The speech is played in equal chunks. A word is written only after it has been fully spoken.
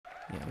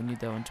Yeah, we need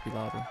that one to be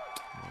louder.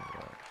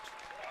 Alright.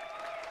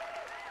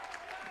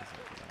 Is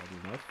that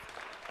loud enough?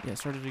 Yeah,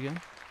 start it again.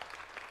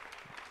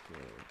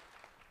 Okay.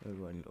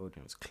 Everyone in the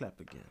audience, clap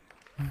again.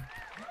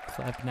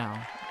 Clap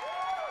now.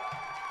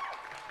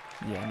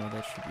 Yeah, no,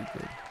 that should be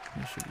good.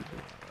 That should be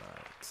good.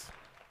 Alright.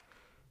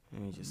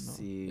 Let me just No.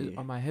 see.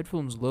 Are my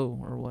headphones low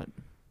or what?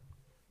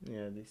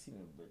 Yeah, they seem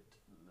a bit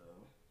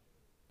low.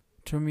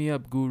 Turn me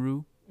up,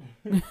 guru.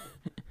 Let's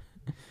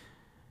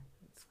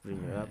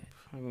bring it up. Alright.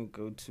 Let me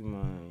go to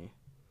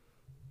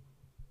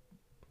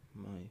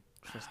my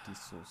trusty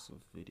source of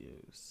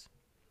videos.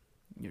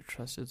 Your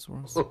trusted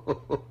source.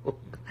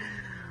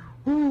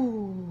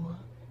 Ooh,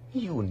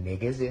 you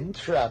niggas in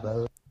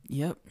trouble.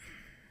 Yep.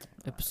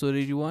 Episode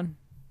 81.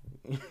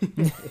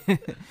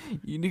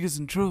 You niggas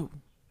in trouble.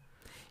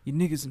 You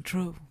niggas in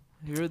trouble.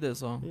 You heard that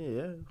song?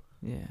 Yeah.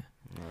 Yeah.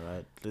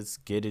 Alright, let's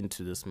get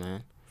into this,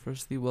 man.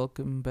 Firstly,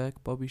 welcome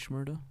back, Bobby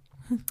Shmurda.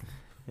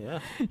 Yeah.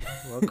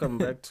 Welcome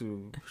back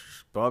to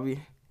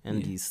Bobby and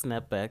Yeah. the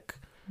snapback.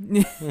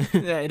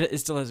 Yeah, it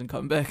still hasn't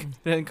come back.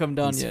 It hasn't come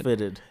down He's yet.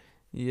 fitted.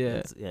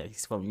 Yeah. Yeah,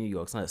 he's from New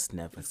York. It's not a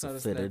snap. It's a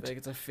fitted.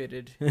 It's a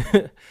fitted.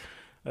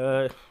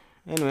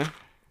 Anyway,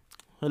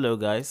 hello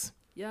guys.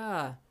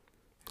 Yeah.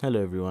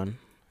 Hello everyone.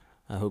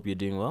 I hope you're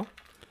doing well.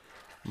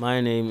 My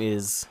name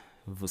is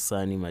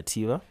Vusani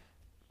Mativa.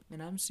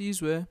 And I'm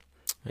Sizwe.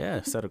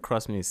 Yeah, sat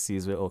across me is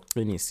Sizwe or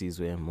Clini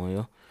Sizwe and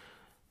Moyo.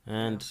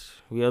 And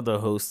we are the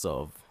hosts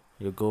of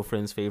your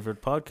girlfriend's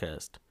favorite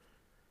podcast.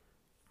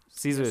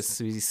 Sizwe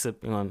is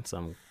sipping on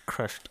some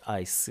crushed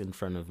ice in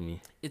front of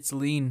me. It's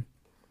lean.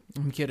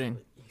 I'm kidding.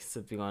 He's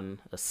sipping on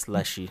a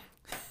slushy.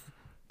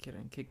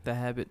 Kidding. Kick the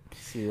habit.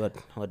 See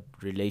what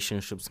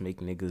relationships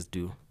make niggas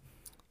do.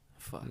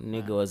 Fuck.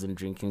 Nigga wasn't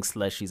drinking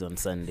slushies on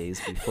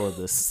Sundays before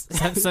this.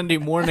 Sunday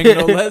morning,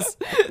 no less.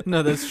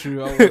 No, that's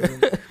true. I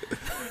wasn't.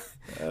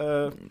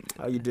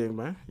 How you doing,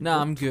 man? You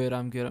Nah, good?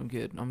 I'm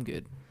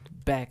good.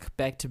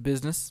 Back to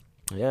business.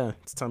 Yeah,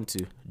 it's time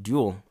to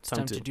duel. It's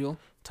time to duel.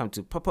 Time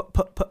to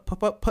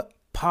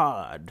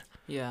pod.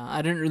 Yeah,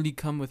 I didn't really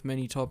come with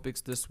many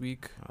topics this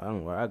week. I don't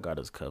know where I got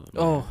us covered.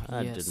 Oh, man.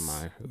 I yes. did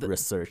my The-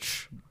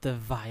 research. The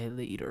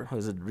Violator.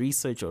 Is it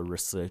research or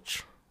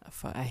research?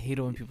 I hate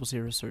it when people say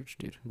research,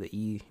 dude. The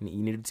E, you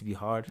need it to be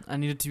hard. I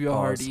need it to be a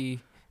hard Pause. E.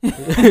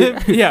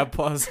 Yeah,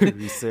 pause.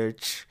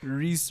 Research.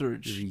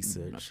 Research.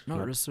 Research.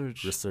 Not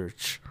research.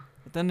 Research.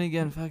 But then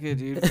again, fuck it,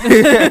 dude.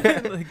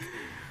 Like,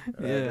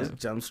 yeah. Let's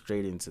jump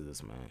straight into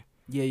this, man.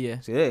 Yeah.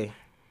 Today,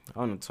 I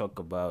want to talk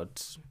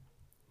about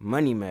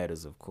money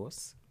matters, of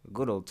course. A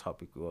good old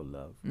topic we all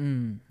love.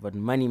 But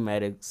money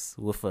matters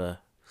with a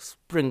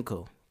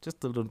sprinkle,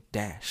 just a little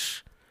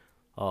dash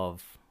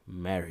of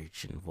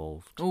marriage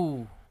involved.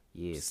 Oh,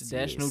 Yes, just a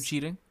dash, no yes.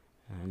 cheating.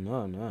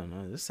 No.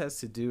 This has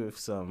to do with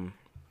some,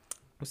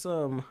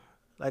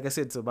 like I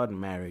said, it's about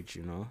marriage,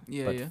 you know,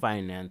 Yeah, but yeah.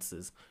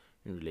 finances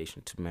in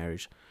relation to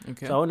marriage.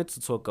 Okay. So I wanted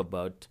to talk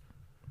about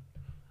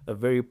a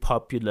very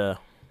popular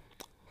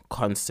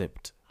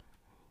concept.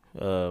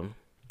 You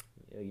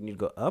need to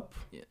go up.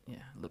 Yeah,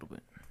 a little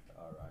bit.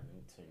 All right, let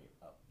me turn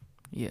it up.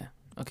 Yeah.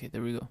 Okay,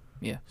 there we go.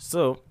 Yeah.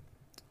 So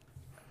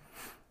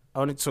I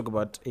wanted to talk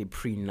about a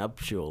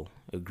prenuptial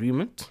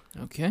agreement,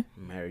 Okay.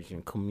 marriage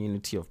and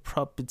community of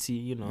property,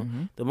 you know,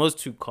 Mm-hmm. the most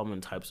two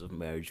common types of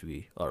marriage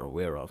we are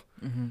aware of.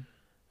 Mm-hmm.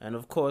 And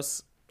of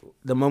course,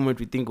 the moment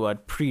we think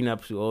about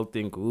prenups, we all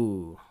think,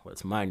 ooh,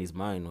 what's mine is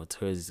mine, what's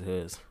hers is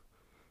hers,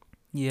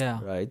 Yeah.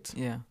 right?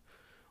 Yeah.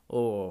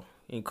 Or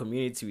in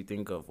community, we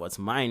think of what's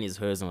mine is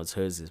hers and what's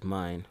hers is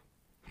mine.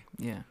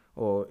 Yeah.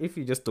 Or if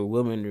you're just a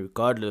woman,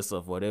 regardless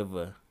of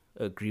whatever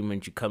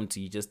agreement you come to,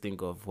 you just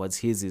think of what's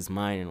his is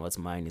mine and what's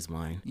mine is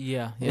mine.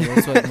 Yeah.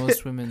 That's what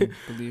most women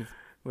believe.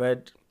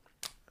 But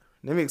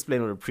let me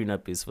explain what a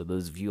prenup is for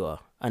those of you who are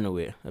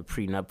unaware. A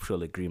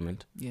prenuptial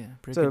agreement. Yeah.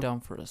 Break So- it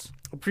down for us.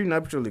 A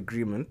prenuptial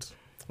agreement,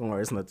 don't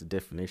worry, it's not the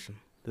definition.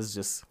 This is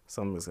just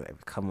something that's going to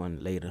come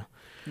on later.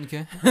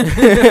 Okay.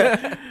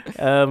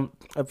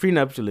 A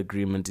prenuptial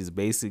agreement is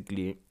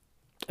basically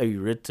a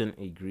written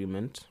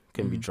agreement,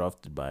 can be Mhm.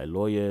 drafted by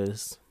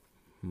lawyers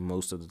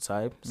most of the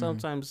time. Mhm.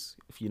 Sometimes,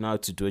 if you know how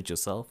to do it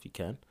yourself, you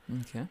can.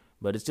 Okay.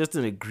 But it's just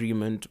an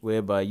agreement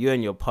whereby you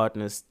and your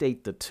partner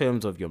state the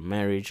terms of your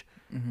marriage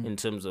Mm-hmm. in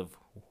terms of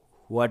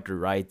what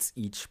rights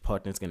each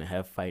partner is going to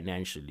have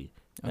financially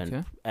Okay.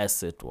 and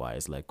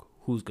asset-wise, like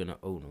who's going to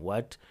own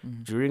what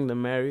Mhm. during the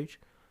marriage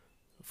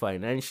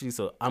financially.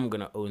 So I'm going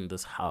to own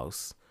this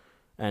house.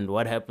 And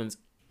what happens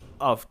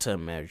after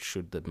marriage,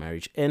 should the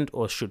marriage end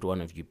or should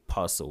one of you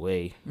pass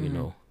away, you Mhm.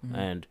 know, Mhm.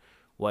 and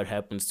what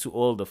happens to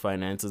all the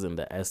finances and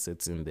the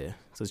assets in there.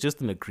 So it's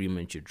just an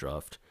agreement you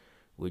draft,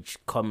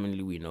 which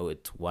commonly we know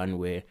it's one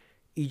where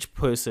each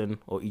person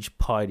or each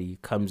party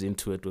comes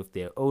into it with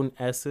their own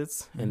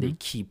assets and they Mhm.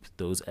 keep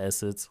those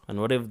assets, and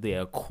whatever they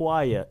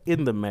acquire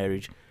in the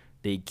marriage,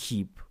 they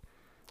keep.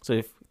 So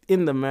if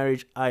in the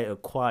marriage I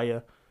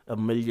acquire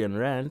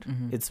R1,000,000,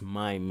 Mhm. it's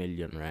my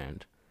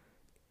R1,000,000.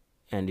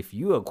 And if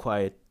you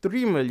acquire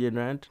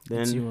R3,000,000,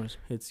 then It's yours.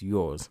 it's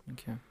yours.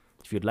 Okay.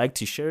 If you'd like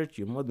to share it,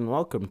 you're more than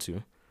welcome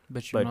to.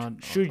 But you're But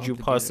not should you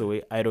pass obligated.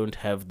 away, I don't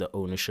have the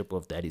ownership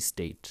of that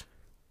estate.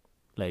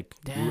 Like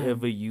Damn.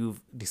 whoever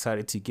you've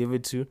decided to give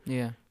it to,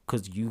 Yeah.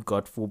 because you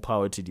got full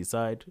power to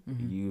decide,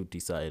 Mhm. you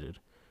decided.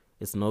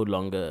 It's no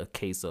longer a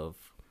case of,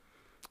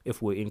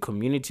 if we're in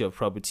community of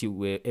property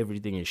where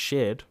everything is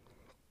shared,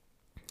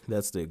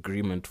 that's the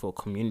agreement for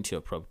community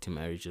of property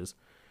marriages,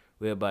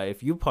 whereby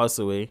if you pass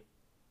away,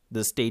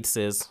 the state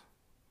says,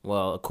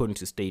 well, according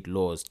to state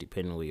laws,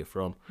 depending where you're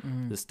from,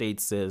 Mhm. the state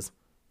says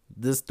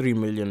this 3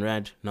 million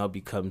rand now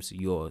becomes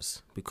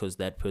yours because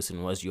that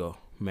person was your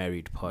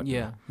married partner.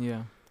 Yeah.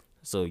 Yeah.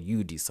 So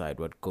you decide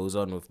what goes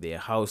on with their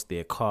house,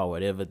 their car,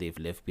 whatever they've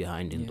left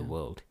behind in the Yeah.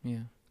 world,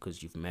 Yeah.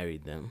 because you've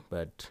married them.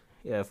 But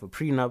yeah, for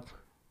prenup,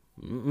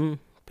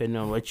 depending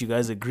on what you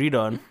guys agreed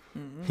on,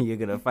 you're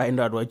gonna find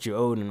out what you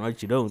own and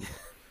what you don't.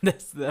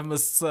 That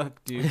must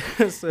suck, dude.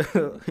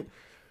 So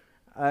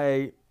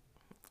I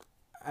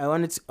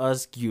wanted to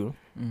ask you,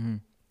 Mm-hmm.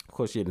 of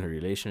course you're in a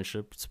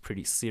relationship, it's a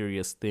pretty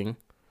serious thing,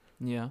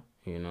 Yeah.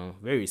 you know,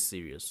 very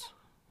serious.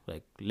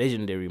 Like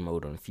legendary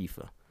mode on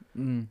FIFA.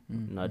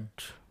 Mm-hmm. Not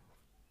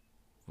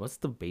what's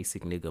the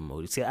basic nigga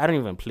mode? See, I don't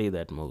even play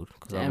that mode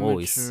because I'm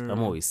Amateur.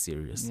 always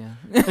serious. Yeah.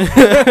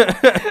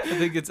 I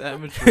think it's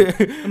amateur.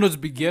 Oh, no, it's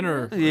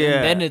beginner.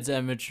 Yeah. And then it's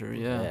amateur.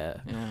 Yeah. Yeah.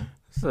 Yeah.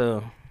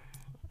 So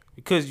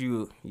because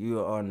you're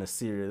in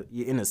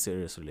a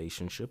serious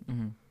relationship,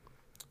 Mm-hmm.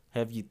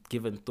 have you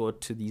given thought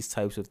to these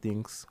types of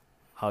things?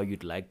 How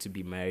you'd like to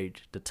be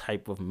married, the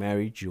type of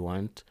marriage you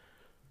want?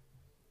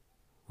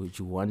 Would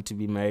you want to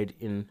be married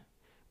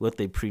with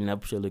a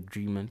prenuptial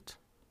agreement?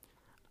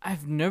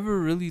 I've never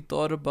really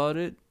thought about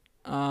it.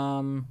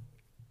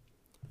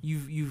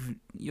 You've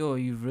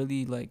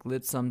really like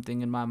lit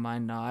something in my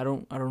mind now. I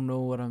don't know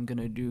what I'm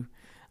gonna do.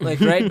 Like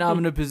right now I'm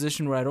in a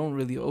position where I don't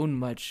really own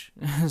much.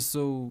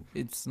 So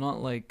it's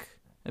not like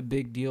a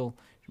big deal.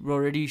 We're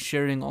already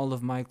sharing all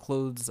of my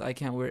clothes. I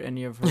can't wear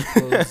any of her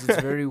clothes.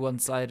 It's very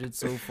one-sided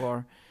so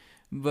far.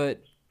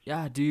 But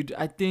yeah, dude,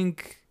 I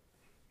think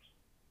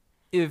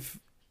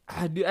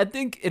I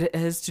think it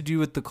has to do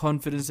with the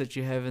confidence that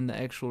you have in the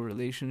actual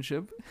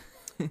relationship.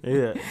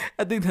 Yeah.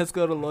 I think that's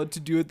got a lot to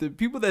do with it.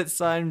 People that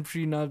sign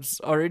prenups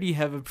already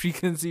have a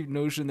preconceived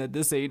notion that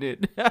this ain't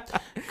it.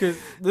 Because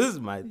this is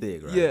my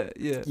thing, right? Yeah,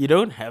 yeah. You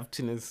don't have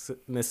to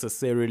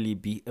necessarily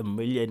be a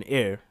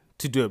millionaire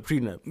to do a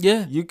prenup.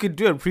 Yeah, You could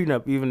do a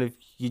prenup even if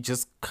you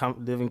just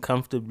living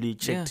comfortably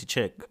check Yeah. to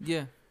check.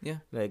 yeah, yeah.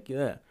 Like,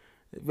 yeah.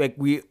 Like,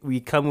 we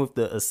come with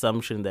the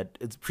assumption that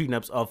it's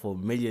prenups are for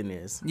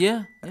millionaires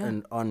Yeah, yeah.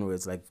 and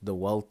onwards, like the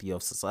wealthy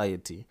of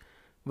society.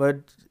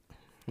 But,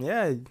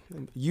 yeah,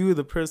 you,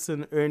 the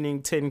person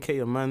earning 10K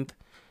a month,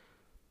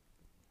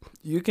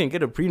 you can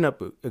get a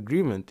prenup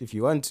agreement if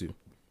you want to.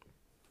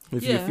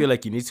 If you Yeah. feel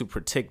like you need to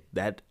protect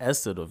that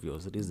asset of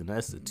yours, it is an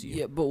asset to you.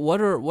 Yeah, but what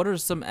are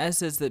some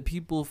assets that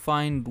people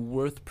find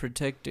worth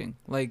protecting?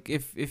 Like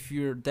if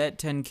you're that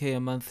 10K a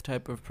month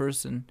type of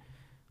person,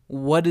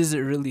 what is it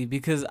really?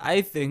 Because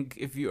I think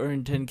if you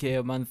earn 10K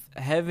a month,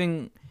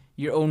 having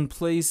your own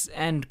place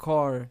and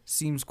car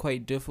seems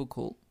quite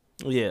difficult.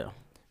 Yeah.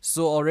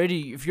 So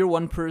already, if you're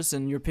one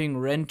person, you're paying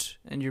rent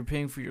and you're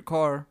paying for your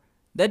car,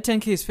 that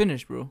 10K is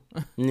finished, bro.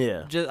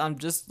 Yeah. I'm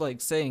just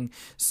like saying.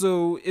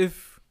 So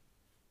if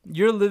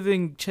you're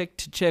living check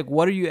to check,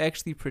 what are you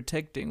actually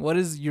protecting? What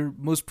is your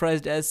most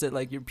prized asset?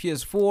 Like your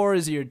PS4,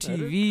 is it your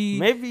TV,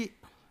 Maybe,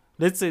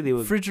 let's say they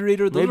were.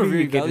 refrigerator? Those Maybe are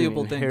very you get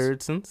valuable an things.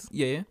 inheritance.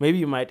 Yeah, yeah. Maybe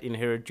you might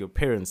inherit your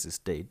parents'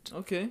 estate.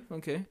 Okay,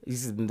 okay. You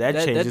see, that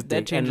That- changes that things.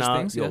 And changes now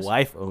things, your yes.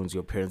 wife owns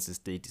your parents'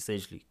 estate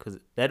essentially, because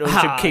that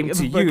ownership came get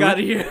to the fuck you,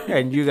 outta here.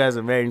 and you guys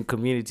are married in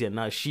community, and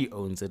now she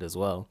owns it as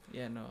well.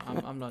 Yeah, no,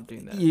 I'm not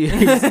doing that.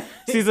 Yeah.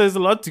 See, so there's a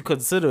lot to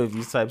consider with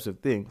these types of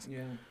things.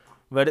 Yeah.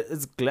 But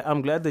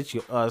I'm glad that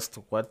you asked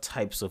what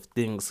types of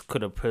things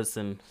could a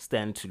person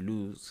stand to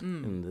lose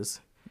in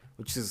this,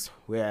 which is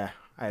where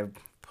I'm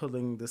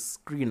pulling the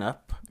screen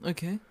up.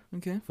 Okay,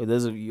 okay. For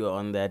those of you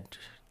on that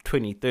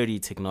 2030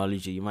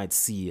 technology, you might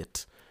see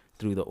it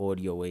through the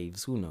audio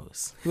waves. Who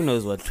knows? Who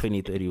knows what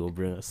 2030 will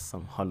bring us?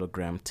 Some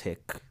hologram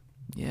tech.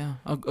 Yeah.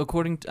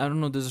 According to, I don't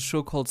know, there's a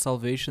show called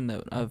Salvation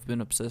that I've been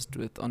obsessed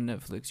with on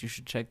Netflix. You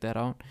should check that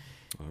out.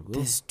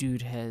 This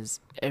dude has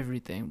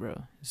everything,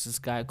 bro. It's this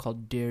guy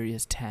called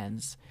Darius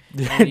Tans.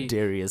 he-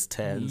 Darius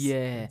Tans.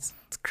 Yeah. It's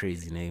a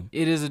crazy name.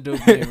 It is a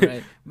dope name,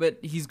 right? But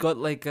he's got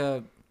like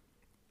a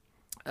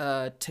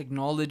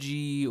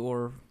technology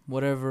or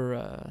whatever,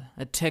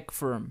 a tech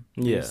firm,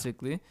 Yeah.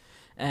 basically.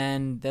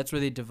 And that's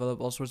where they develop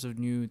all sorts of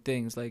new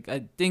things. Like,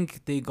 I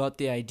think they got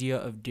the idea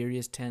of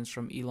Darius Tans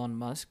from Elon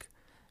Musk.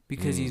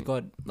 Because he's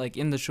got, like,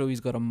 in the show, he's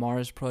got a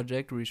Mars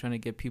project where he's trying to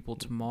get people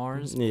to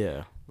Mars.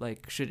 Yeah.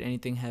 Like, should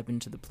anything happen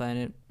to the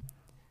planet.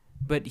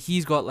 But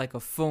he's got, like, a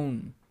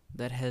phone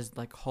that has,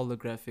 like,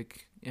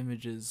 holographic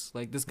images.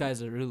 Like, this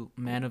guy's a real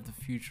man of the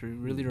future. He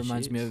really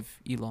reminds me Jeez. of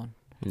Elon.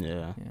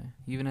 Yeah. Yeah,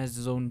 he even has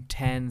his own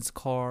Tan's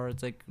car.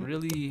 It's like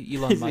really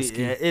Elon Musk.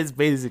 Yeah, it's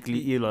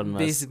basically Elon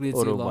Musk's Basically, it's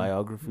Elon.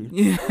 autobiography.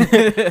 Yeah.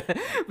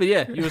 But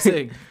yeah, you were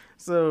saying.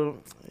 So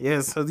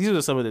so these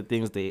are some of the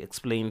things they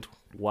explained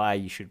why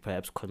you should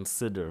perhaps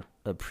consider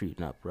a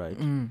prenup, right?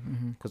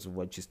 Mm-hmm. Because of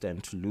what you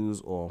stand to lose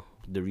or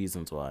the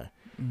reasons why.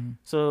 Mm-hmm.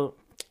 So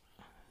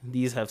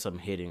these have some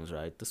headings,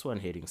 right? This one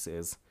heading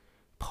says,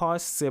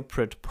 pass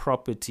separate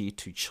property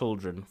to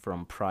children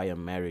from prior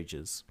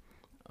marriages.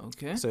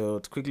 Okay. So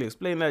to quickly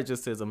explain that, it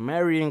just says a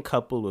marrying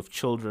couple with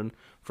children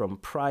from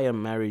prior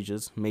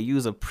marriages may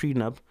use a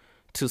prenup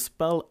to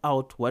spell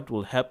out what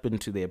will happen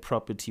to their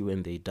property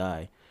when they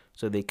die,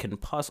 so they can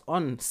pass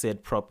on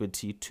said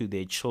property to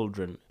their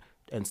children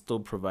and still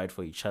provide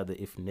for each other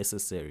if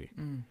necessary.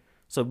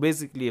 So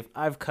basically, if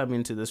I've come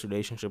into this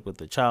relationship with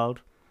a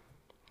child,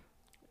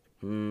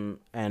 and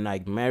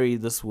I marry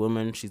this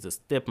woman, she's a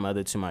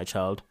stepmother to my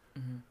child.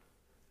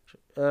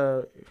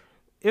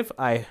 If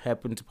I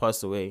happen to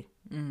pass away,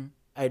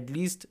 at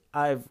least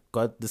I've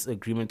got this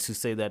agreement to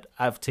say that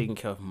I've taken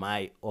care of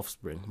my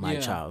offspring, my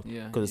child,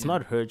 because it's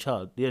not her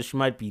child. Yeah, she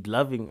might be a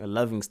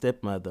loving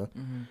stepmother,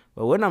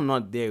 but when I'm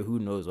not there, who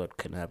knows what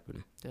can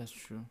happen? That's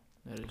true.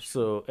 That is true.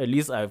 So at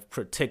least I've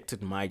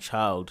protected my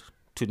child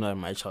to know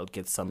my child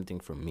gets something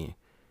from me.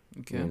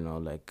 Okay. You know,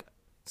 like,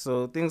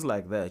 so things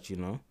like that, you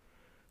know,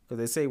 because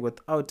they say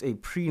without a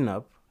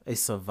prenup, a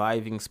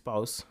surviving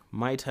spouse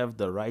might have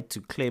the right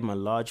to claim a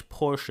large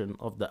portion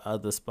of the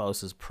other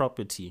spouse's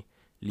property,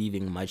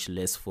 leaving much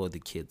less for the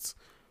kids.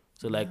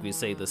 So like we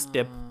say, the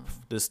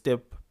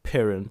step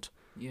parent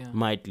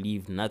might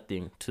leave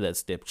nothing to that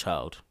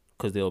stepchild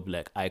because they'll be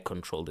like, I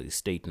control the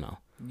estate now.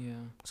 Yeah.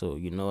 So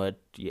you know what?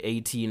 You're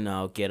 18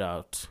 now, get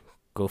out.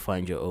 Go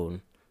find your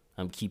own.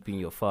 I'm keeping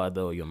your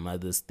father or your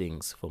mother's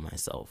things for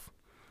myself.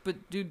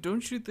 But dude,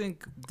 don't you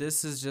think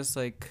this is just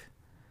like,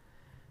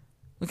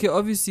 okay,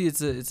 obviously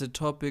it's a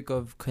topic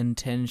of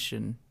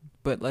contention,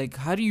 but like,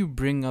 how do you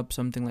bring up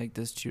something like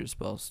this to your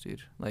spouse,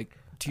 dude? Like,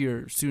 to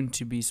your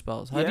soon-to-be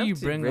spouse? How do you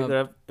bring it up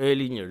up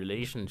early in your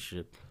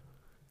relationship?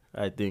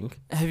 I think.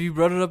 Have you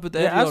brought it up with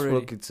Eddie I've already?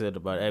 spoken to it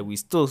about it. We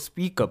still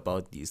speak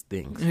about these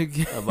things.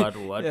 Okay. About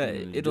what Yeah,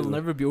 we it'll do.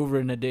 never be over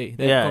in a day.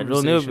 That Yeah,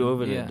 it'll never be conversation.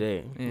 over in Yeah. a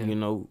day. Yeah. You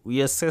know, we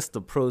assess the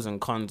pros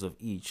and cons of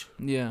each.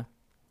 Yeah.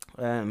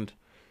 And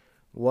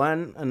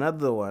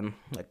another one,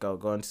 like I'll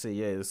go on to say,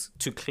 is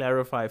to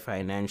clarify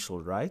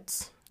financial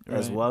rights,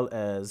 as Right. well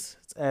as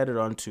it's added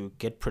on to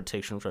get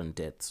protection from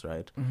debts,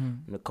 right?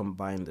 Mm-hmm. And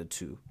combine the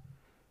two.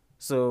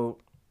 So,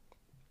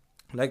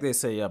 like they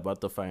say about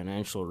the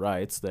financial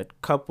rights,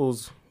 that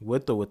couples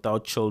with or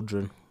without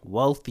children,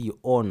 wealthy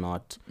or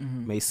not,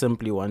 may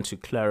simply want to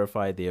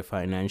clarify their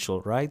financial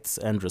rights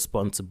and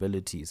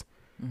responsibilities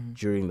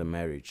during the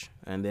marriage.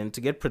 And then to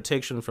get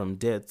protection from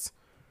debts,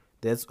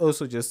 that's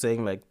also just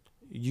saying like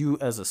you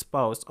as a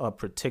spouse are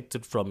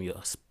protected from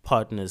your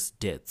partner's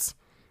debts.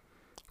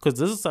 Because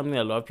this is something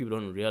a lot of people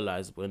don't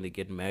realize when they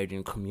get married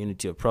in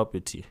community or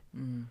property.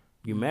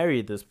 You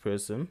marry this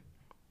person,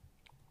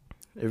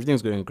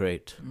 everything's going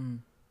great.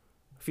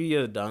 A few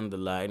years down the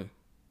line,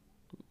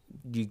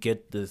 you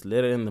get this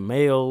letter in the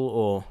mail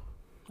or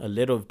a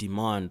letter of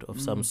demand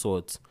of some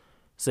sort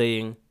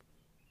saying,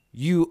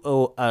 you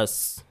owe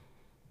us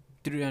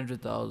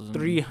 300,000.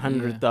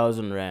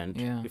 300,000 rand.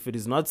 Yeah. If it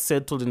is not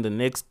settled in the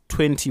next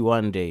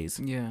 21 days,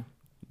 Yeah.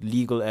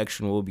 legal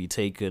action will be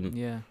taken.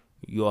 Yeah.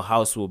 Your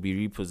house will be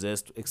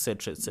repossessed,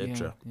 etc.,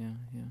 etc. Yeah.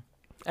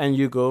 And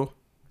you go,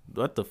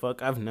 what the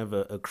fuck? I've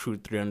never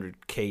accrued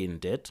 300k in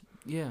debt.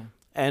 Yeah.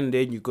 And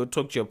then you go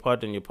talk to your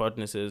partner, and your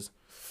partner says,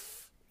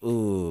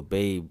 "Oh,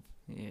 babe,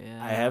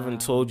 Yeah. I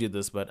haven't told you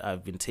this, but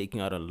I've been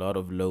taking out a lot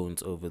of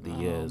loans over the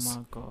years. Oh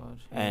my god.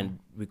 And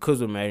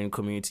because we're married in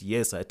community,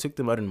 yes, I took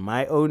them out in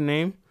my own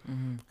name.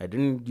 I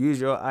didn't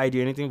use your ID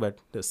or anything, but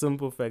the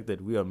simple fact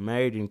that we are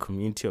married in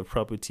community of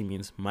property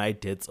means my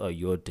debts are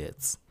your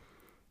debts.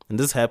 And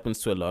this happens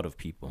to a lot of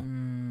people.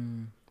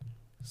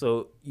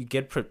 So you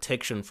get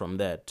protection from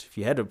that. If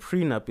you had a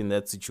prenup in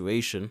that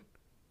situation,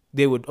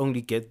 they would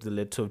only get the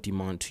letter of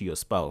demand to your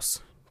spouse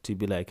to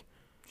be like,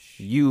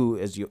 you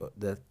as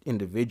the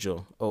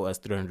individual owe us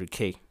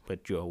 300k,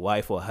 but your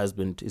wife or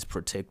husband is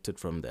protected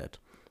from that.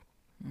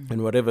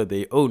 And whatever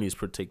they own is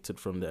protected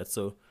from that.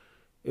 So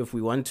if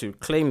we want to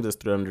claim this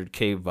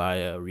 300k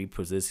via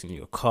repossessing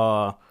your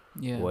car,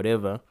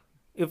 whatever,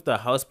 if the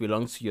house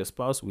belongs to your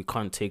spouse, we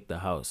can't take the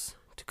house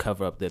to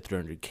cover up that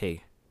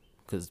 300k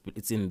because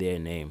it's in their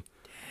name.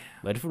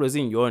 But if it was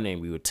in your name,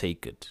 we would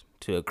take it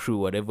to accrue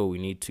whatever we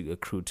need to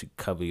accrue to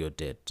cover your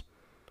debt.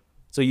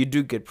 So you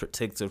do get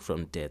protected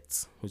from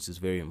debts, which is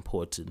very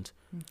important.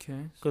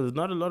 Okay. Because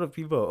not a lot of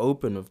people are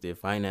open with their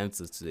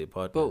finances to their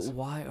partners. But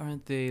why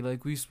aren't they?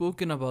 Like, we've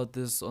spoken about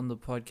this on the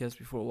podcast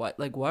before.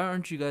 Why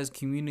aren't you guys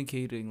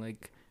communicating?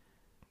 Like,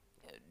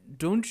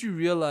 don't you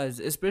realize,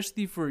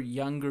 especially for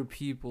younger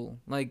people,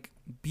 like,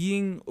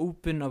 being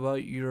open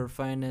about your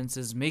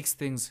finances makes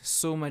things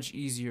so much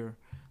easier.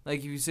 Like,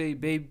 if you say,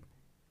 babe,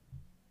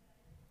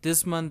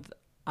 this month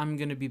I'm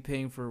going to be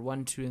paying for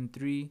 1, 2, and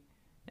 3,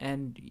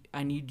 and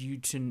I need you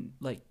to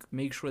like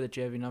make sure that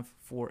you have enough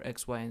for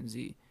X, Y, and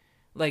Z.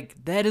 Like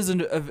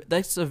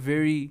that's a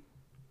very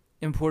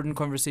important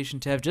conversation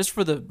to have, just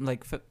for the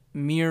like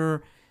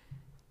mere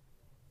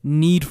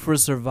need for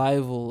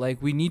survival.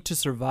 Like, we need to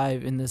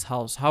survive in this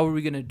house. How are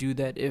we gonna do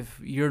that if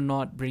you're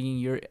not bringing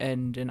your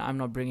end and I'm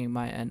not bringing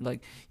my end?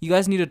 Like, you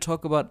guys need to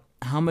talk about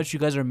how much you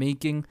guys are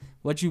making,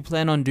 what you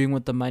plan on doing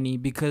with the money,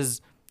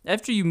 because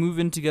after you move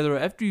in together, or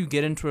after you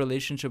get into a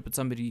relationship with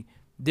somebody,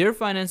 their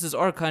finances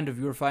are kind of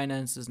your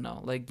finances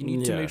now. Like, you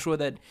need to make sure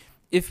that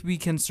if we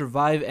can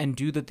survive and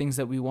do the things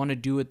that we want to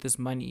do with this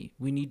money,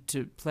 we need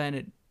to plan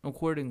it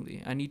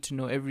accordingly. I need to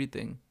know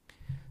everything.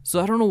 So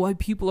I don't know why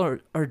people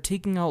are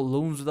taking out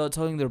loans without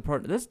telling their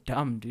partner. That's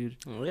dumb, dude.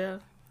 Yeah,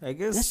 I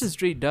guess That's just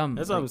straight dumb.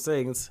 that's what I'm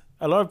saying. It's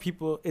a lot of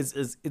people.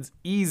 It's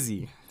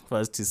easy for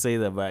us to say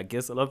that, but I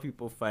guess a lot of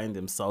people find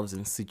themselves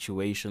in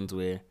situations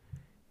where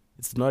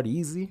it's not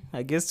easy,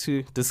 I guess,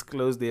 to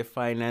disclose their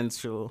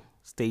financial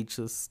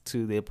status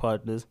to their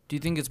partners. Do you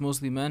think it's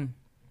mostly men?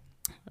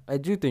 I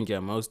do think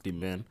mostly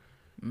men,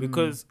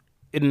 because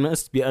it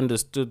must be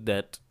understood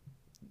that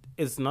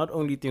it's not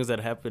only things that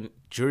happen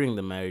during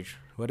the marriage.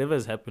 Whatever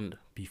has happened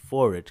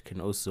before it can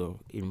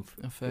also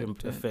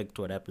affect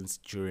what happens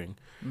during.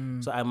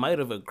 So I might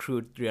have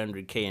accrued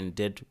 300K in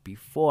debt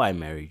before I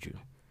married you.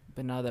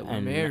 But now that we're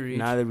married...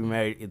 Now that we're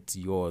married, it's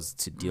yours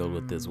to deal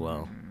with as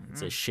well.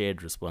 It's a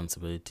shared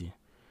responsibility.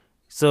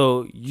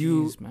 So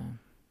you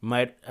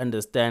might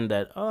understand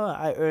that,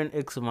 I earn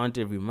X amount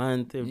every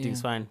month,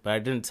 everything's fine. But I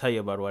didn't tell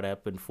you about what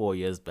happened 4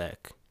 years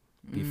back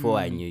before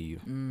I knew you.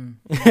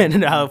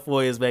 And now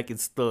 4 years back,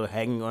 it's still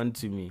hanging on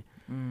to me.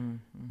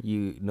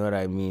 You know what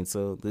I mean?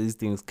 So these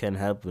things can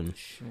happen.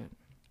 Shit.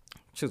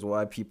 Which is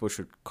why people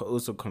should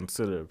also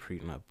consider a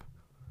prenup.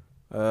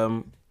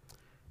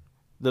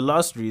 The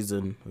last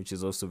reason, which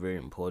is also very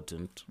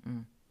important,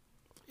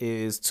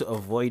 is to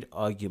avoid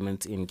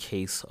argument in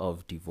case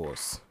of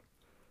divorce.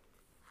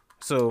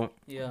 So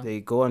they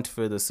go on to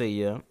further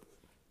say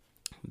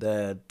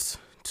that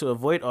to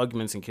avoid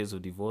arguments in case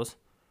of divorce,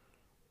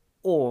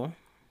 or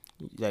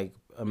like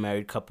a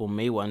married couple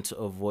may want to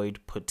avoid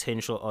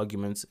potential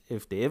arguments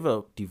if they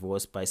ever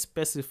divorce by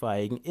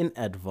specifying in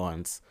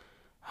advance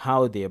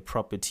how their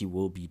property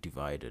will be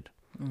divided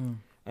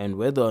and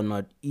whether or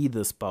not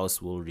either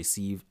spouse will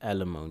receive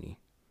alimony.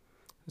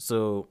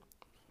 So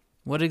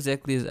what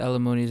exactly is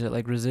alimony? Is it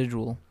like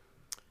residual?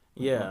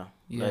 Yeah.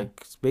 Like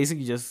it's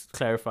basically just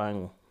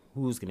clarifying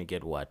who's going to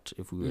get what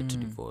if we were to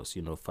divorce,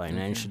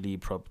 financially,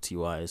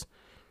 property-wise,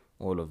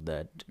 all of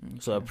that. Okay.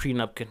 So a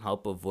prenup can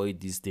help avoid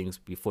these things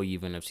before you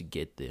even have to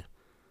get there.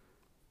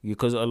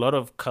 Because a lot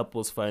of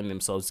couples find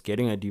themselves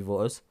getting a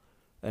divorce,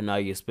 and now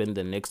you spend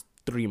the next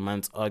 3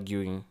 months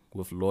arguing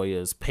with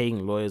lawyers,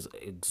 paying lawyers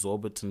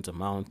exorbitant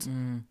amounts,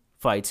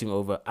 fighting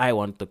over, I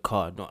want the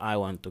car, no, I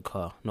want the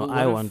car, no,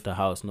 I want the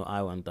house, no,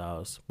 I want the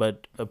house.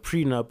 But a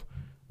prenup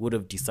would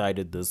have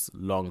decided this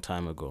long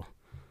time ago.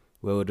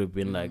 Where it would have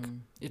been like,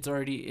 it's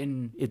already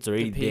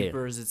the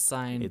papers, there. It's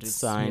signed. It's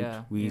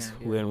signed.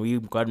 When we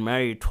got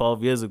married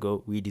 12 years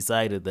ago, we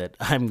decided that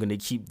I'm going to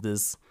keep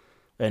this,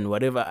 and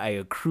whatever I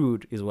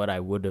accrued is what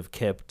I would have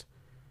kept.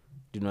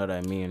 Do you know what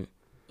I mean?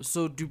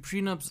 So do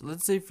prenups,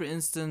 let's say for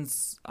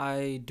instance,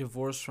 I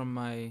divorce from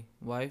my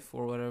wife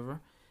or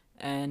whatever,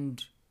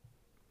 and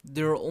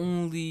there are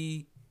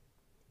only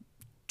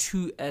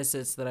 2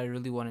 assets that I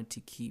really wanted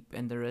to keep,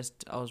 and the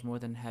rest I was more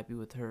than happy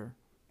with her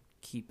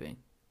keeping.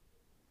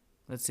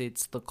 Let's say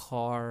it's the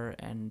car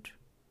and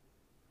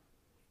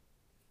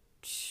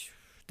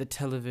the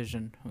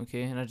television,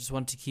 okay? And I just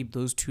want to keep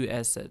those 2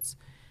 assets.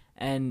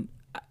 And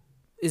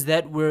is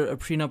that where a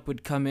prenup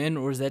would come in,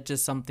 or is that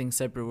just something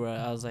separate where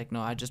I was like,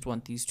 no, I just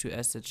want these 2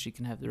 assets, she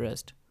can have the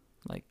rest?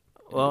 Like,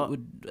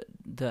 would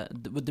the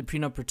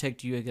prenup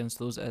protect you against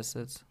those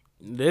assets?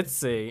 Let's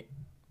say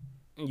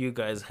you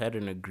guys had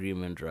an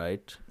agreement,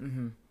 right?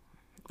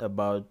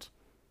 About,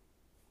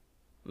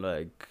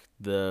 like,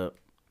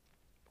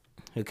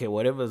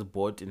 whatever's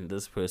bought in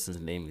this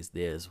person's name is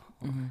theirs,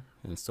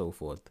 and so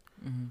forth.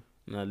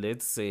 Now,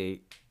 let's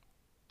say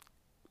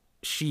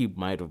she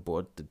might have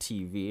bought the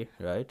TV,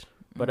 right?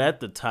 But at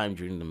the time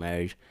during the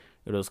marriage,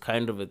 it was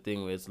kind of a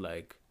thing where it's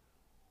like,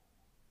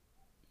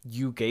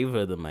 you gave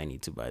her the money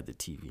to buy the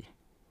TV,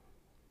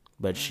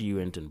 but she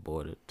went and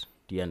bought it.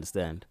 Do you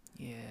understand?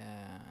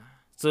 Yeah.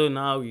 So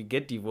now you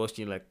get divorced,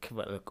 you're like,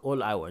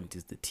 all I want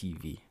is the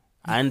TV.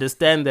 I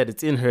understand that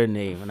it's in her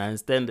name, and I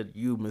understand that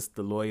you,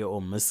 Mr. Lawyer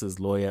or Mrs.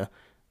 Lawyer,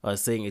 are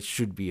saying it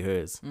should be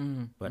hers.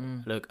 But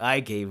look, I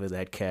gave her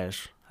that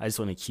cash. I just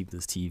want to keep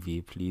this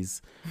TV,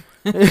 please.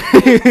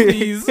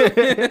 Please.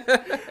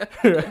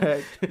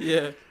 Right?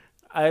 Yeah.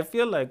 I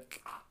feel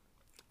like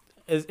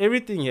as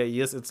everything here,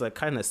 yes, it's like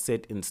kind of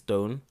set in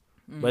stone,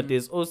 but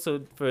there's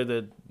also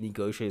further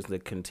negotiations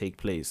that can take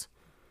place.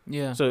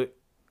 Yeah. So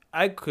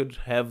I could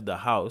have the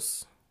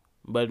house,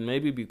 but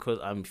maybe because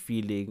I'm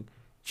feeling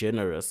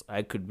generous,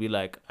 I could be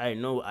like, I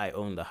know I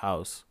own the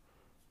house,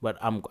 but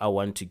I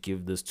want to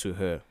give this to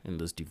her in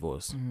this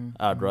divorce.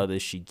 I'd rather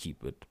she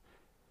keep it.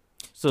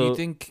 So do you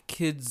think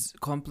kids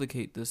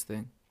complicate this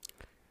thing?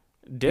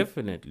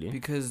 Definitely.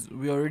 Because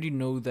we already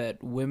know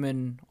that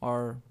women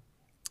are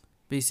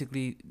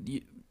basically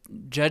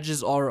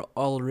judges are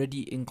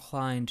already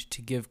inclined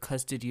to give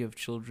custody of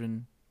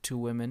children to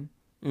women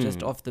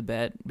just off the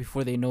bat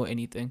before they know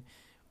anything.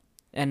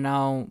 And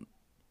now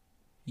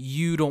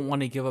you don't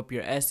want to give up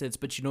your assets,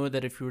 but you know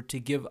that if you were to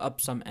give up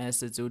some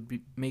assets, it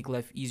would make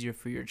life easier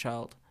for your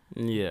child.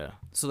 Yeah.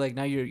 So like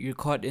now you're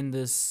caught in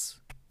this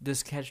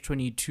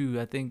catch-22.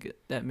 I think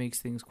that makes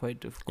things quite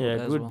difficult. Yeah,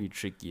 it as would well. be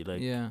tricky.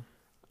 Like, Yeah.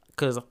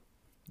 because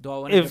Do I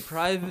want to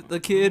deprive the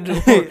kid, or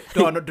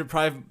do I not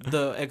deprive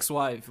the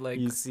ex-wife? Like,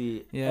 you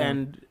see, yeah.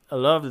 and a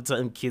lot of the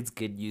time kids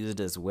get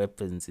used as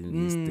weapons in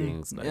these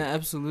things. Like, yeah,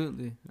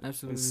 absolutely.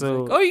 So-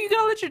 So, like, oh, you're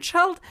gonna let your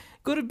child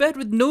go to bed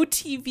with no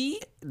TV?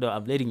 no,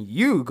 I'm letting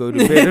you go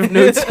to bed with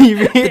no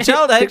TV. The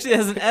child actually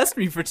hasn't asked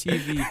me for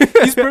TV.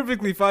 He's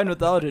perfectly fine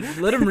without it.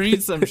 Let him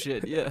read some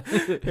shit. Yeah.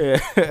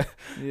 Yeah.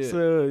 Yeah.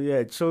 So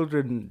yeah,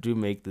 children do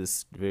make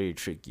this very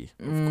tricky,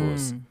 of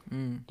course.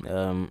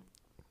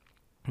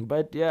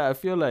 But yeah, I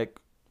feel like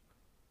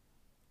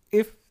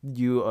if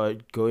you are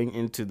going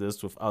into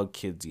this without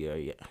kids,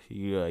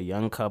 you're a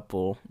young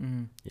couple,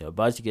 you're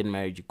about to get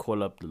married, you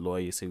call up the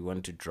lawyer, you say we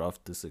want to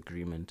draft this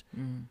agreement,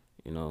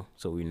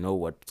 so we know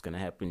what's going to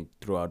happen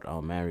throughout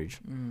our marriage.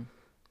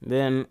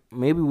 Then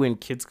maybe when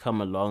kids come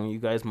along, you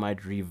guys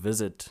might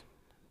revisit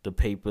the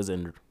papers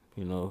and,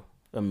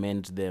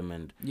 amend them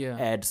and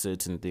add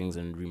certain things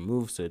and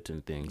remove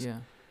certain things.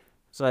 Yeah.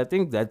 So I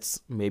think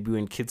that's maybe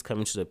when kids come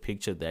into the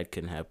picture that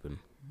can happen.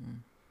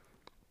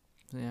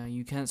 Yeah,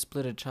 you can't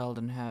split a child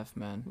in half,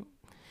 man.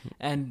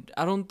 And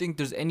I don't think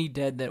there's any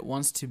dad that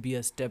wants to be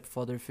a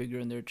stepfather figure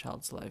in their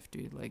child's life,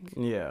 dude. Like,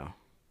 Yeah.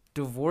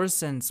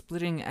 divorce and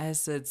splitting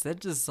assets, that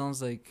just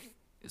sounds like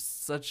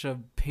such a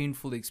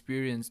painful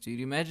experience, dude.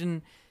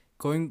 Imagine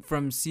going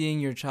from seeing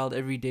your child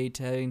every day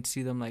to having to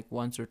see them like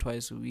once or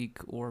twice a week,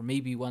 or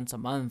maybe once a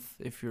month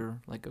if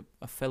you're like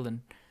a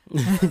felon.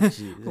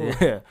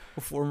 Jeez, yeah.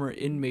 A former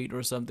inmate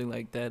or something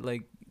like that.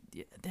 Like,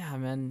 yeah,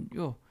 man,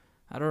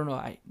 I don't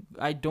know.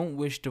 I don't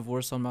wish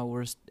divorce on my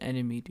worst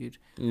enemy, dude.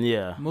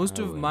 Yeah. Most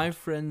I of wouldn't. my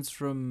friends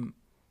from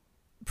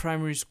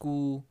primary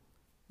school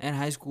and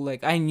high school,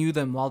 like, I knew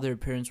them while their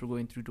parents were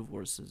going through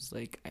divorces.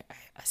 Like,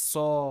 I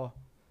saw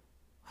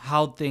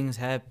how things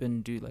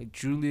happened, dude. Like,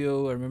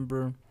 Julio, I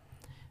remember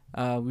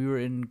we were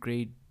in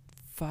grade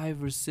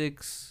 5 or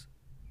 6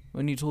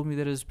 when he told me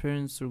that his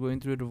parents were going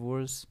through a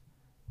divorce,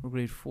 or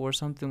grade 4,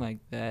 something like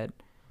that.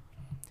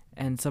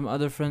 And some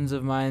other friends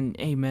of mine,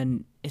 hey,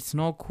 man, it's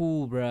not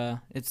cool,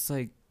 bruh. It's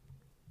like,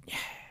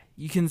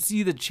 you can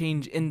see the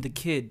change in the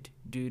kid,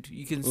 dude.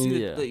 You can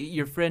see that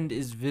your friend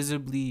is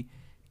visibly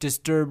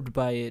disturbed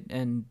by it,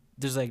 and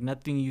there's like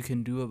nothing you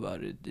can do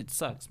about it. It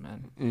sucks,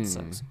 man. It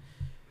sucks.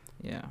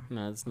 Yeah.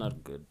 No, it's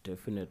not good,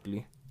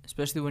 definitely.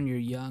 Especially when you're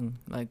young.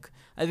 Like,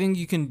 I think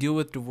you can deal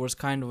with divorce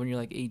kind of when you're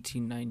like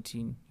 18,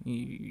 19.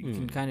 You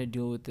can kind of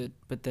deal with it.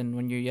 But then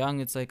when you're young,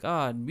 it's like,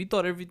 we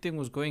thought everything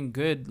was going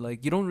good.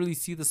 Like, you don't really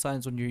see the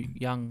signs when you're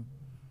young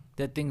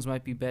that things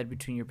might be bad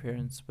between your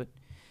parents. But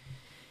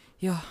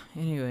yeah,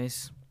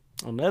 anyways.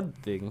 Another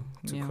thing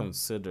to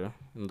consider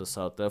in the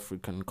South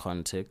African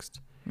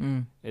context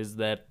is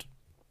that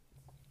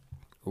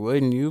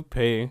when you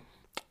pay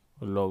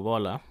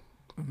lobola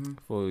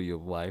for your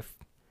wife,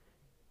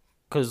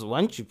 because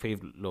once you pay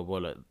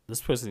lobola,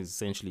 this person is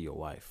essentially your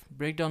wife.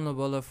 Break down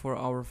lobola for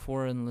our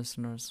foreign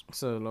listeners.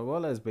 So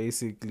lobola is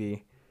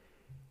basically,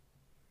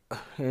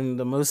 in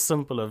the most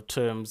simple of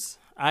terms,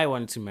 I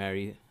want to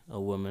marry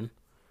a woman.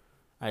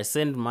 I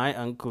send my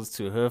uncles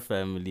to her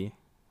family.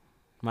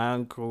 My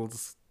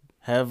uncles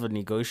have a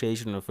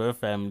negotiation with her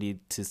family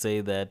to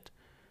say that,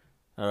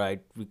 all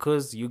right,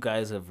 because you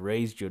guys have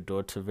raised your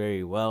daughter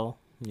very well,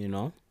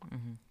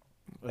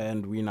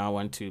 and we now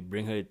want to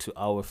bring her to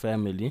our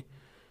family,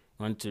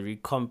 want to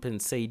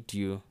recompensate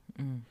you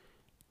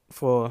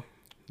for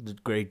the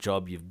great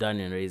job you've done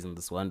in raising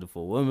this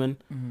wonderful woman.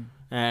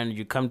 And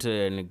you come to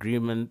an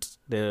agreement.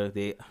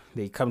 They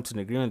come to an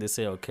agreement. They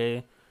say,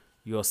 okay,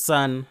 your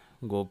son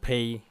will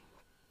pay.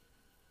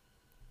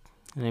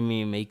 Let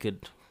me make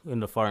it in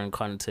the foreign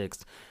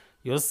context.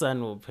 Your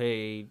son will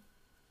pay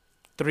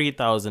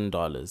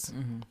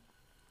 $3,000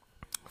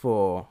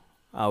 for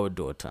our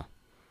daughter,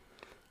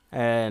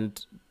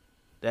 and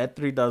that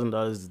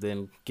 $3,000 is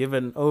then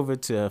given over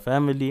to her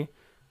family,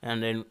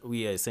 and then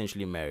we are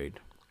essentially married.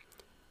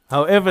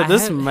 However,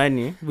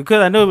 money,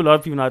 because I know a lot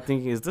of people are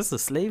thinking, is this a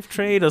slave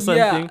trade or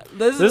something? Yeah,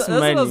 that's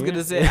what I was going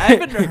to say. I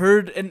haven't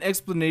heard an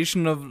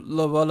explanation of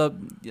lobola,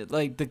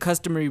 like the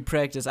customary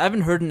practice. I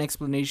haven't heard an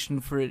explanation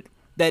for it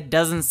that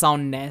doesn't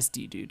sound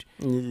nasty, dude.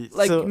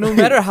 Like, no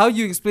matter how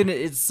you explain it,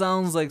 it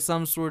sounds like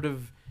some sort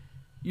of,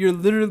 you're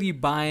literally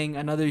buying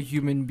another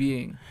human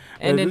being.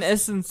 And in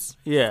essence,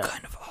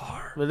 kind of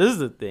are. But this is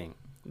the thing.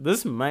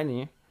 This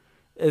money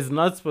is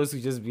not supposed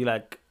to just be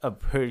like a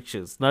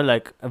purchase, not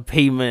like a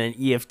payment,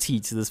 an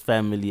EFT to this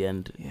family,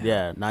 and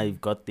now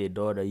you've got their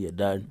daughter, you're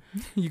done.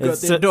 You got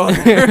their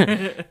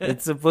daughter.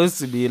 It's supposed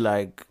to be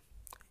like,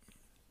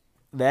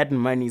 that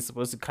money is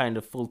supposed to kind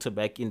of filter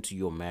back into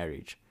your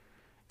marriage.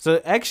 So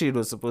actually, it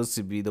was supposed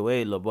to be the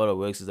way lobola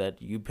works is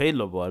that you pay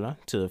lobola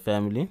to the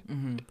family,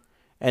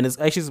 and it's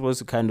actually supposed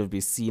to kind of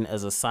be seen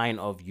as a sign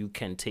of you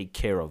can take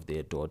care of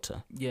their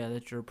daughter. Yeah,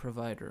 that you're a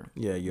provider.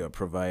 Yeah, you're a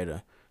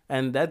provider,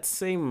 and that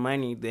same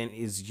money then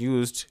is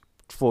used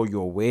for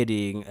your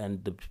wedding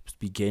and the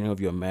beginning of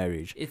your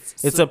marriage. It's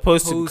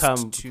supposed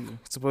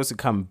to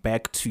come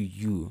back to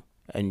you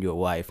and your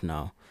wife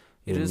now.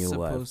 It is new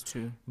supposed wife.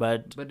 to.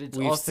 But it's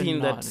we've often seen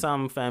not. that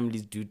some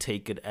families do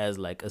take it as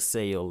like a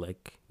sale,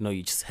 like, no,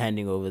 you're just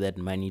handing over that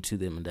money to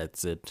them and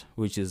that's it,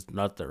 which is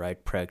not the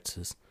right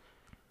practice.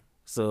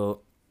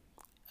 So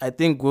I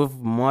think with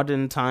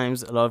modern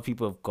times, a lot of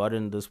people have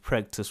gotten this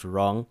practice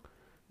wrong,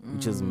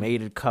 which has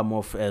made it come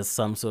off as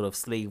some sort of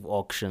slave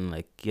auction.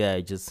 Like, yeah,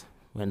 I just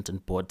went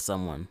and bought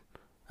someone.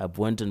 I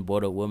went and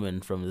bought a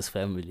woman from this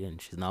family and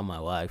she's now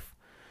my wife.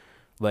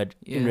 But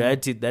in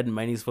reality, that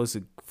money is supposed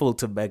to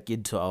filter back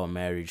into our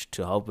marriage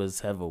to help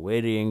us have a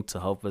wedding, to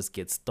help us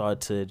get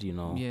started, you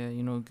know. Yeah,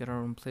 get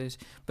our own place.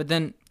 But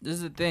then this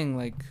is the thing,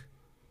 like,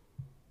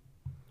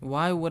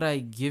 why would I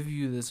give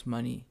you this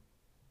money?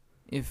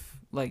 If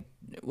why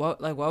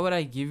would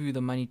I give you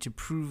the money to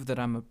prove that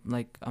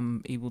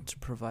I'm able to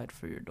provide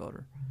for your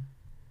daughter?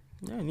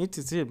 Yeah, I need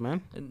to see it,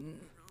 man.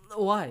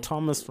 Why?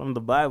 Thomas from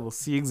the Bible,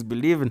 seeing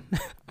believing.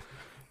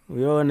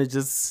 We all want to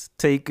just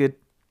take it,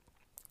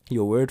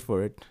 your word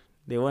for it.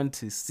 They want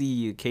to see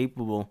you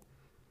capable.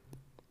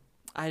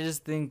 I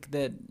just think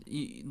that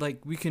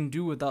we can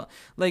do without,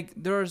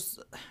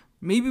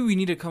 maybe we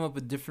need to come up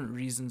with different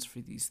reasons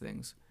for these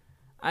things.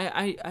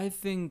 I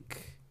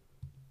think,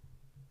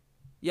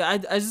 I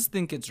just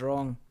think it's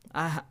wrong.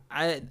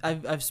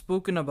 I've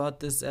spoken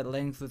about this at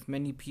length with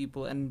many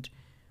people, and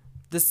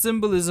the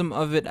symbolism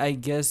of it, I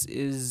guess,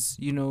 is,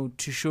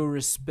 to show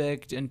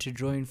respect and to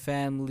join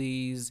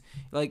families.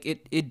 Like,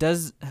 it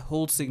does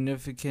hold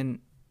significant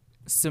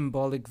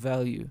symbolic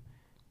value.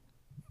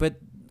 But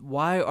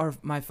why are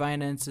my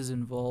finances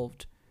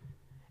involved?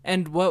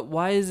 And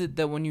why is it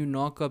that when you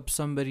knock up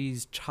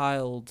somebody's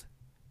child,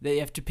 they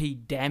have to pay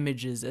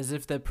damages as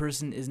if that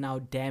person is now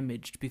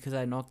damaged because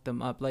I knocked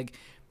them up? Like,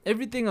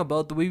 everything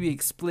about the way we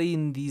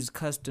explain these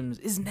customs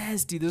is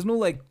nasty. There's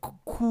no,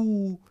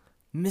 cool,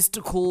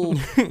 mystical,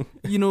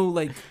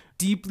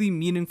 deeply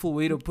meaningful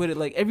way to put it.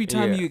 Like, every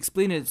time you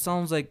explain it, it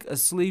sounds like a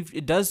slave.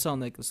 It does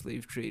sound like a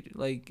slave trade.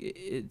 Like,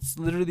 it's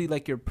literally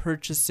like you're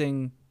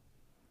purchasing.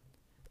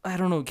 I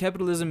don't know.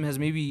 Capitalism has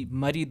maybe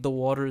muddied the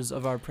waters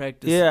of our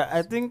practice. Yeah,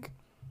 I think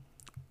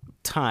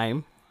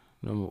time.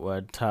 Number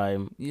one,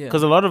 time. Yeah.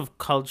 Because a lot of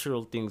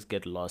cultural things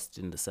get lost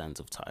in the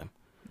sands of time.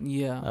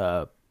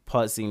 Yeah.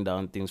 Passing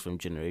down things from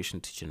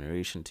generation to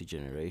generation to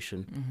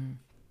generation.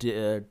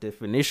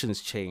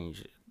 Definitions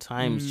change.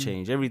 Times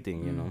change.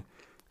 Everything, you know.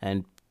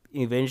 And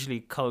eventually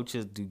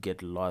cultures do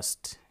get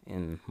lost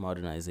in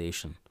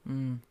modernization.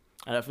 And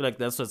I feel like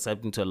that's what's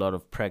happening to a lot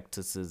of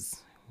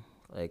practices,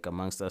 like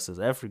amongst us as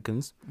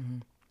Africans,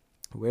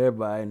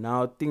 whereby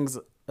now things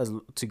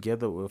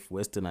together with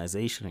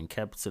westernization and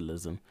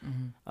capitalism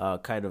are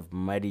kind of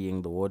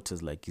muddying the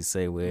waters, like you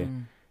say, where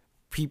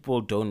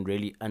people don't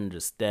really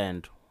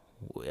understand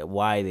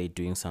why they're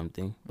doing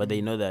something, but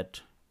they know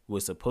that we're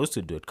supposed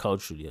to do it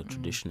culturally or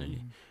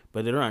traditionally,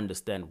 but they don't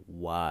understand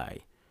why.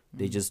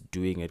 They're just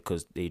doing it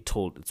because they're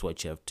told it's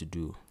what you have to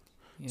do.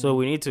 Yeah. So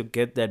we need to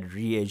get that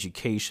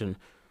re-education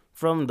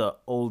from the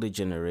older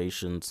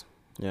generations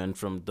and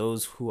from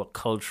those who are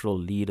cultural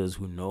leaders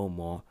who know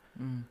more.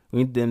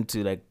 We need them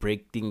to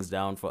break things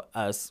down for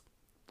us,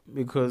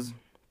 because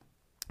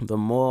the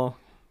more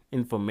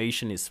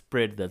information is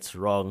spread that's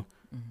wrong,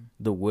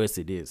 the worse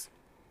it is.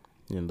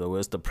 The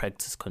worse the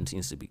practice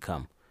continues to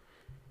become.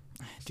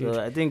 Dude.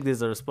 So I think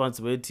there's a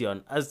responsibility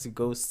on us to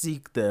go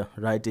seek the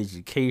right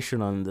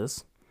education on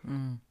this.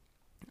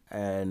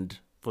 And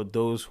for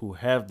those who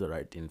have the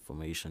right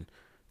information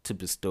to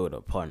bestow it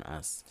upon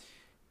us.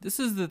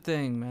 This is the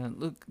thing, man.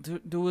 Look,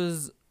 there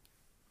was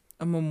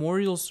a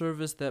memorial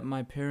service that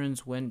my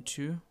parents went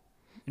to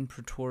in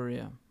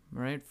Pretoria,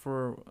 right?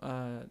 For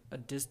a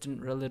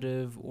distant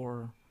relative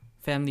or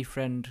family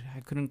friend.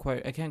 I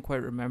can't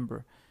quite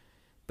remember.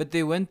 But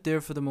they went there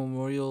for the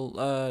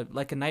memorial,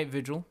 like a night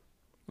vigil.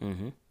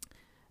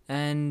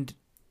 And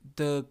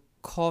the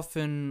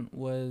coffin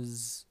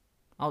was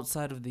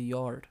outside of the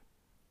yard.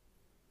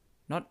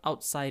 Not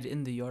outside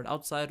in the yard,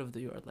 outside of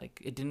the yard.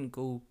 Like, it didn't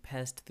go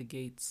past the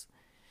gates.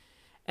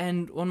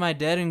 And when my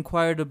dad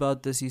inquired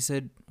about this, he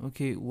said,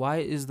 okay, why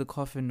is the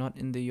coffin not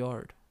in the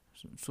yard?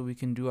 So we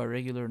can do our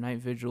regular night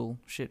vigil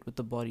shit with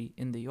the body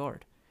in the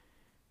yard.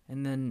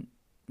 And then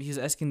he's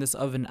asking this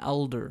of an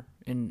elder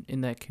in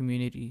that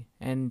community.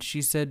 And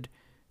she said,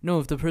 no,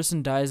 if the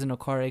person dies in a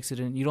car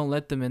accident, you don't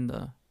let them in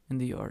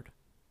the yard.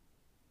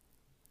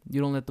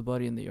 You don't let the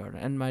body in the yard.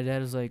 And my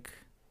dad is like,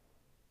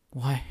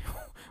 why?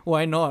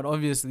 Why not?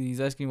 Obviously, he's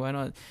asking why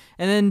not.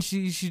 And then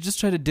she just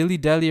tried to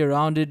dilly-dally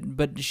around it,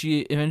 but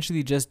she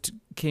eventually just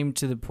came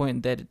to the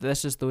point that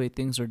that's just the way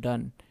things are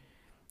done.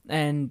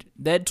 And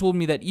that told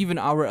me that even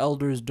our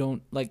elders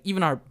don't,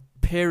 even our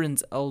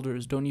parents'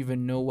 elders don't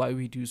even know why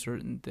we do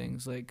certain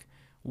things. Like,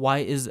 why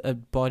is a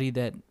body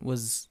that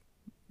was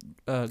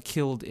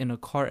killed in a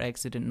car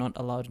accident not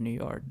allowed in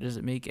your yard? Does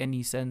it make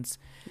any sense?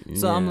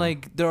 So I'm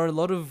like, there are a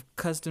lot of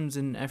customs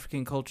in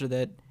African culture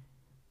that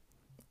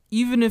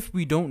even if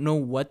we don't know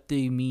what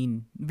they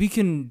mean, we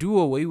can do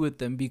away with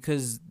them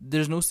because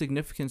there's no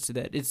significance to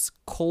that. It's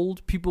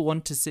cold. People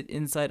want to sit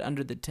inside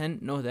under the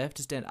tent. No, they have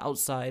to stand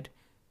outside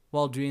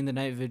while doing the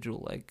night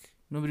vigil. Like,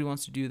 nobody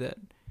wants to do that.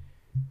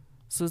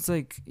 So it's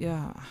like,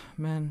 yeah,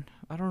 man,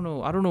 I don't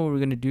know. I don't know what we're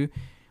going to do.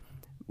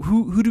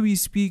 Who do we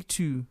speak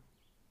to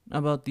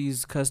about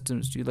these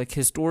customs? Do like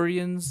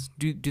historians?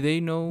 Do they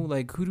know?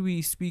 Like, who do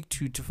we speak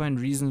to find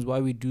reasons why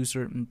we do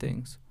certain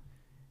things?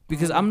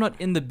 Because I'm not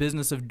in the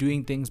business of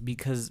doing things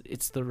because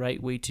it's the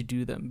right way to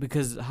do them.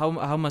 Because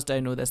how must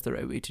I know that's the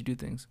right way to do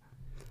things?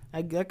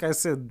 Like I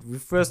said, we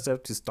first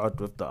have to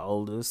start with the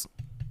elders.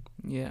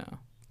 Yeah.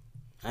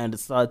 And it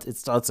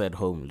starts at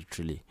home,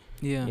 literally.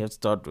 Yeah. You have to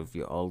start with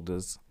your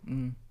elders.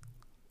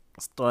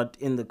 Start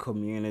in the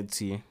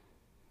community,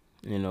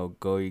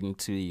 going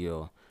to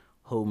your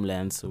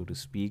homeland, so to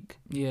speak.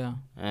 Yeah.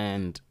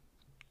 And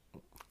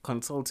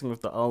consulting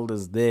with the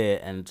elders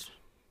there and,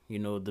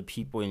 the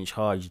people in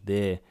charge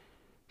there,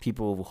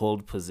 people who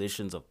hold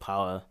positions of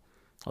power,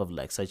 of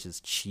like such as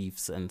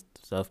chiefs and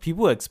stuff.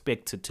 People are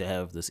expected to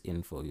have this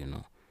info,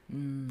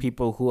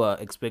 People who are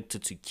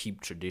expected to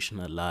keep tradition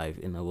alive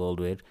in a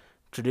world where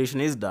tradition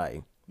is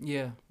dying.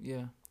 Yeah,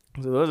 yeah.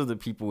 So those are the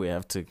people we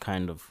have to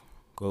kind of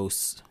go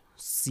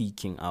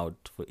seeking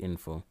out for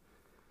info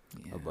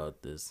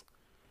about this.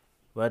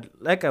 But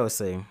like I was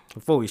saying,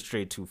 before we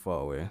stray too far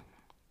away,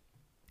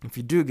 if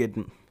you do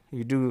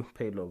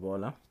pay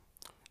lobola,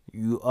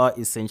 you are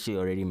essentially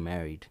already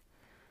married.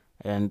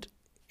 And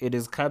it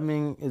is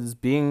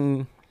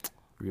being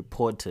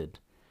reported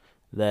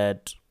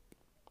that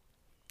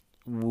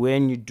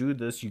when you do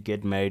this, you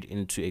get married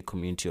into a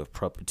community of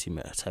property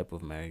type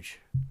of marriage.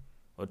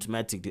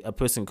 Automatically, a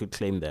person could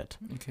claim that.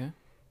 Okay.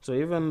 So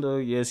even though,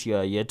 yes, you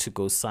are yet to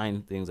go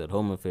sign things at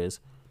Home Affairs,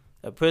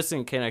 a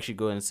person can actually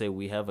go and say,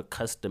 we have a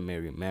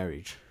customary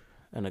marriage.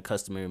 And a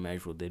customary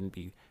marriage will then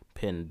be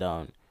pinned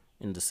down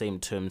in the same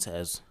terms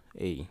as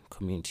a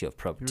community of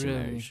property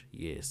marriage.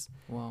 Yes.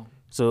 Wow.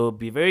 So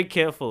be very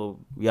careful,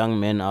 young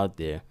men out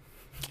there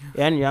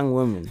and young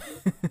women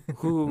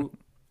who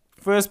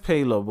first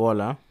pay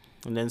lobola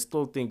and then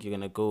still think you're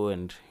going to go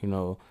and,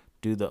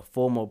 do the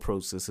formal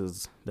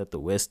processes that the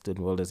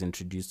Western world has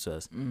introduced to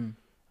us.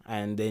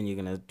 And then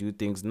you're going to do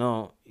things.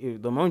 No,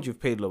 the moment you've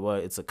paid lobola,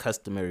 it's a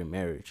customary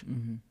marriage.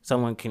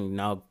 Someone can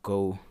now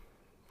go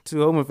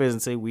to Home Affairs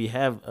and say, we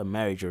have a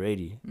marriage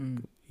already.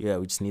 Yeah,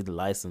 we just need the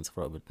license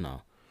for it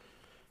now.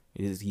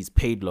 He's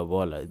paid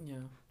lobola. Yeah.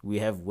 We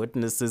have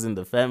witnesses in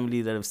the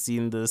family that have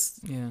seen this.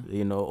 Yeah.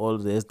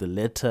 There's the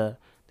letter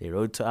they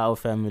wrote to our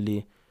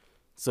family.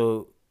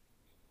 So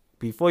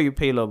before you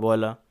pay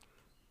lobola,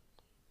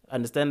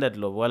 understand that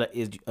lobola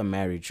is a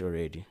marriage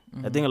already.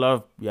 I think a lot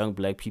of young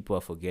black people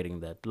are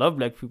forgetting that. A lot of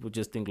black people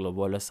just think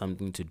lobola is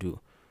something to do.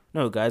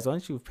 No, guys,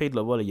 once you've paid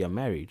lobola, you're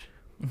married.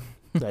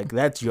 Like,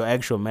 that's your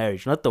actual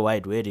marriage, not the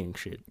white wedding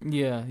shit.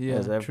 Yeah,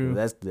 true.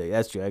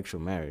 That's your actual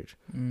marriage.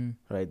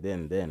 Right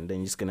then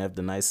you're just gonna have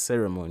the nice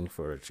ceremony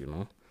for it,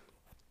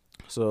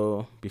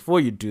 So before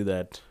you do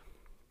that,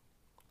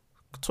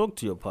 talk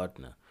to your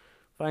partner.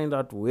 Find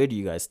out, where do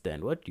you guys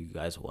stand? What do you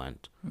guys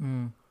want?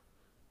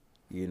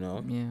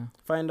 Yeah.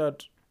 Find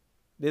out.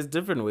 There's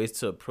different ways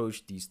to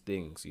approach these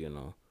things,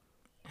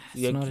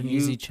 It's not an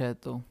easy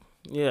chat, though.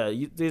 Yeah,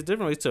 there's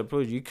different ways to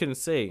approach. You can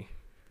say,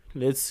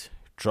 let's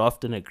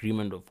draft an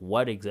agreement of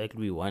what exactly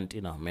we want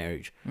in our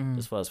marriage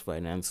as far as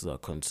finances are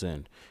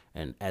concerned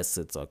and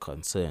assets are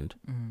concerned.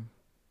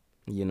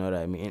 You know what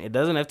I mean? It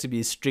doesn't have to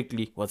be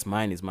strictly what's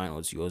mine is mine,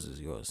 what's yours is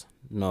yours.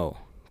 No,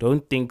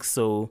 don't think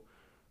so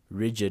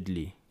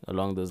rigidly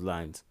along those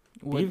lines.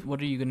 What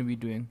are you going to be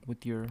doing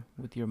with your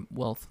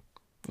wealth?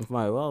 With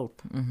my wealth?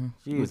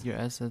 With your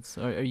assets?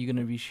 Are you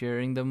going to be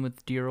sharing them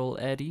with dear old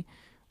Addie,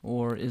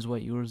 or is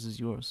what yours is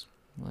yours?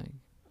 Like,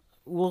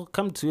 we'll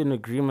come to an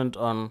agreement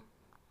on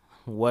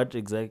what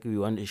exactly we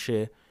want to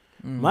share.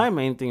 My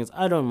main thing is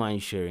I don't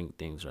mind sharing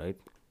things, right?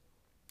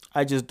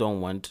 I just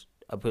don't want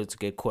a person to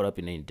get caught up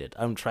in any debt.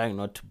 I'm trying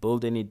not to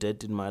build any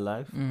debt in my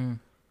life.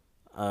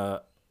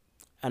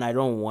 And I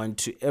don't want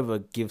to ever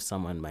give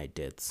someone my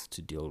debts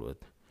to deal with.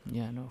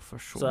 Yeah, no, for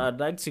sure. So I'd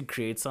like to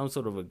create some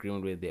sort of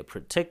agreement where they're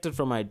protected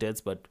from my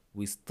debts, but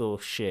we still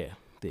share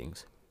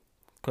things.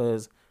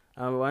 Because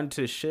I want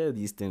to share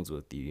these things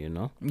with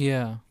you,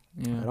 Yeah.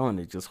 I don't want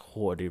to just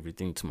hoard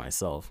everything to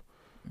myself.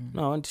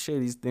 No, I want to share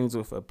these things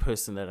with a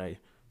person that I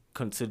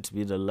consider to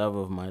be the love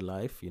of my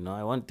life.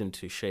 I want them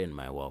to share in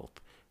my wealth.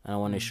 And I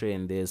want to share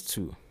in theirs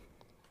too,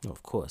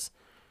 of course.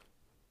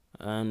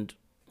 And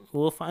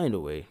we'll find a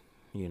way,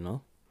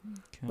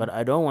 Okay. But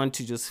I don't want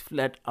to just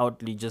flat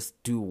outly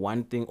just do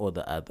one thing or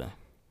the other.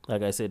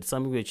 Like I said,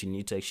 something that you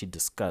need to actually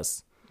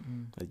discuss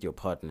with your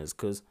partners,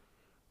 because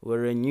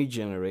we're a new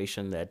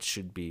generation that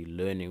should be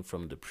learning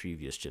from the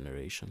previous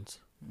generations.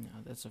 Yeah,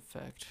 that's a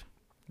fact.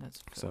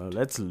 So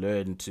let's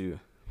learn to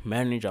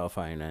manage our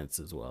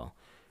finances well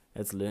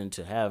Let's learn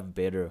to have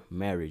better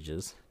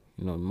marriages.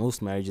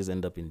 Most marriages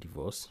end up in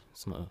divorce.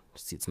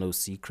 It's no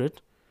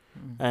secret.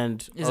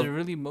 And is it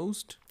really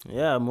most?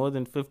 Yeah, more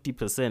than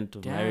 50%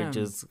 of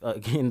marriages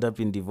end up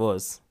in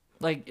divorce.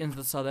 Like in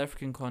the South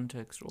African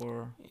context,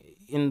 or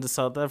in the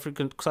South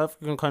African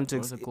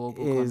context, or the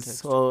global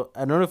context. Well,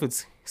 I don't know if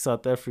it's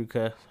South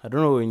Africa. I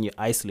don't know when you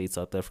isolate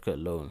South Africa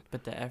alone.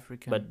 But the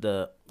African. But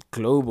the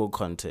global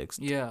context.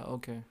 Yeah.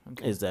 Okay.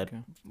 Is that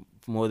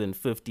more than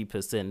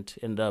 50%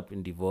 end up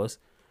in divorce?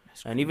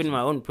 And even in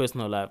my own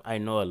personal life, I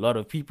know a lot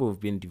of people who've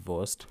been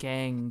divorced.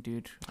 Gang,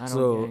 dude.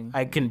 So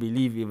I can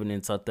believe even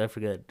in South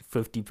Africa,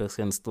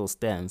 50% still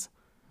stands.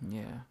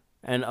 Yeah.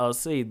 And I'll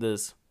say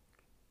this.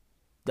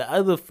 The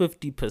other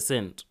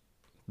 50%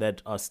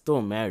 that are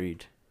still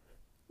married,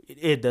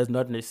 it does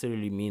not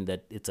necessarily mean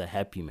that it's a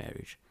happy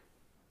marriage.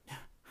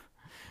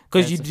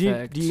 Because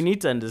you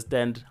need to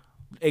understand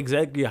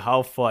exactly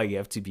how far you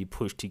have to be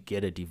pushed to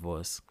get a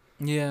divorce.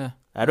 Yeah.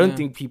 I don't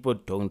think people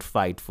don't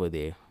fight for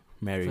their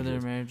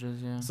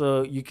marriages. Yeah.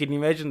 So you can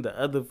imagine the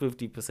other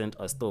 50%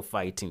 are still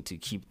fighting to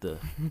keep the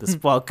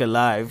spark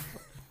alive.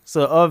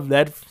 So of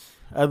that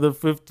other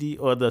 50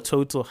 or the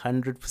total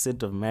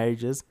 100% of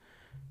marriages,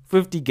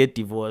 50 get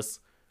divorced.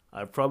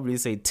 I'd probably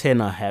say 10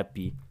 are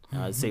happy.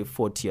 I'd say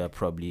 40 are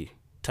probably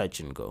touch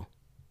and go.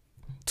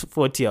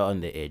 40 are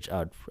on the edge.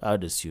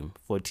 I'd assume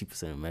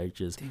 40% of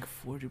marriages. I think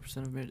 40%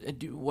 of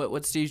marriages.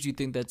 What stage do you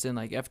think that's in?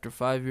 Like after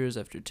 5 years,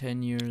 after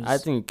 10 years? I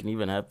think it can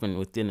even happen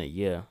within a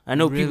year. I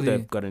know people that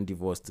have gotten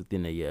divorced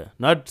within a year.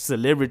 Not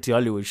celebrity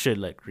Hollywood shit,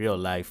 like real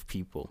life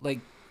people. Like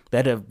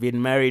that have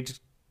been married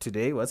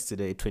today. What's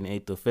today?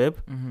 28th of Feb.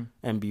 Mm-hmm.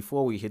 And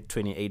before we hit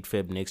 28th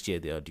Feb next year,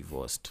 they are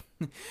divorced.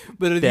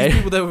 But are these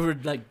people that were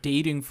like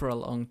dating for a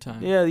long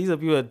time? Yeah, these are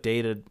people that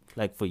dated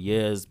like for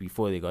years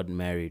before they got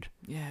married.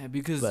 Yeah,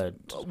 because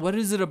what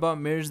is it about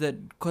marriage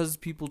that causes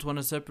people to want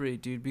to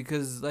separate, dude?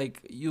 Because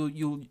like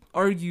you'll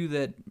argue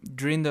that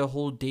during the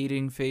whole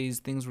dating phase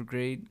things were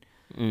great.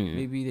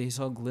 Maybe they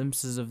saw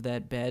glimpses of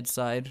that bad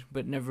side,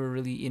 but never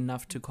really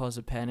enough to cause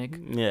a panic.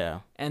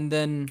 Yeah. And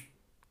then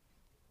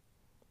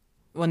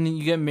when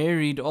you get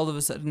married, all of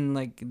a sudden,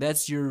 like,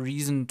 that's your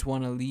reason to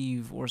want to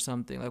leave or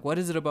something. Like, what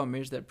is it about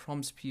marriage that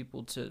prompts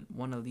people to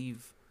want to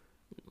leave?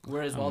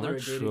 Whereas while they're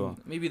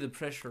dating, maybe the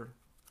pressure.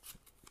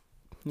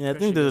 Yeah, I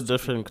think there's a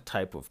different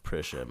type of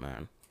pressure,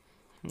 man.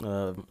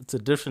 It's a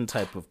different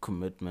type of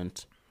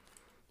commitment,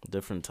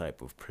 different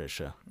type of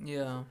pressure.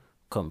 Yeah.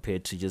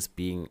 Compared to just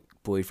being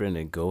boyfriend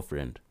and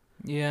girlfriend.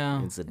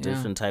 Yeah. It's a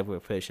different type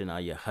of pressure. Now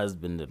you're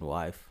husband and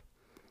wife.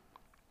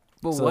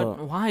 But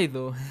why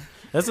though?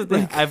 That's the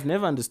thing. I've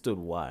never understood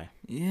why.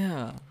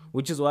 Yeah.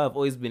 Which is why I've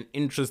always been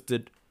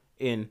interested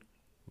in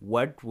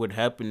what would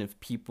happen if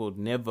people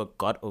never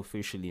got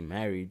officially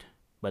married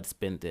but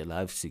spent their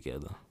lives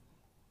together.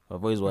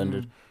 I've always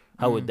wondered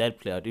how would that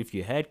play out if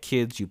you had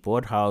kids, you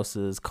bought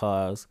houses,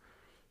 cars,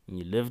 and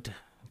you lived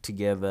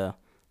together,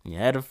 and you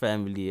had a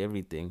family,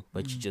 everything,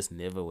 but you just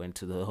never went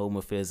to the Home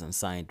Affairs and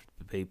signed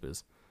the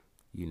papers.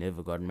 You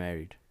never got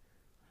married.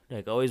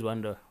 Like, I always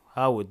wonder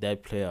how would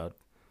that play out.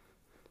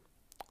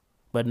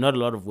 But not a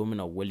lot of women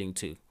are willing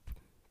to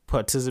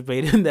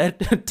participate in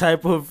that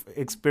type of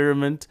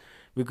experiment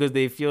because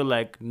they feel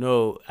like,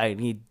 no, I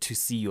need to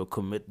see your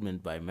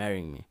commitment by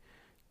marrying me.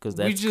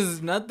 Which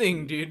is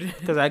nothing, dude.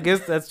 Because I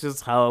guess that's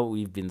just how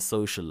we've been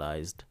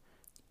socialized.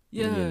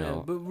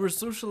 Yeah, but we're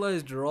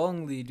socialized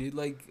wrongly, dude.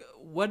 Like,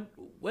 what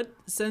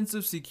sense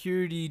of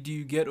security do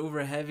you get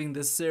over having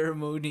this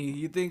ceremony?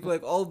 You think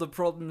like all the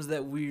problems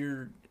that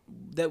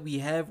we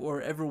have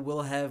or ever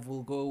will have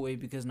will go away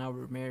because now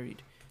we're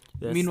married.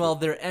 Meanwhile,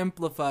 they're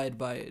amplified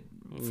by it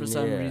for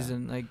some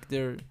reason. Like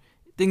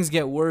things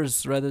get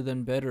worse rather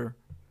than better.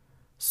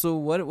 So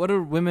what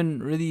are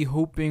women really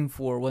hoping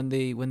for when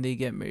they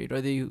get married?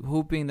 Are they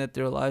hoping that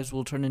their lives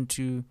will turn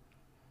into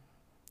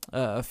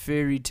a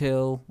fairy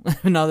tale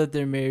now that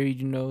they're married?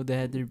 They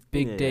had their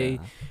big day.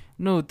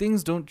 No,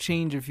 things don't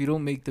change if you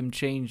don't make them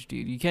change,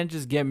 dude. You can't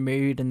just get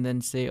married and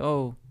then say,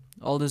 "Oh,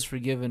 all is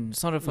forgiven."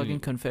 It's not a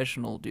fucking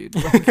confessional, dude.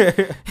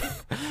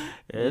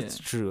 It's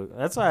true.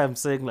 That's why I'm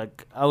saying,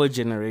 like, our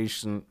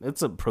generation,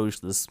 let's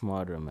approach this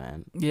smarter,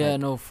 man. Yeah,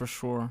 like, no, for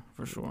sure.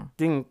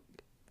 Think,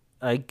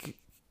 like,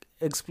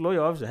 explore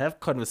your options.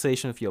 Have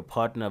conversation with your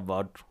partner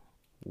about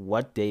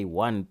what they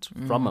want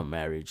from a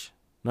marriage.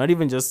 Not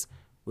even just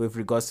with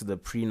regards to the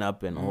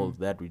prenup and all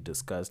that we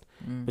discussed,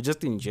 but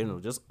just in general.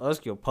 Just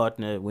ask your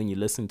partner when you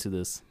listen to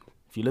this.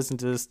 If you listen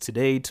to this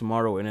today,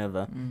 tomorrow,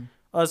 whenever,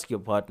 ask your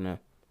partner,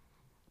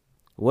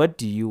 what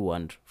do you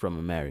want from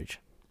a marriage?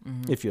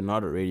 If you're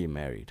not already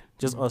married,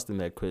 just ask them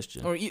that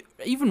question. Or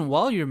even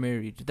while you're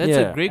married, that's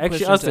a great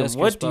question. Ask to them, ask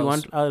what do you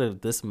want out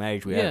of this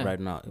marriage we have right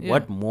now? Yeah.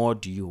 What more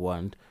do you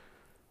want?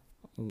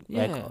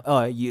 Like,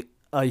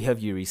 have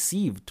you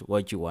received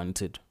what you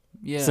wanted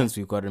since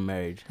we've gotten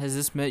married? Has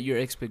this met your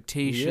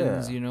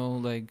expectations?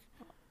 Like,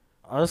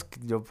 ask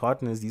your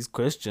partners these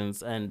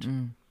questions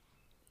and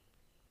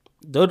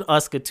don't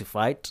ask it to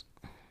fight.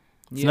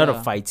 It's not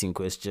a fighting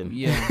question.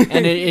 Yeah,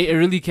 and it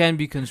really can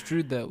be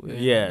construed that way.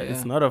 Yeah,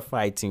 it's not a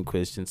fighting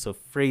question. So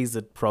phrase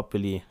it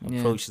properly,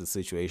 approach the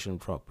situation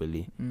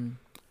properly.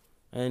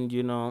 And,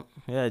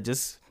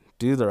 just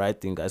do the right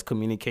thing, guys.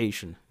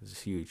 Communication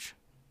is huge.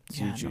 It's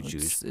huge.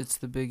 It's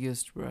the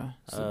biggest, bro.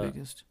 It's the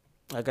biggest.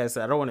 Like I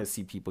said, I don't want to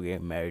see people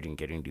get married and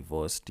getting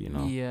divorced,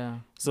 Yeah.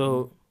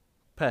 So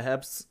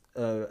perhaps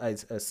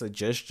a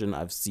suggestion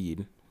I've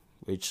seen,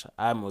 which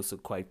I'm also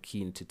quite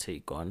keen to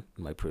take on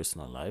in my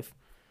personal life,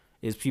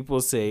 is people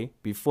say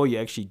before you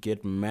actually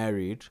get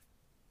married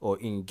or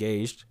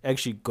engaged,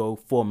 actually go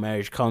for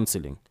marriage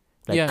counseling.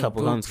 Like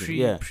couple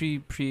counseling.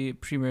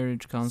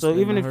 Pre-marriage counseling. So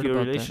even if your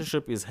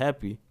relationship is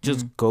happy,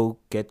 just go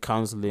get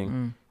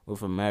counseling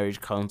with a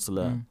marriage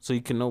counselor so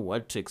you can know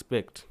what to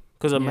expect.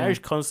 Because a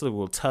marriage counselor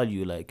will tell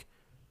you, like,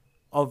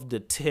 of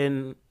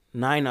the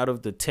 9 out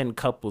of the 10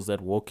 couples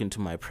that walk into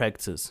my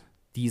practice,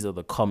 these are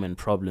the common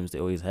problems they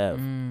always have.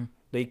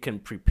 They can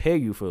prepare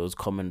you for those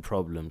common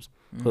problems.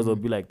 Because they'll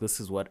be like, this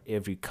is what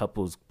every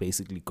couple's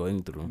basically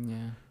going through. Yeah.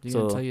 They're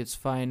going to tell you it's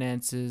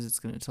finances. It's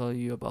going to tell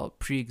you about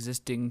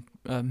pre-existing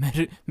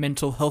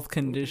mental health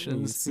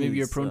conditions. Maybe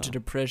you're prone to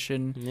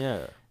depression.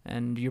 Yeah.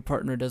 And your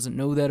partner doesn't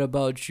know that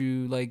about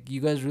you. Like,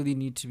 you guys really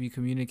need to be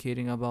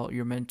communicating about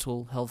your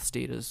mental health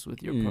status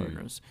with your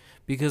partners.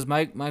 Because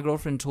my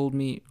girlfriend told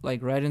me,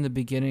 like, right in the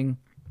beginning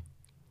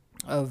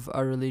of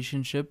our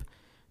relationship,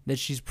 that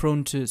she's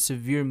prone to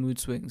severe mood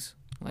swings.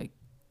 Like,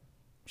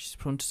 she's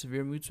prone to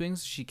severe mood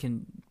swings. She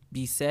can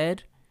be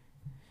sad,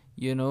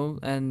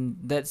 and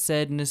that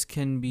sadness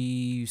can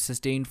be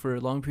sustained for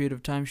a long period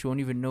of time. She won't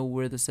even know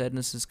where the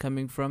sadness is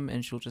coming from,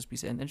 and she'll just be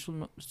sad, and then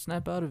she'll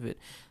snap out of it.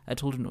 I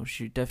told her, no,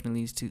 she definitely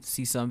needs to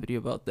see somebody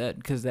about that,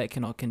 because that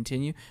cannot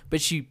continue.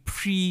 But she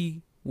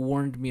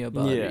warned me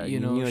about it. You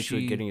knew what you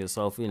were getting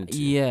yourself into.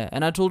 Yeah,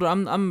 and I told her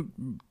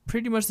I'm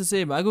pretty much the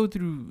same. I go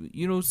through,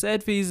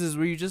 sad phases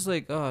where you're just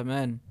like, oh,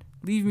 man,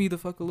 leave me the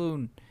fuck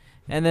alone.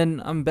 And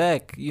then I'm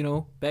back,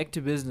 back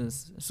to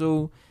business.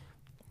 So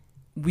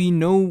we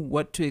know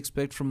what to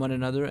expect from one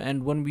another.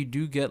 And when we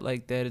do get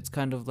like that, it's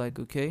kind of like,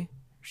 okay,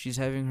 she's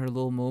having her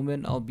little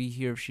moment. I'll be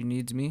here if she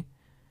needs me.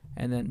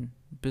 And then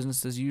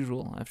business as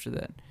usual after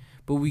that.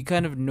 But we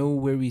kind of know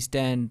where we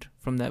stand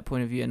from that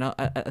point of view. And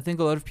I think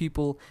a lot of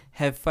people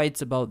have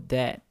fights about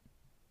that.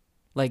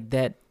 Like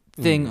that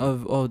thing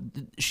of,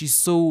 she's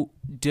so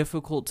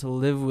difficult to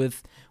live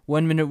with.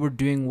 1 minute we're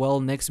doing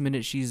well, next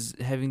minute she's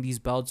having these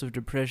bouts of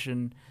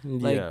depression.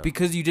 Like,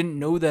 because you didn't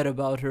know that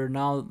about her,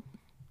 now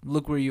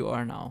look where you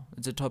are now.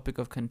 It's a topic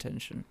of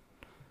contention.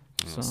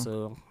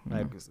 So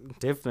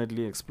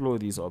definitely explore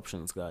these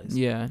options, guys.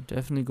 Yeah,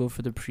 definitely go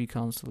for the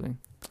pre-counseling.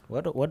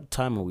 What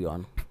time are we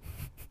on?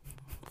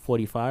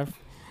 45?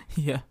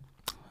 Yeah.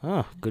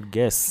 Oh, good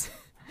guess.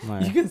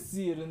 You can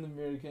see it in the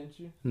mirror, can't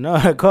you? No,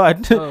 I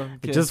can't. Oh,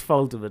 okay. It just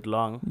felt a bit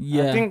long.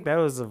 Yeah. I think that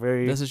was a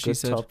very good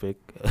topic.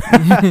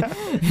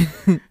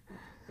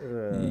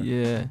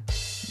 Yeah.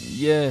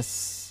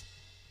 Yes.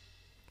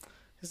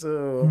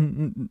 So,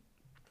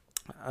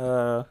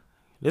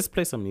 let's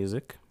play some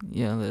music.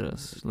 Yeah, let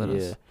us.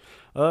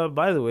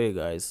 By the way,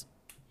 guys,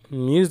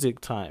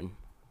 music time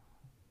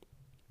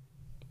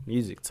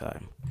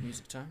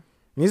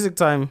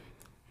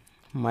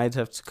might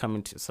have to come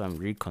into some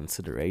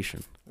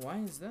reconsideration. Why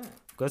is that?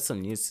 Got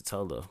some news to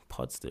tell the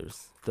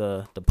podsters,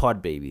 the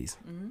pod babies.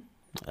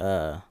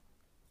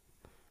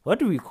 What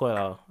do we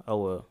call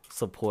our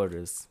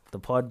supporters? The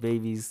pod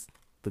babies,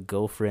 the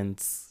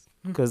girlfriends?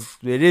 Because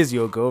it is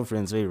your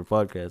girlfriend's favorite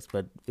podcast,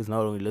 but it's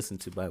not only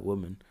listened to by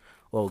women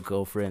or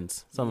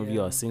girlfriends. Some of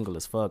you are single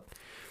as fuck.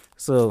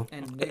 So,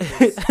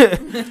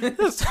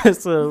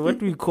 so what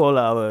do we call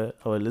our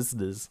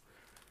listeners?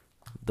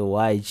 The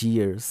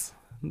YGers.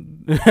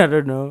 I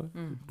don't know.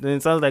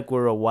 It sounds like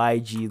we're a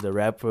YG, the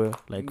rapper,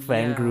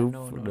 fan group.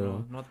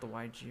 No, not the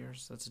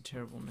YGers. That's a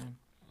terrible name.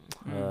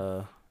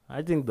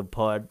 I think the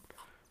pod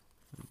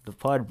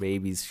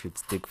babies should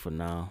stick for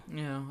now.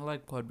 Yeah, I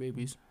like pod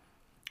babies.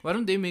 Why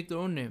don't they make their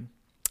own name?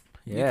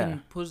 Yeah. You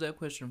can pose that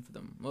question for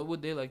them. What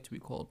would they like to be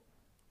called?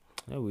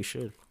 Yeah, we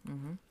should.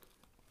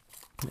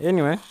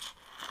 Anyway,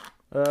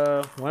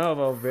 one of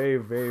our very,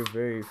 very,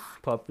 very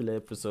popular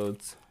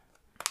episodes,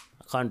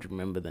 I can't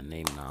remember the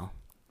name now,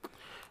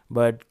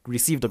 but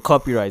received a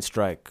copyright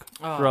strike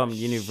from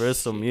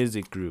Universal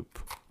Music Group.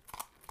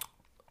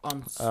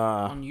 On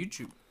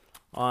YouTube?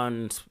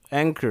 On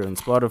Anchor and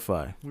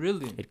Spotify.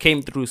 Really? It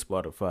came through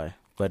Spotify,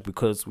 but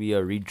because we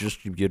are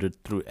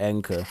redistributed through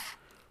Anchor,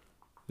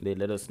 they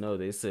let us know.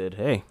 They said,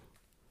 hey,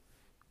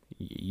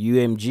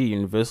 UMG,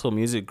 Universal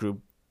Music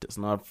Group,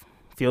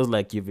 feels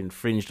like you've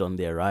infringed on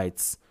their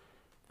rights.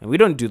 And we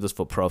don't do this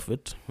for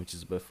profit, which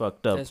is a bit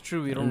fucked up. That's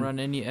true. We don't run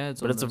any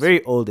ads. But it's a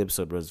very old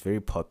episode, but it's very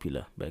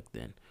popular back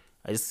then.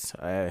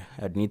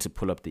 I'd need to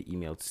pull up the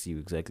email to see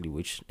exactly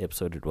which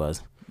episode it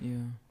was. Yeah.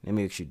 Let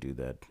me actually do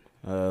that.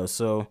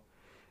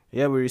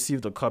 We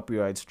received a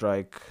copyright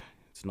strike.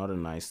 It's not a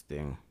nice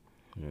thing.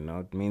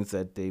 It means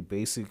that they're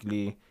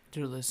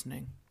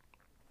listening.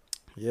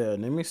 Yeah,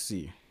 let me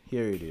see.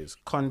 Here it is.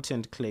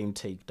 Content claim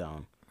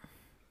takedown.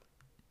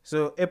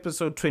 So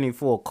episode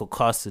 24,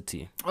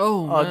 Caucasity.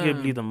 Oh,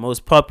 Arguably man. the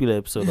most popular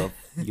episode of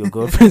your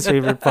girlfriend's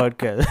favorite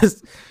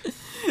podcast.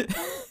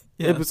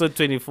 Yeah. Episode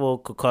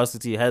 24,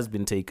 Caucasity, has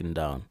been taken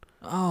down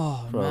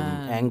Oh, from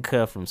man.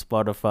 Anchor, from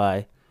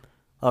Spotify,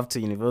 after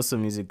Universal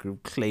Music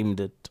Group claimed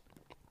it.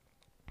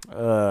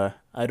 I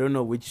don't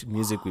know which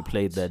music we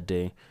played that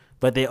day,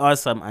 but there are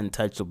some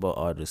untouchable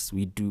artists.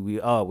 We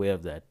are aware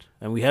of that,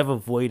 and we have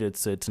avoided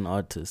certain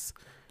artists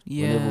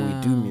whenever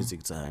we do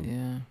music time.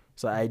 Yeah.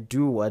 So I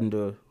do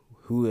wonder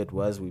who it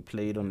was we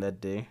played on that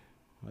day.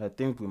 I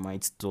think we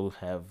might still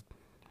have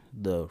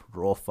the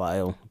raw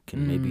file.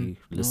 Can maybe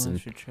listen. No, I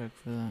should check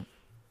for that.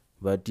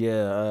 But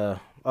yeah,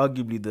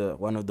 arguably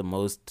one of the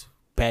most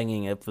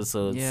banging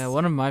episodes. Yeah,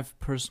 one of my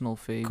personal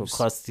faves.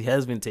 Caucasity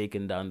has been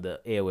taken down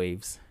the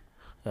airwaves.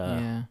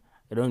 Yeah.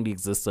 It only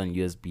exists on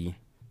USB.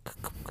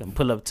 Can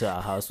pull up to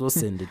our house. We'll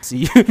send it to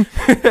you.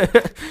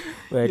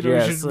 But You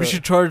know, yeah, we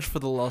should charge for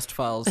the lost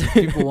files if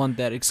people want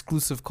that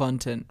exclusive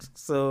content.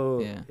 so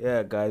Yeah.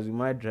 yeah, guys, we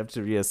might have to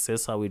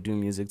reassess how we do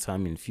music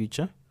time in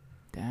future.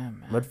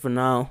 Damn, man. But for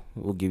now,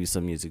 we'll give you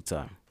some music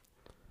time.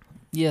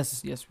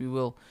 Yes, we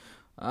will.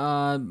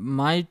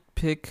 My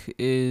pick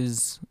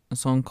is a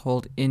song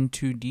called "In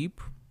Too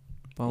Deep"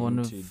 by one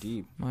Too of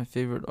deep. my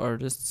favorite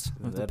artists Is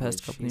of the that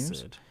past what couple she years.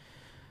 said?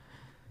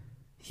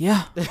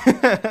 Yeah,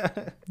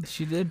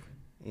 she did.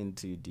 In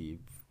Too Deep.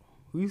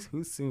 Who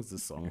sings the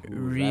song? Who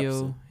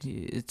Rio, raps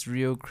it's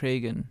Rio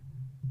Cragen,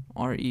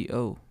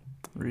 REO,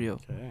 Rio.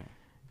 it? Okay.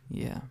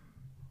 Yeah.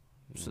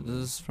 So this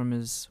is from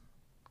his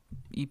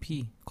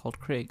EP called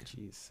Craig.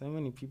 Jeez, so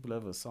many people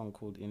have a song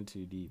called In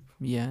Too Deep.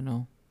 Yeah,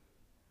 no,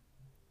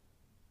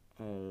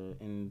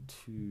 In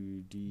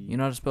Too Deep. you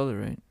know how to spell it,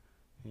 right?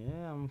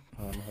 Yeah, I'm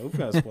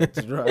hoping I spelled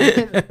it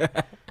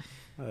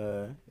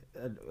right.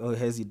 Or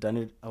has he done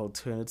it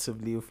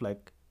alternatively with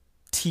like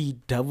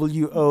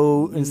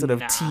TWO instead of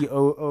Nah.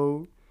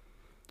 TOO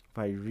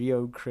by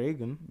Rio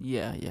Cragen?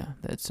 Yeah,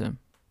 that's him.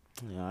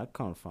 Yeah, I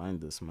can't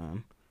find this,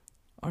 man.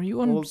 Are you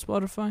on Old-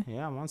 Spotify?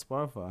 Yeah, I'm on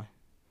Spotify.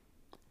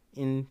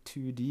 In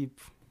Too Deep.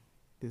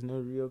 There's no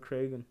Rio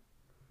Cragen.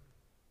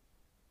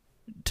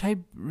 Type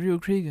Rio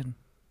Cragen.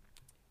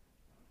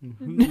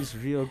 Who is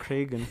Rio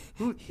Cragen?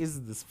 Who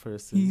is this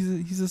person?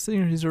 He's a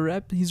singer. He's a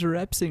rap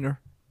singer.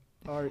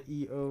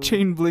 REO.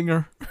 Chain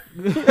blinger.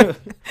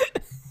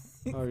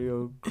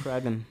 Rio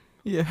Cragen.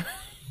 Yeah.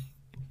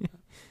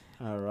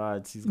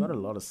 Alright, he's got a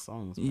lot of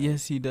songs. Man.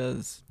 Yes, he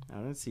does. I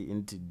don't see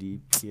Into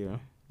Deep here.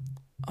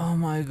 Oh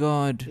my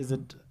God. Is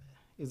it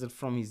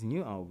from his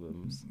new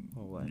albums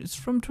or what? It's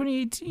from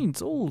 2018.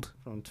 It's old.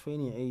 From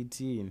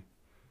 2018.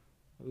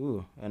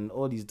 Ooh, and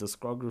all his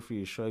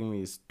discography is showing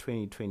me is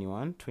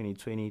 2021,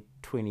 2020,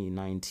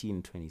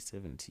 2019,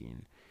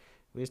 2017.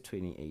 Where's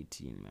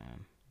 2018,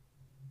 man?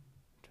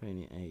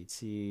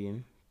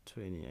 2018.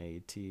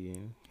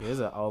 There's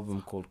an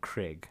album called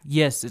Craig.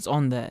 Yes, it's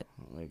on that.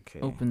 Okay.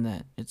 Open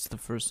that. It's the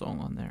first song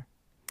on there.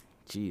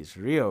 Jeez,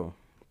 Rio.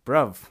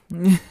 Bruv.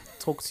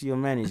 Talk to your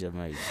manager,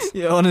 mate.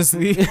 Yeah,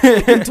 honestly.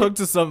 Talk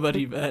to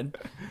somebody, man.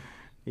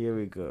 Here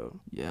we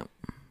go. Yeah.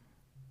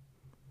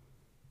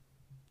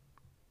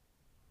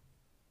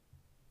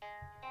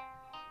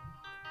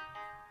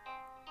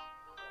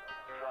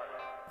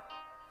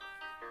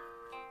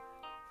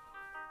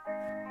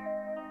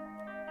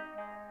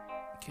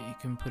 Okay, you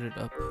can put it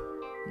up.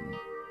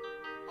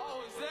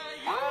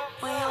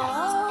 We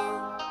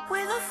all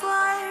with a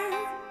fire,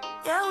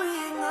 yeah, we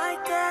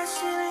ignite that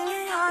shit and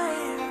get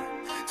higher.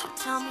 So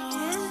tell me,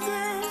 is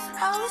this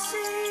how it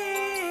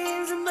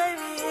seems? And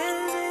baby,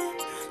 is it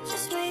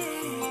just me?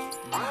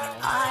 I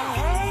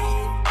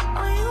hate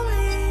when you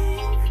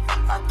leave.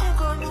 I think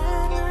I'm in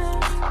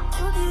this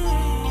too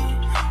deep.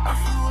 If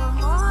you were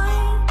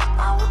mine, I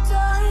would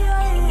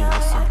die. I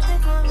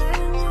think I'm in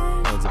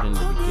this. Was it in the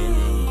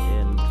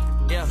beginning?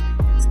 Yeah,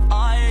 I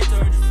hate to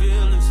hurt your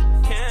feelings.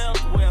 Can't help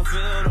the way I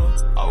feel though.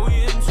 Are we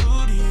in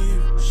too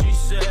deep? She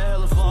said,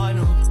 hella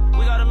final.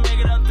 We gotta make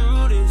it out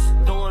through this.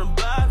 Don't wanna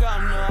back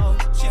out now.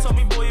 She told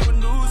me, boy, you a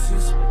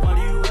nuisance. Why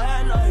do you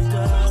act like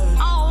that? I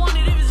don't want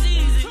it if it's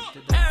easy.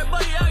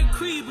 Everybody out here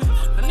creeping.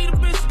 I need a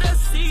bitch that's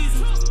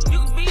seasoned. You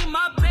can be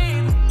my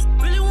baby.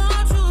 Really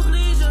want to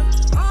please you.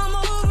 I'm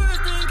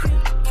overthinking.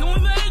 Can we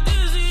make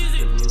this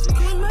easy?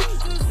 Can we make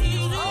this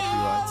easy?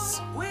 Copyrights.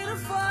 With a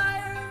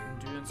fire,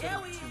 Doing yeah, something we 2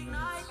 minutes.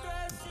 ignite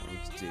that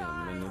Let's do a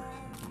minute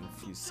and a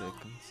few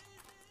seconds.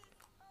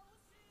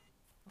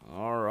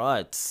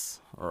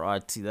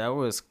 Alrighty, that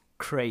was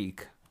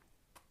Craig,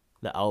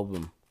 the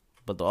album,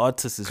 but the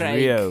artist is Craig.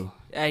 Rio.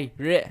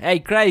 Hey,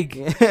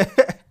 Craig.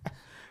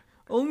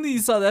 Only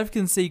South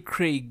Africans say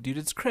Craig, dude.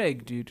 It's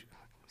Craig, dude.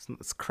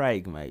 It's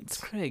Craig, mate. It's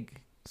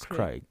Craig. It's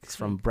Craig. He's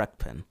from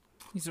Brackpen.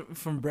 He's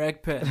from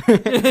Bragpad.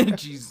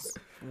 Jeez,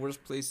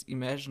 worst place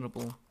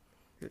imaginable.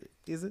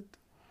 Is it?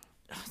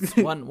 It's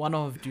one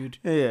of, dude.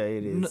 Yeah,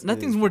 it is.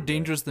 Nothing's more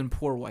dangerous than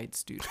poor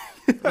whites, dude.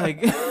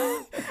 Like,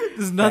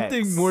 there's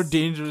nothing Facts. more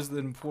dangerous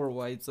than poor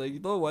whites.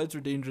 Like, though whites are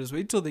dangerous,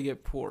 wait till they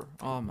get poor.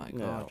 Oh my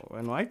No, God.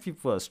 when white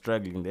people are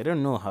struggling, they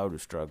don't know how to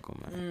struggle,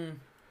 man. Mm.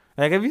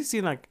 Like, have you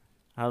seen like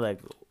how like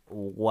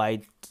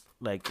white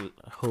like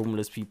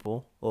homeless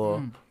people,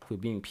 or if we're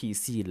being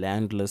PC,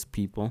 landless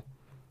people.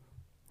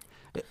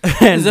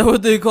 Is that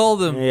what they call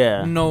them?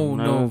 Yeah. No. You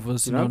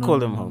don't call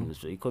them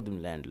homeless. You call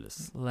them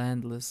landless.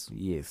 Landless.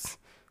 Yes.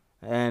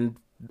 And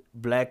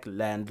black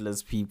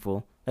landless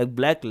people. Like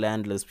black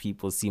landless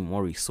people seem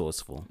more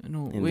resourceful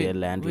in their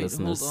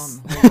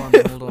landlessness.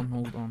 Hold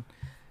on.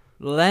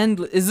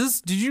 Is this?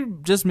 Did you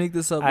just make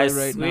this up I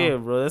right swear, now?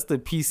 bro, that's the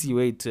PC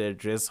way to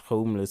address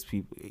homeless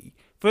people.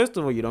 First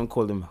of all, you don't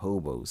call them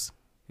hobos.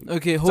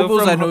 Okay,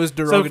 hobos I know is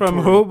derogatory. So from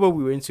hobo,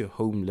 we went to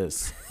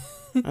homeless.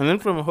 And then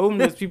from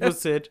homeless, people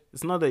said,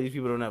 it's not that these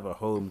people don't have a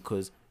home,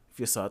 because if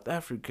you're South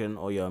African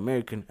or you're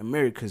American,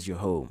 America's your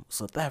home.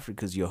 South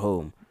Africa's your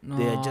home.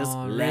 They're just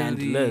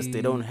landless. Really?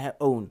 They don't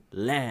own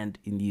land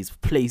in these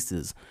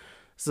places.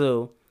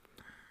 So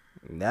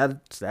that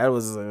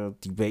was a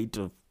debate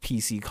of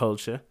PC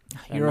culture.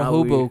 You're a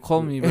hobo.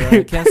 Call me,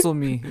 bro. Cancel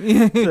me.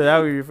 So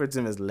now we refer to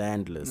them as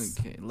landless.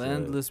 Okay,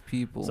 landless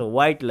people. So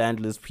white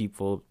landless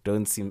people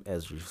don't seem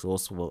as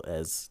resourceful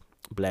as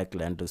black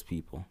landless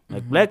people.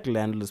 Like black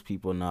landless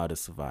people know how to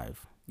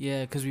survive.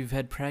 Yeah, because we've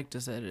had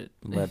practice at it.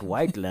 But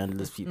white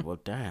landless people,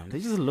 damn, they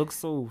just look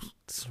so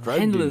struggling.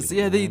 Handless.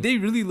 Yeah, man. they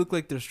really look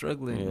like they're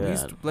struggling. At Yeah.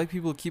 least black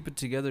people keep it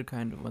together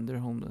kind of when they're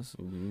homeless.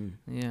 Mhm.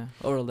 Yeah.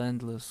 Or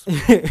landless.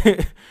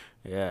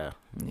 Yeah.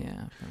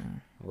 Yeah.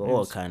 We're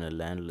all kind of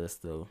landless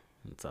though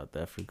in South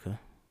Africa.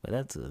 But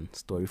that's a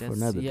story for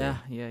another day.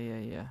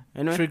 Yeah.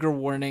 Anyway. Trigger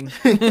warning.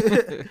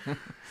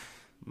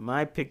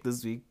 My pick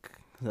this week,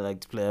 I like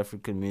to play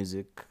African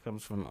music,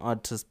 comes from an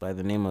artist by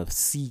the name of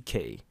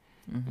CK.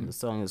 And the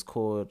song is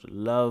called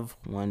Love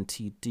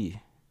 1TT.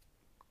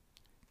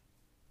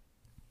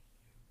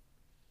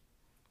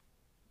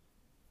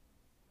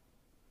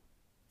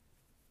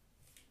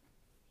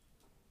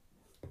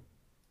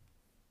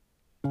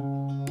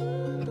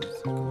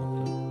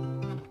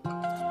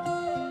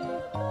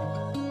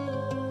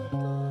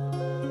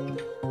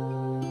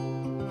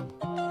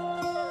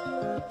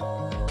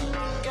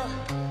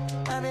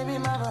 My baby,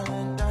 my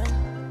Valentine.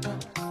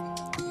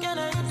 Can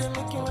I hit the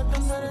making with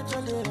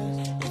temperature?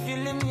 If you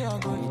leave me, I'll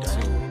go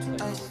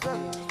die. I swear,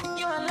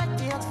 you are like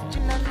the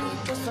oxygen I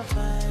need to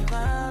survive.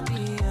 I'll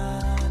be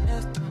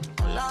honest.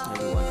 Love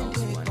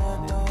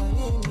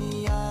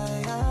me, I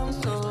am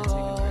so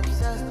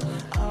obsessed.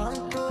 I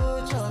want to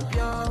chop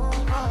your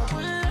heart.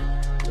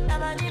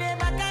 Never need a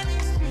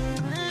mechanism.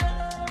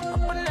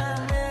 Open up,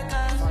 make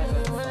us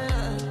feel.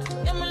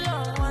 Yeah, my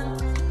love one.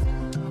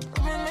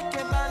 Me make a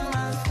bad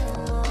man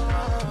feel.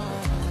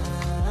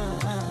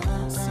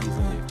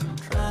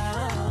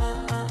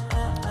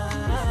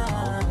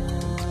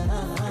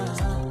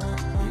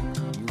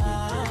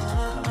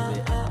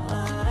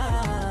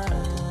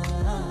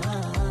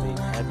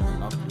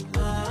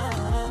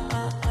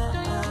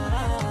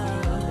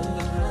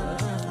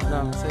 No,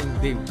 I'm saying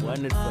they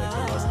won it for like the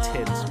last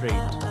 10 straight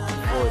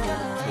before then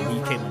he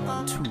came in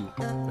on 2.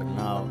 But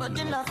now But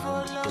then I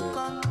follow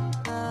come.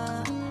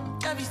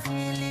 Every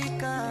silly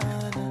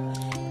card.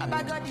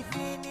 I got the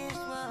finish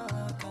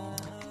work.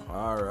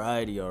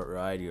 Alrighty.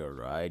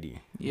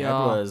 Yeah.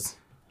 That was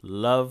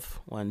Love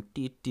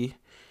 1TT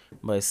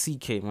by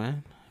CK,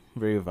 man.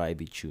 Very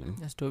vibey tune.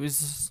 That's dope.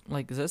 Is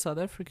that South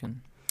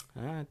African?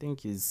 I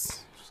think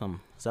he's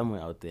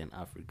somewhere out there in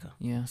Africa.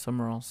 Yeah,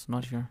 somewhere else.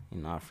 Not here.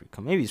 In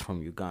Africa. Maybe he's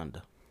from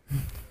Uganda.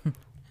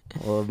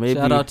 Or maybe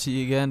Shout out to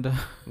Uganda.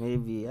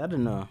 maybe I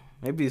don't know.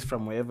 Maybe it's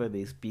from wherever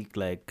they speak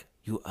like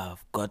you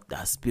have got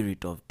the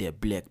spirit of the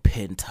Black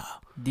Panther.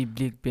 The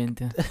Black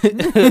Panther.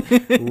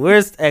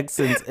 Worst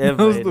accents ever.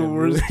 That was in the a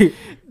worst. movie.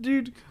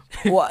 Dude,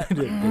 what? The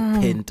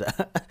Black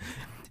Panther.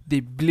 The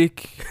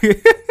Black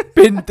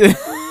Panther.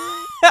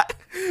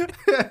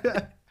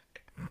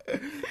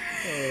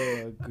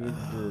 Oh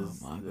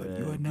goodness. my God,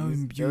 you are now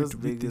imbued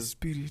with the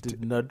spirit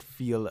Did not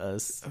feel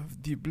us.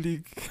 of the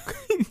Black.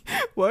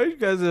 Why you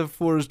guys have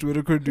Forrest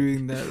Whitaker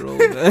doing that role,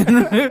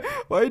 man?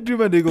 Why do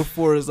my nigga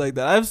Forrest like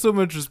that? I have so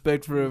much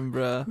respect for him,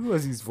 bruh. Who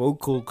was his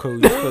vocal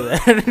coach for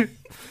that?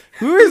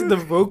 Who is the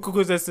vocal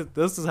coach that said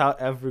this is how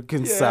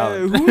Africans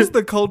sound? Who is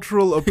the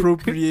cultural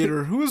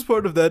appropriator? Who is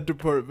part of that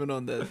department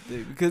on that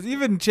thing? Because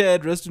even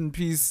Chad, rest in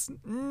peace.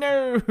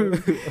 No,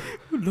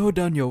 load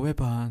down your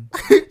weapon.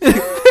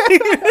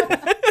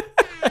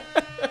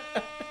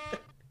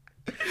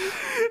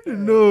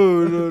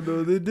 No.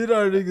 They did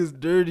our niggas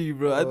dirty,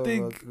 bro. I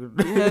think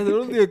there were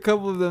only a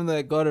couple of them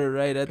that got it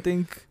right. I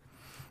think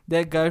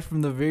that guy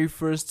from the very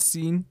first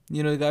scene,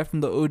 the guy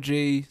from the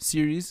OJ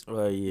series.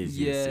 Oh yes.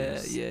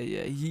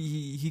 Yeah.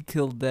 He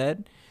killed that,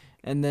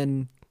 and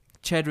then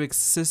Chadwick's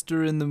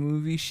sister in the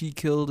movie, she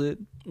killed it.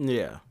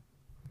 Yeah.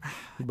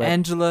 But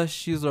Angela,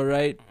 she's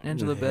alright.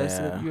 Angela Yeah.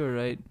 Bassett, you're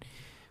alright.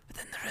 But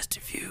then the rest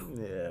of you,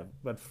 yeah,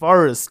 but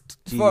Forrest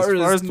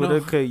Forrest, no.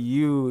 Whitaker,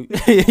 you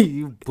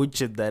you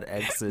butchered that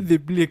accent. the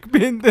Black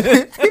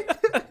Panther.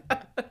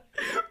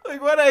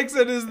 Like, what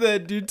accent is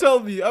that, dude?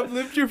 Tell me. I've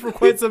lived here for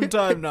quite some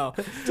time now.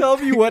 Tell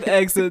me what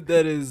accent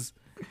that is.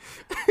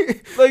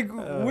 Like,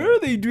 where are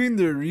they doing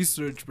their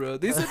research, bro?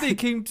 They said they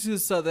came to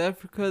South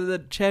Africa,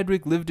 that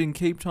Chadwick lived in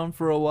Cape Town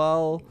for a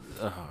while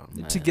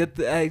to get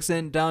the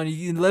accent down.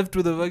 He left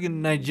with a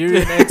fucking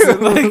Nigerian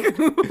accent. Like,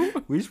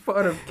 Which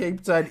part of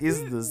Cape Town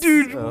is this?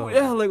 dude,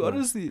 yeah, like,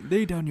 honestly,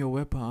 lay down your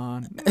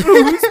weapon.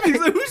 Who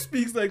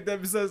speaks like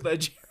that besides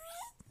Nigerians?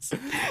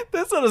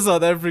 That's not a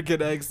South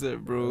African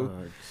accent, bro.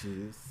 Oh,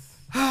 jeez.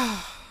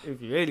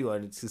 If you really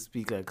wanted to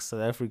speak like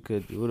South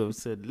African, you would have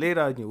said, lay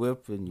down your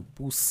weapon, you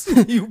puss.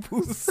 You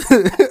puss.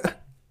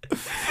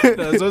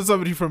 That's what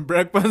somebody from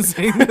Brakpan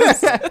saying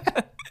this.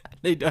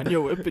 Lay down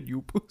your weapon,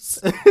 you puss.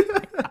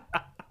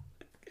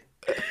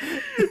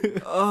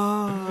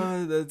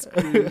 Oh, that's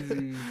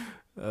crazy.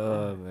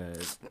 Oh, man.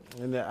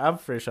 And I'm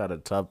fresh out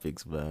of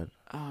topics, man.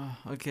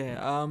 Okay.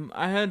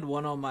 I had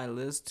one on my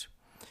list.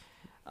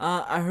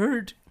 I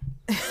heard.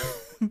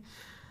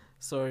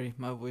 Sorry,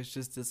 my voice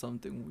just did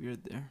something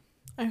weird there.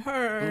 I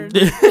heard.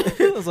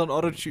 It was on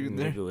auto-tune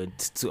there. Nigga went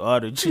to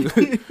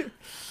auto-tune.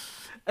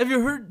 Have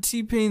you heard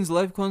T-Pain's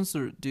live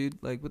concert, dude?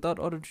 Like, without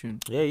auto-tune.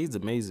 Yeah, he's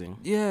amazing.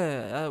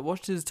 Yeah, I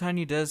watched his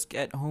Tiny Desk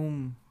at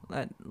home.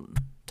 That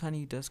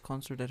Tiny Desk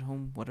concert at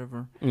home,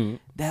 whatever. Mm.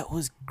 That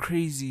was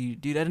crazy,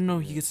 dude. I didn't know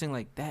he could sing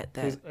like that.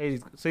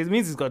 So it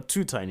means he's got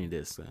two Tiny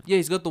Discs. Yeah,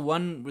 he's got the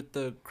one with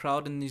the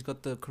crowd and he's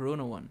got the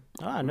Corona one.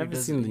 I've never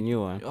seen the new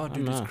one. Oh,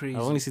 dude, it's crazy.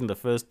 I've only seen the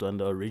first one,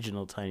 the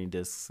original Tiny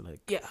Discs. Like,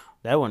 Yeah.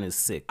 that one is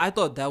sick. I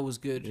thought that was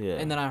good. Yeah.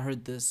 And then I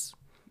heard this.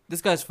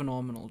 This guy's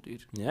phenomenal,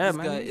 dude. Yeah, this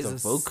man. guy He's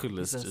is a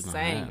vocalist. He's a you know,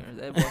 singer. man.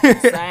 That boy can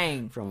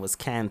sing. From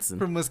Wisconsin.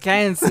 From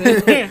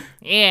Wisconsin.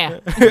 Yeah.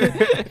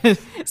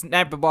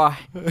 Nappy boy.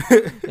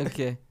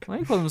 Okay. Why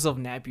you call himself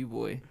Nappy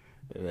Boy?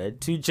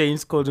 Right? 2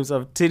 Chainz called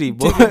himself Titty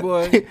Boy. Titty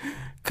Boy.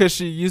 Because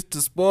she used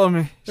to spoil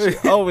me. She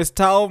always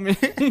told me.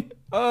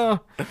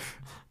 What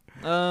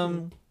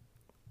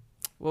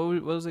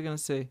was I going to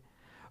say?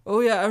 Oh,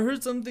 yeah. I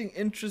heard something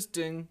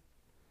interesting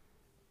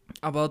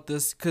about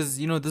this, because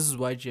this is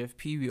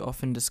YGFP. We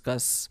often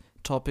discuss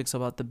topics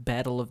about the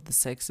battle of the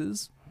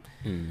sexes.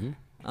 Mm-hmm.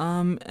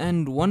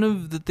 And one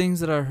of the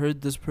things that I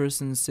heard this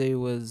person say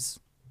was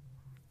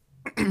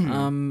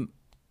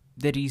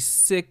that he's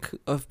sick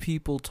of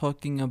people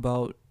talking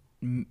about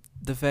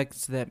the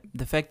fact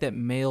that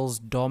males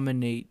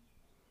dominate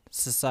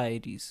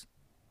societies.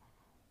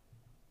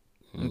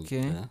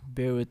 Okay,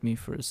 bear with me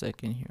for a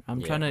second here.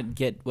 I'm trying to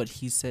get what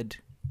he said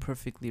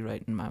perfectly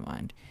right in my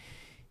mind.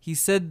 He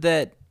said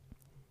that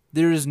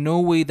there is no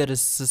way that a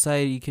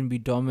society can be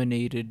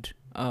dominated,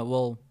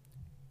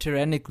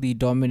 tyrannically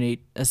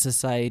dominate a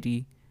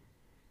society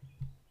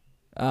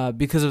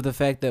because of the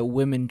fact that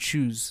women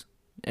choose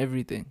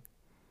everything.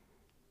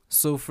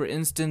 So, for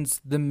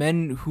instance, the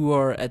men who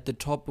are at the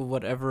top of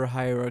whatever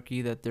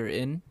hierarchy that they're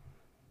in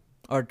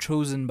are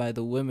chosen by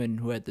the women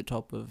who are at the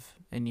top of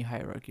any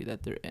hierarchy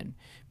that they're in.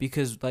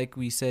 Because, like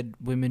we said,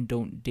 women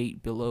don't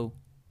date below.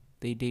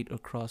 They date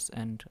across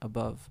and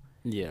above.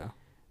 Yeah.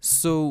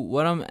 So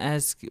what I want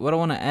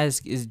to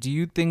ask is, do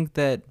you think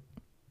that,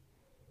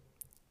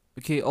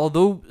 okay,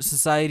 although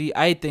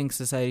I think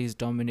society is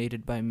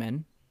dominated by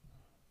men,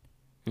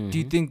 do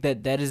you think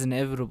that is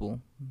inevitable?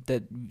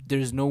 That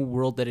there's no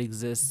world that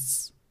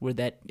exists where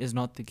that is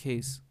not the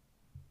case?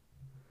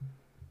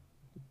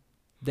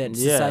 That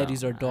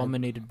societies are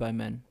dominated by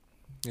men?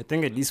 I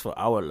think at least for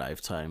our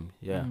lifetime,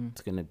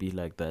 it's going to be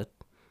like that.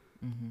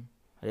 Mm-hmm.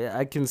 Yeah,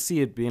 I can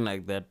see it being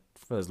like that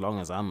for as long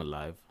as I'm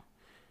alive.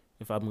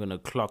 If I'm going to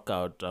clock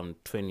out, I'm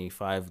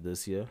 25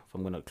 this year. If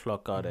I'm going to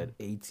clock out at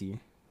 80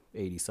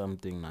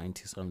 something,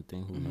 90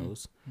 something, who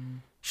knows?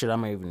 Should I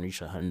might even reach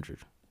 100?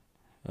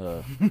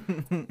 No,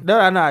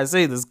 I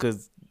say this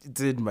because it's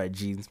in my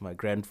genes. My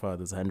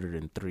grandfather's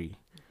 103.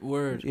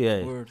 Word.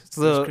 Yeah. Word.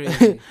 So That's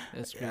crazy.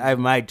 That's crazy. I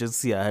might just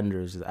see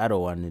 100. I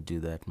don't want to do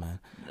that, man.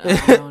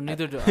 No,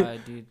 neither do I,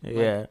 dude.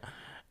 Yeah.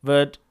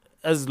 But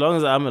as long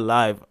as I'm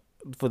alive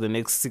for the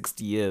next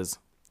 60 years,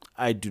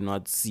 I do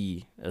not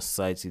see a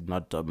society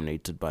not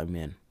dominated by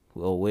men.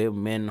 Well, where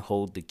men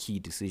hold the key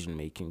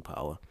decision-making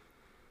power.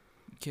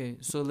 Okay,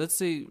 so let's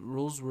say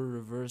roles were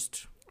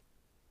reversed.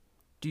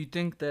 Do you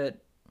think that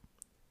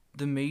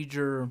the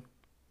major...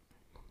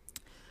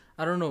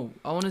 I don't know.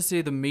 I want to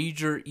say the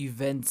major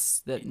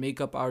events that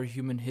make up our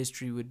human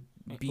history would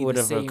be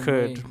the same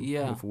occurred way.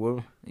 Yeah. if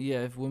women.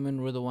 Yeah, if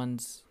women were the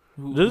ones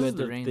who This had is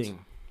the the reins.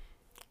 thing.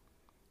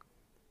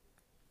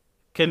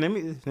 Okay, let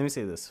me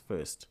say this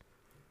first.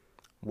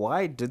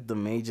 Why did the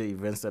major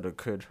events that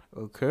occur?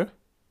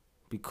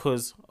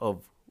 Because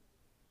of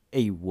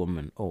a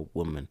woman or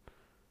woman.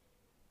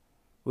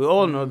 We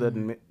all know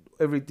that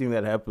everything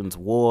that happens,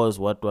 wars,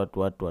 what,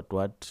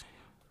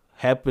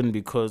 happened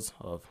because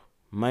of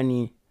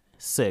money,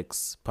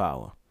 sex,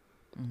 power.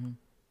 Mm-hmm.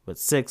 But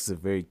sex is a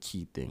very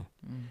key thing.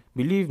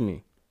 Believe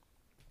me,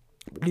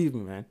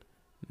 man.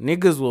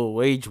 Niggas will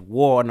wage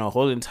war on a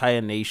whole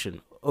entire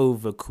nation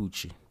over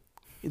coochie.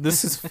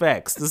 This is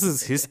facts. This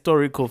is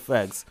historical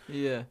facts.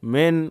 Yeah.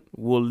 Men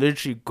will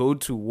literally go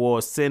to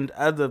war, send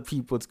other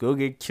people to go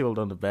get killed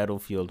on the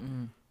battlefield,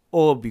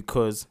 all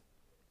because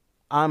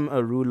I'm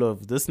a ruler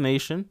of this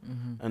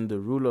nation and the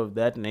ruler of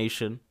that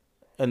nation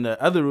and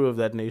the other ruler of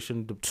that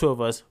nation, the two of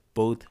us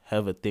both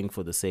have a thing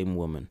for the same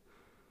woman.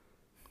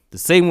 The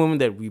same woman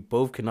that we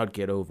both cannot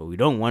get over. We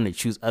don't want to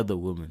choose other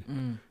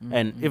women.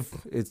 And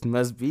if it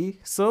must be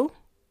so,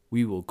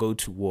 we will go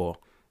to war.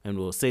 And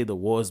we'll say the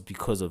war is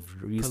because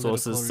of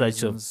resources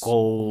such as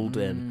gold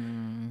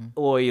and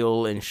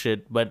oil and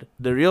shit. But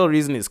the real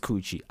reason is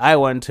coochie. I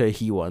want her,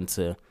 he wants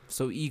her.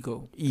 So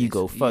ego.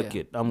 Fuck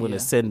it. I'm going to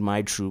send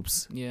my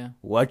troops. Yeah.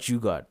 What you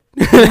got?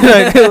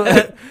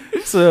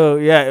 So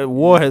yeah,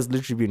 war has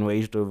literally been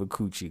waged over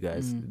coochie,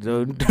 guys.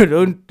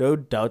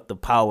 Don't doubt the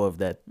power of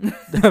that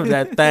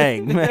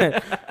thing,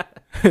 man.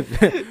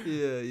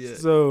 Yeah.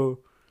 So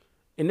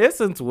in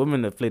essence,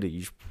 women have played a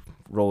huge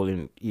role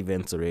in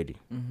events already.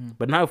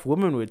 But now if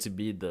women were to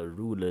be the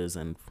rulers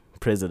and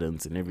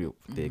presidents and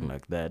everything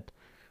like that,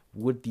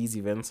 would these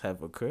events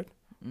have occurred?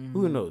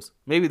 Who knows?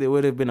 Maybe there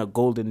would have been a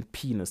golden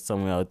penis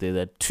somewhere out there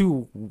that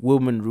two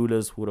women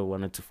rulers would have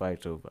wanted to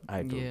fight over.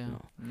 I don't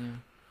know. Yeah.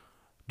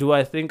 Do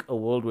I think a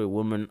world where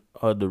women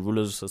are the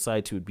rulers of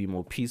society would be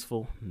more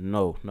peaceful?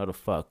 No, not a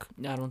fuck.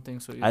 I don't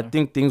think so either. I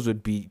think things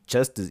would be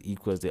just as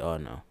equal as they are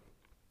now.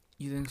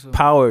 You think so?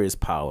 Power is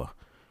power.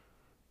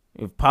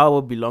 If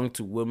power belonged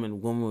to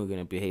women, women were going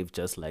to behave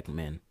just like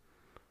men.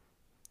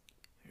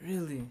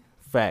 Really?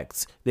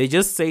 Facts. They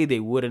just say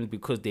they wouldn't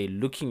because they're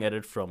looking at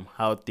it from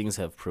how things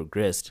have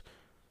progressed.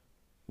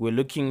 We're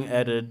looking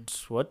at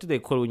it, what do they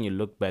call when you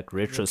look back?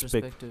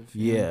 Retrospective.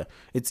 Yeah.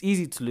 It's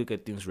easy to look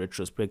at things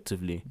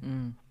retrospectively.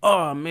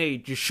 Oh,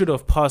 mate, you should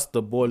have passed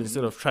the ball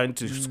instead of trying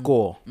to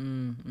score.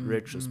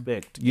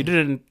 Retrospect. You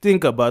didn't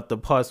think about the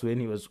pass when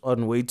he was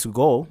on way to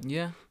goal.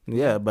 Yeah.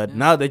 But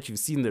now that you've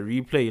seen the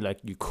replay, like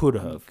you could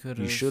have,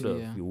 you should have,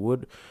 yeah. you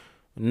would.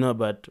 No,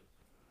 but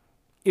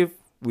if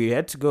we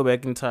had to go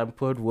back in time,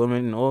 put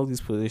women in all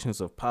these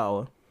positions of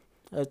power,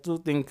 I still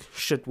think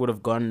shit would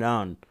have gone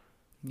down.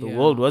 The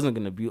world wasn't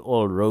going to be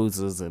all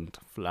roses and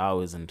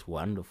flowers and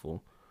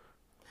wonderful.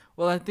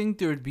 Well, I think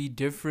there would be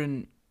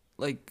different,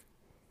 like,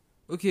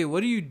 okay,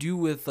 what do you do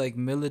with, like,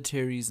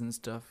 militaries and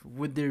stuff?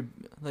 Would there,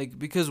 like,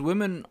 because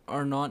women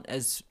are not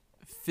as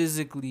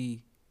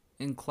physically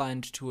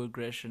inclined to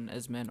aggression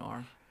as men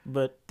are.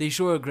 But they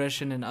show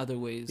aggression in other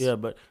ways. Yeah,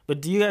 but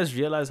do you guys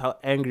realize how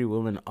angry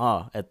women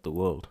are at the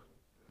world?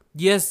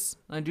 Yes,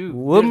 I do.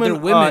 Women, they're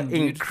women are dude.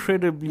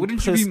 incredibly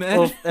Wouldn't you be pissed mad?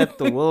 off at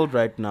the world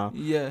right now.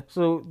 Yeah.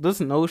 So this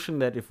notion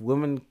that if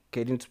women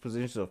get into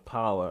positions of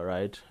power,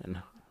 right,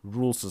 and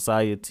rule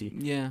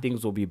society,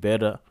 things will be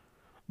better.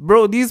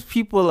 Bro, these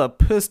people are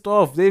pissed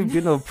off. They've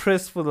been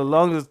oppressed for the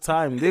longest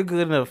time. They're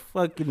gonna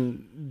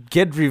fucking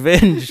get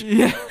revenge.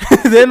 Yeah.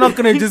 They're not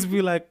gonna just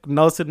be like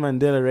Nelson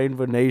Mandela,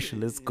 Rainbow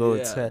Nation, let's go.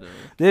 No.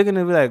 They're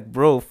gonna be like,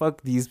 bro,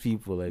 fuck these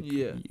people. Like,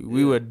 we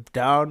Yeah. were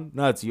down.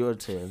 Now it's your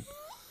turn.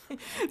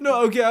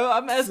 No, okay,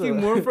 I'm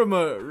asking more from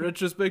a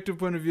retrospective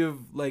point of view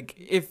of, like,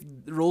 if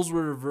roles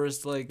were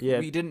reversed, like,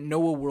 we didn't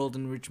know a world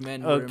in which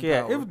men were in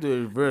power. If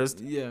they're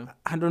reversed,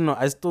 I don't know.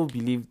 I still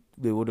believe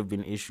there would have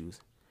been issues.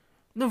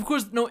 No, of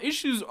course, no,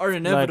 issues are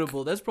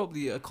inevitable. That's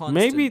probably a constant.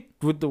 Maybe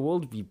would the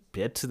world be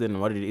better than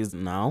what it is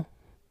now?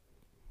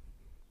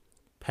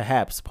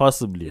 Perhaps,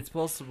 possibly. It's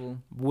possible.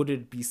 Would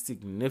it be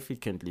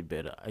significantly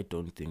better? I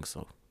don't think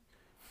so.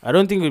 I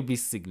don't think it would be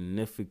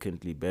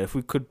significantly better. If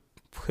we could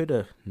put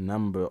a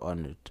number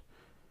on it,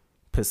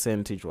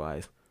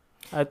 percentage-wise,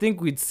 I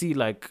think we'd see,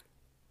 like,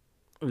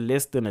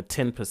 less than a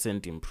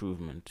 10%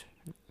 improvement.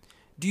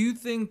 Do you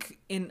think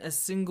in a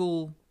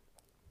single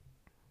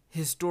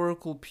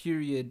historical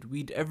period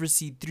we'd ever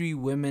see three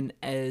women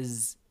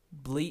as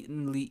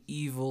blatantly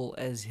evil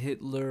as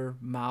Hitler,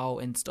 Mao,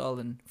 and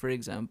Stalin, for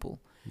example?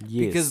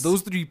 Yes. Because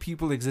those three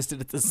people existed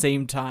at the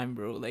same time,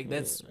 bro. Like,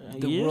 that's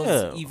the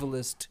world's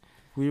evilest.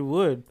 We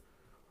would.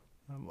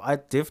 I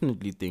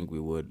definitely think we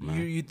would,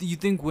 man. You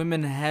think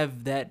women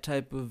have that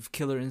type of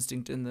killer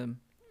instinct in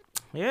them?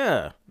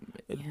 Yeah.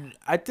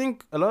 I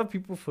think a lot of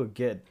people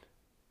forget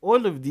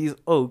all of these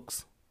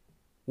oaks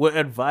were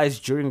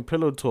advised during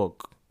pillow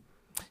talk.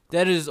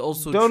 That is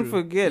also Don't true.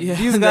 forget, Yeah,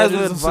 these guys that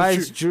were is also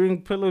advised true.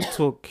 during pillow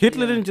talk.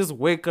 Hitler didn't just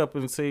wake up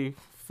and say,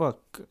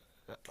 fuck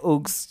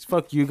oaks,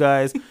 fuck you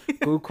guys,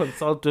 go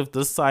consult with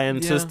this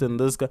scientist and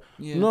this guy.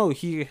 Yeah. No,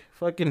 he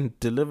fucking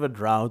delivered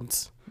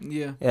rounds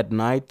at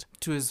night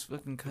to his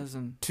fucking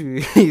cousin,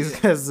 to his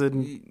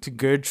cousin, to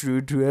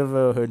Gertrude,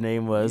 whoever her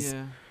name was.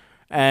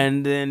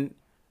 And then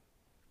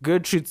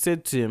Gertrude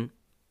said to him,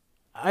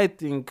 I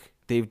think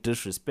they've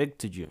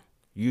disrespected you.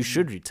 You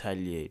should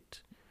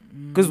retaliate.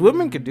 Because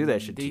women can do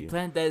that shit to They you.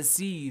 plant that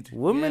seed.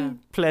 Women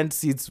plant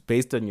seeds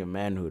based on your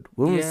manhood.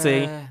 Women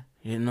say,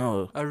 you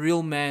know, a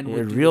real man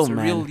would do real this. man,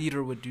 A real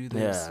leader would do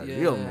this. Yeah, a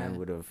real man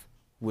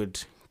would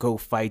go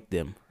fight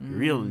them. A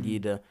real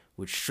leader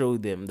would show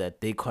them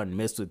that they can't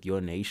mess with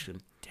your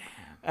nation. Damn.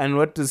 And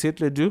what does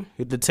Hitler do?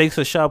 Hitler takes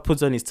a shower,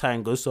 puts on his tie,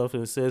 and goes off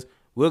and says,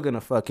 "We're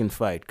gonna fucking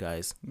fight,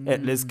 guys.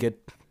 Let's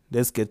get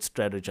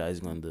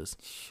strategizing on this."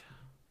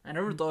 I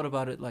never thought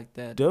about it like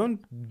that.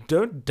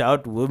 Don't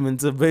doubt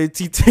women's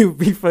ability to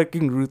be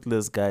fucking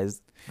ruthless,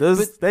 guys.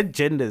 That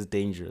gender is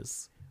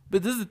dangerous.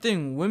 But this is the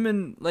thing.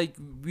 Women, like,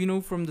 we know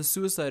from the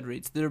suicide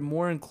rates, they're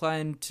more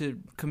inclined to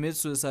commit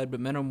suicide, but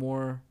men are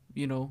more,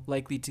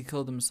 likely to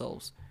kill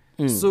themselves.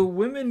 So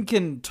women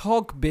can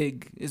talk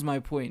big, is my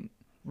point.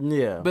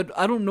 Yeah. But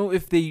I don't know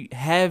if they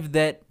have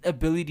that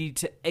ability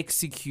to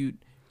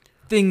execute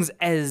things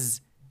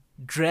as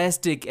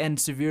drastic and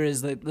severe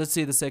as, like, let's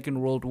say the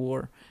Second World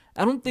War.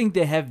 I don't think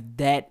they have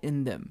that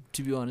in them,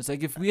 to be honest.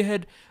 Like, if we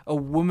had a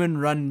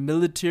woman-run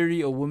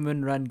military, a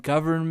woman-run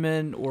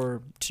government,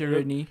 or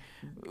tyranny,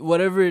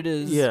 whatever it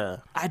is,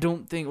 I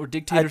don't think, or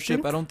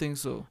dictatorship, I don't think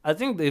so. I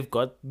think they've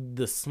got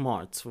the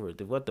smarts for it.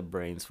 They've got the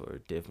brains for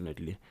it,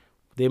 definitely.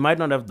 They might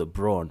not have the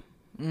brawn.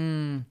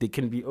 They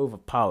can be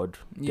overpowered,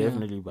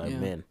 definitely, by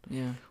men.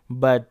 Yeah.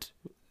 But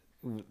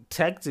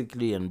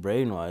tactically and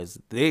brain-wise,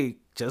 they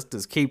just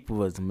as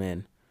capable as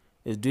men.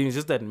 It's doing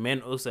just that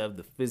men also have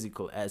the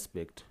physical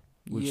aspect,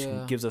 which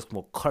gives us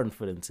more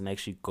confidence in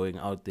actually going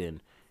out there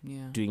and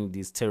doing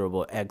these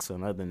terrible acts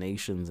on other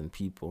nations and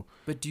people.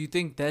 But do you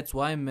think that's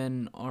why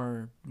men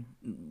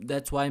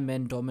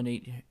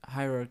dominate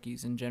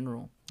hierarchies in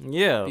general?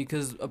 Yeah.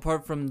 Because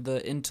apart from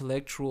the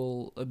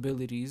intellectual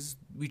abilities,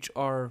 which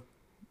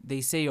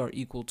they say are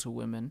equal to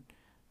women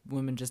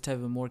just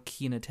have a more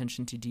keen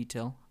attention to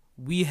detail.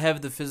 We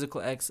have the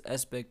physical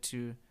aspect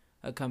to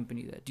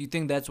accompany that. Do you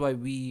think that's why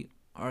we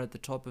are at the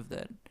top of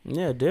that?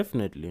 Yeah,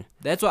 definitely.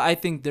 That's why I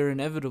think they're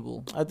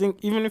inevitable. I think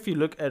even if you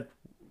look at,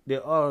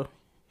 there are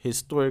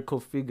historical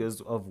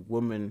figures of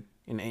women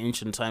in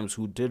ancient times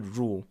who did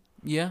rule.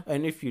 Yeah.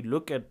 And if you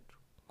look at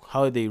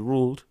how they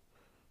ruled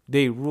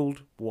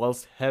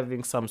whilst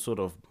having some sort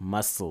of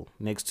muscle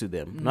next to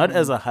them. Not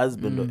as a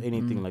husband or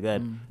anything like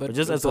that. But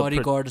just as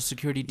bodyguard, a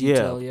security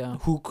detail,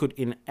 who could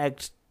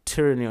enact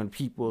tyranny on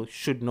people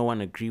should no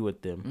one agree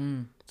with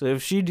them. So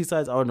if she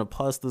decides, I want to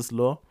pass this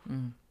law,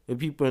 the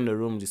people in the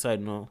room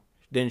decide no,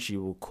 then she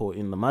will call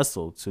in the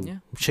muscle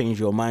to change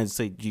your mind,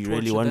 say, do you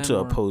really want to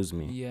oppose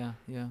me? Yeah.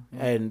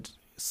 And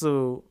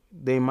so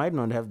they might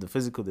not have the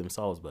physical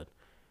themselves, but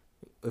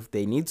if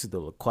they need to,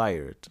 they'll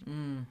acquire it.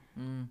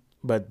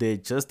 But they're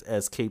just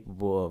as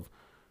capable of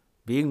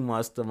being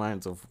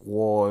masterminds of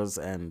wars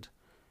and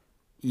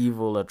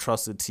evil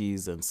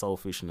atrocities and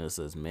selfishness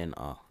as men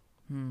are.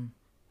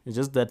 It's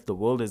just that the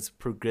world has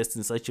progressed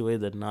in such a way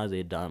that now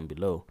they're down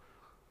below.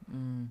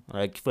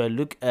 Like, if I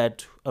look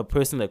at a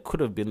person that could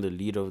have been the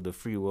leader of the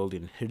free world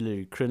in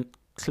Hillary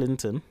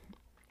Clinton,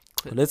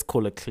 let's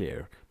call her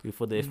Claire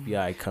before the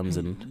FBI comes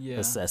and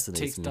assassinates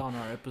takes me. down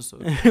our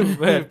episode.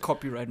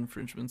 Copyright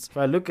infringements. If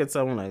I look at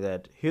someone like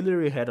that,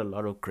 Hillary had a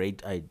lot of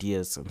great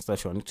ideas and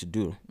stuff she wanted to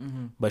do,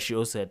 but she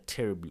also had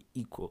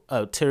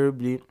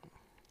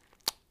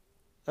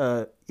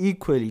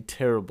equally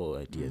terrible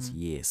ideas.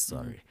 Yes,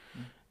 sorry.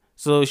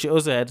 So she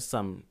also had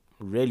some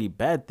really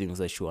bad things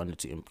that she wanted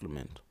to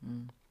implement.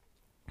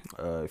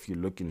 If you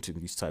look into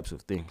these types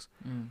of things,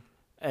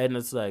 and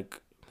it's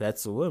like,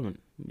 that's a woman.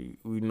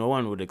 No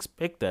one would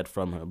expect that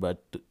from her,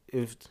 but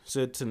if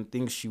certain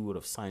things she would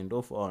have signed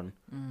off on,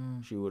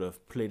 she would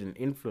have played an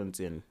influence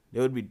in,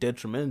 they would be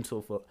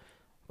detrimental for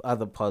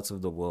other parts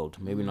of the world.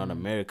 Maybe not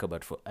America,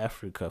 but for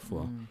Africa,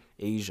 for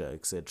Asia,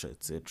 etc.,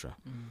 etc.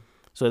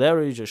 So that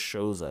really just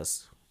shows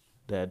us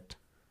that,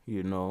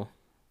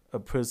 a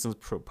person's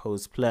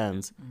proposed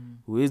plans,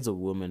 who is a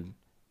woman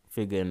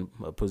figure in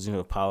a position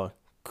of power,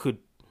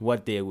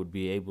 what they would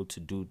be able to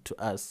do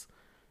to us,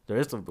 the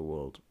rest of the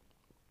world.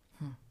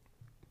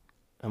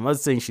 I'm not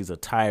saying she's a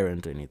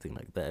tyrant or anything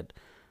like that.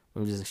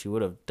 I'm just saying she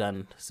would have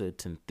done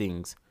certain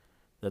things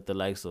that the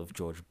likes of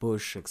George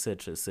Bush,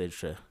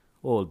 etc.,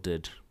 all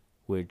did,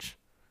 which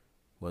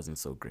wasn't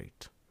so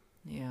great.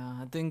 Yeah,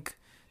 I think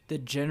the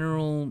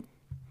general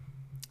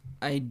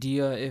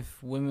idea,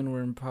 if women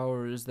were in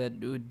power, is that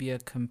it would be a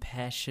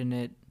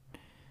compassionate,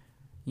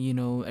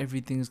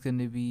 everything's going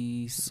to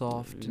be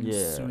soft and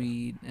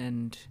sweet.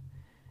 And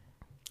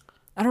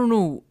I don't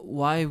know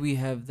why we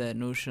have that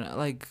notion.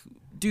 Like,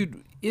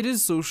 dude, it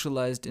is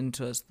socialized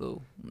into us,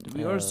 though.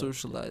 We are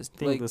socialized.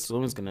 I think this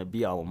woman's going to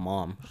be our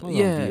mom.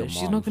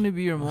 She's not going to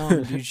be your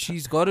mom, dude.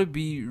 She's got to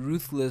be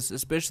ruthless,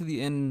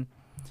 especially in...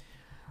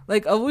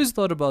 Like, I've always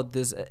thought about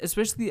this,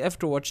 especially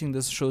after watching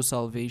this show,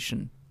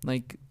 Salvation.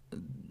 Like,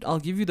 I'll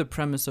give you the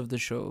premise of the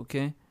show,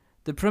 okay?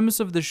 The premise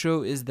of the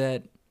show is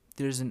that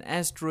there's an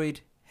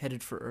asteroid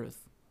headed for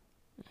Earth,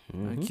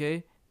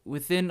 okay?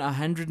 Within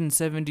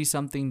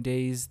 170-something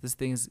days, this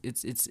thing is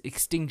it's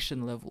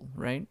extinction level,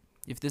 right?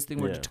 If this thing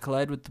were to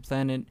collide with the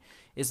planet,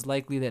 it's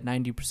likely that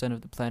 90%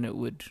 of the planet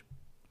would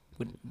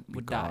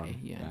die.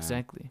 Yeah,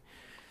 exactly.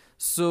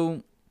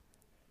 So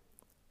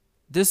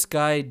this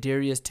guy,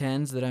 Darius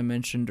Tanz, that I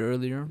mentioned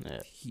earlier,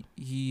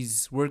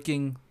 he's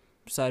working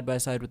side by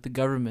side with the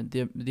government,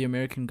 the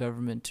American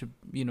government, to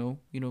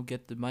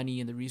get the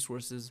money and the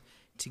resources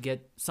to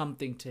get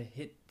something to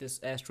hit this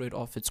asteroid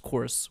off its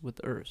course with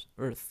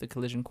Earth, the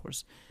collision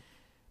course.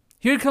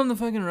 Here come the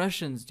fucking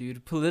Russians,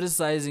 dude,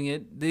 politicizing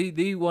it.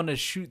 They want to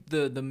shoot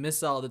the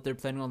missile that they're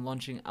planning on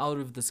launching out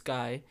of the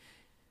sky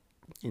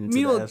into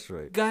the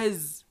asteroid.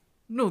 Guys,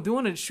 no, they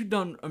want to shoot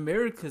down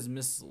America's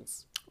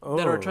missiles.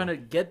 that are trying to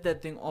get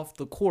that thing off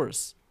the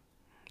course.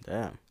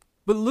 Damn.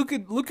 But look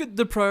at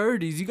the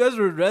priorities. You guys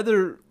would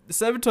rather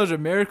sabotage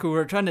America, who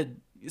are trying to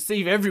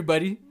save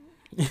everybody,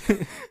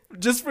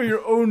 just for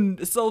your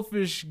own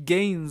selfish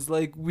gains.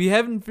 Like, we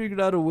haven't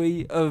figured out a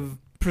way of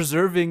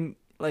preserving,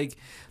 like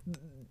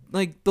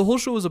the whole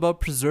show was about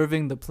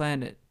preserving the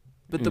planet.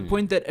 But the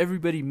point that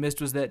everybody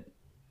missed was that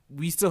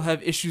we still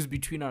have issues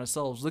between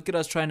ourselves. Look at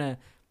us trying to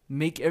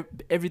make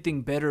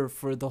everything better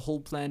for the whole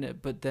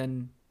planet, but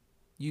then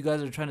you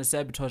guys are trying to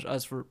sabotage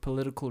us for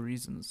political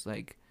reasons.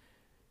 Like,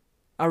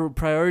 our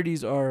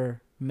priorities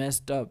are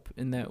messed up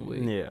in that way.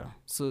 Yeah.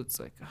 So it's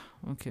like,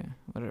 okay,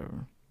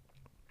 whatever.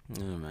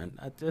 Yeah, man.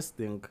 I just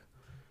think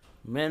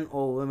men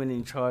or women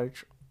in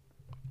charge,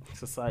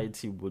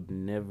 society would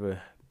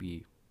never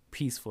be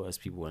peaceful as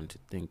people want to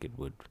think it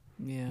would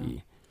Yeah.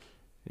 be.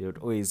 There would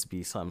always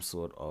be some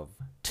sort of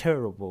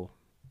terrible,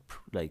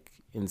 like,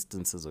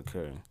 instances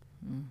occurring.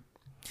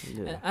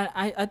 Yeah.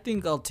 I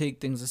think I'll take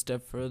things a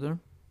step further.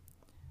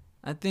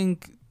 I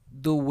think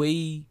the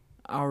way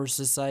our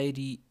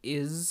society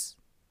is,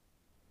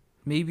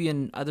 maybe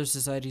in other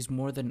societies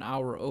more than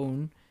our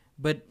own,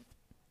 but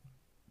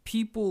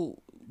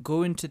people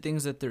go into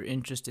things that they're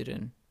interested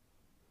in.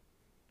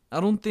 I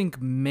don't think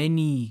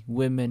many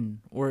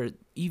women, or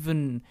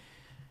even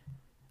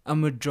a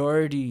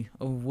majority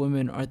of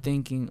women, are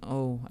thinking,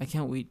 oh, I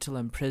can't wait till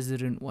I'm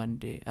president one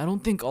day. I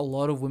don't think a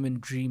lot of women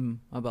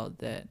dream about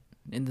that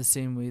in the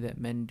same way that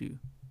men do.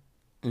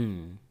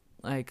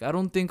 Like, I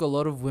don't think a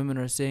lot of women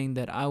are saying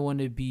that I want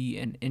to be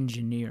an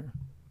engineer.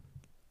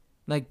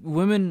 Like,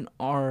 women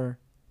are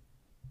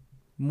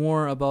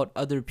more about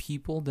other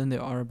people than they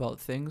are about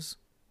things.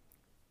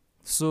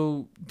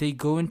 So they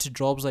go into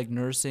jobs like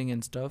nursing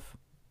and stuff,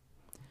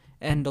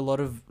 and a lot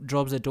of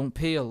jobs that don't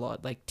pay a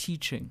lot, like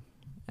teaching.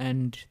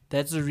 And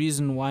that's the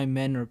reason why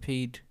men are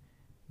paid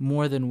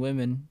more than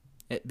women,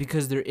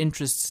 because their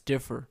interests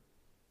differ,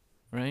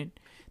 right?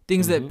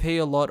 Things that pay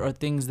a lot are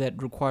things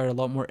that require a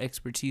lot more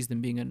expertise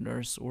than being a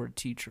nurse or a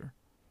teacher,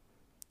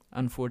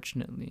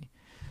 unfortunately.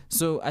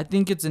 So I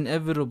think it's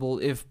inevitable,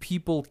 if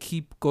people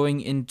keep going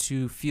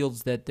into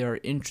fields that they're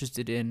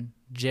interested in,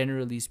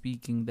 generally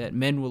speaking, that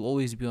men will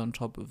always be on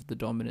top of the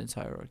dominance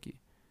hierarchy.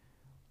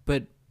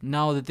 But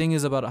now the thing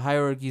is about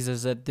hierarchies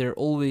is that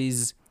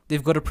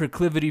they've got a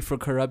proclivity for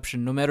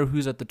corruption, no matter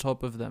who's at the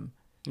top of them.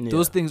 Yeah.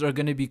 Those things are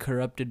going to be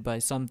corrupted by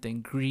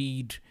something.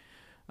 Greed,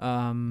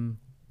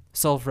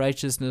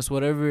 self-righteousness,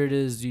 whatever it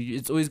is,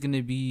 it's always going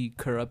to be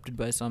corrupted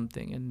by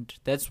something. And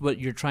that's what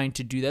you're trying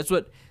to do. That's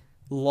what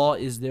law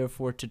is there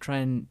for, to try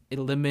and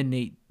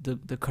eliminate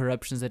the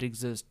corruptions that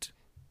exist.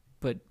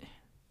 But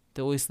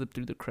they always slip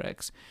through the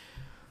cracks.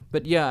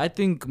 But yeah, I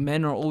think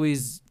men are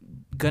always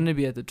going to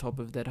be at the top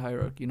of that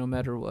hierarchy, no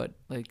matter what.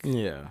 Like,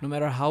 no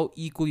matter how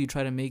equal you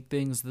try to make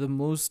things, the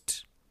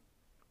most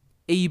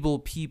able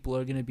people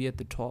are going to be at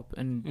the top.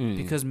 And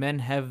because men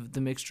have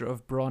the mixture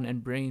of brawn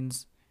and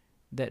brains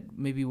that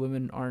maybe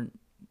women aren't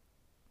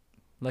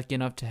lucky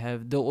enough to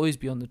have, they'll always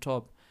be on the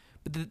top.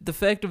 But the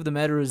fact of the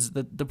matter is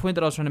that the point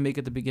that I was trying to make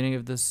at the beginning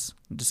of this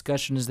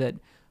discussion is that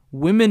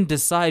women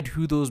decide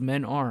who those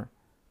men are,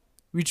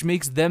 which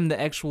makes them the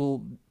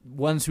actual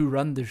ones who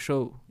run the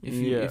show, if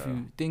you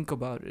think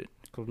about it.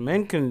 'Cause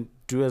men can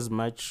do as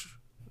much,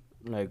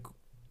 like,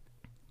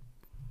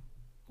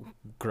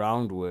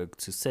 groundwork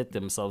to set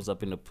themselves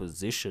up in a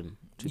position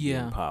to be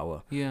in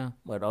power. Yeah.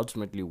 But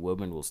ultimately,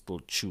 women will still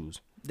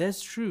choose.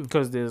 That's true.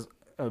 Because there's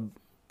a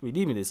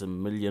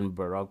million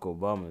Barack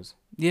Obamas.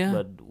 Yeah.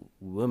 But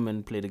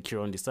women played a key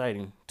role in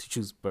deciding to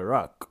choose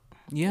Barack.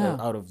 Yeah.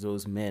 Out of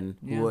those men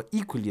who are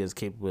equally as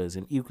capable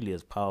and equally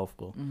as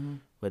powerful.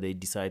 But they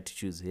decide to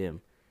choose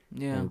him.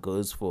 Yeah. And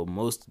goes for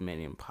most men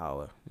in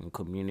power, in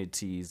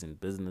communities and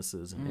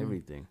businesses and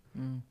everything.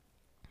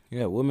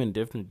 Yeah, women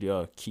definitely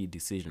are key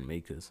decision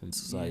makers in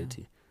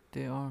society. Yeah,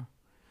 they are.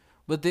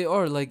 But they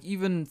are, like,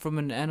 even from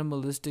an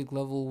animalistic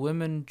level,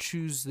 women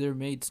choose their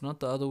mates, not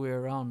the other way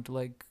around.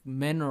 Like,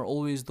 men are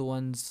always the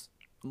ones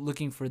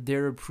looking for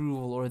their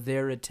approval or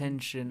their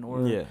attention,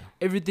 or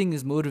everything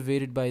is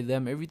motivated by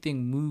them.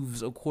 Everything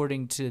moves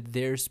according to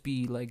their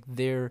speed, like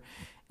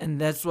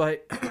and that's why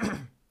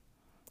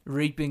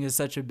raping is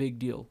such a big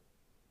deal.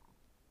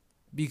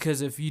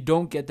 Because if you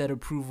don't get that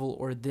approval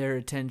or their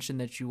attention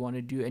that you want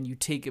to do, and you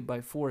take it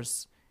by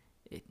force,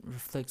 it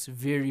reflects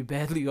very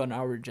badly on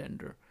our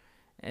gender.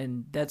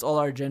 And that's all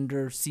our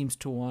gender seems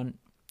to want,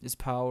 is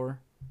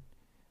power.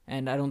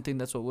 And I don't think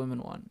that's what women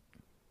want.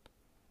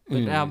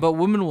 But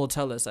women will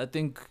tell us. I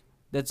think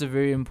that's a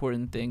very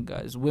important thing,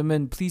 guys.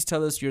 Women, please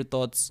tell us your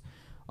thoughts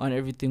on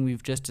everything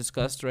we've just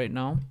discussed right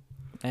now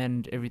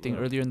and everything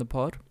earlier in the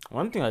pod.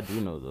 One thing I do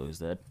know, though, is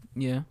that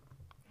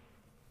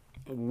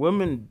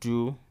women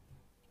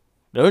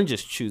they don't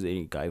just choose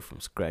any guy from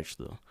scratch,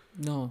 though.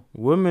 No.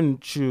 Women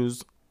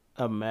choose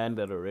a man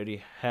that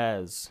already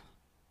has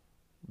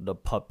the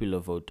popular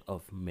vote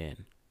of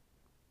men.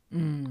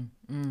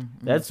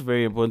 That's a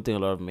very important thing a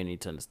lot of men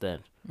need to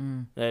understand.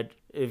 That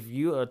if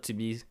you are to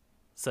be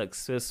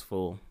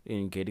successful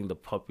in getting the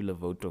popular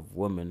vote of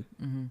women,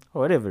 Mm-hmm. for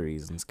whatever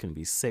reasons, can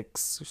be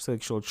sex,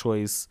 sexual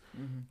choice,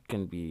 Mm-hmm.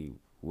 can be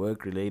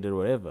work related,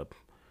 whatever.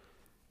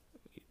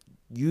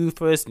 You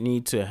first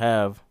need to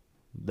have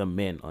the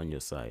men on your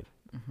side.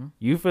 Mm-hmm.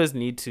 You first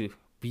need to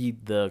be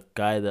the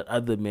guy that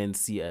other men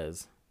see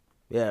as,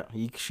 yeah,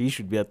 she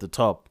should be at the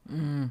top.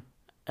 Mm-hmm.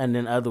 And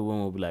then other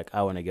women will be like,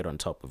 I want to get on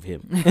top of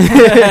him.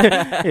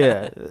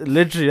 Yeah,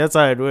 literally, that's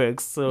how it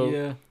works.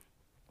 So,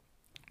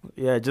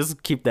 yeah,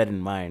 just keep that in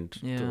mind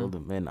to Yeah. all the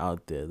men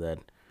out there, that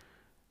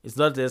it's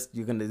not just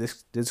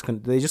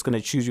they're just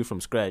gonna choose you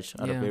from scratch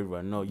out of Yeah.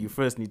 everyone. No, you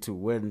first need to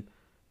win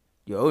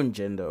your own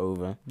gender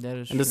over. That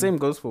is And the same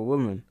goes for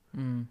women.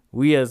 Mm.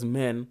 We as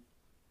men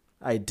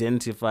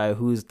identify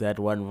who's that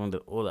one woman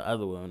that all the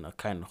other women are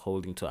kind of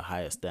holding to a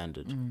higher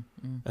standard. Mm.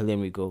 Mm. And then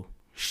we go,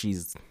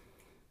 she's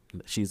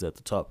at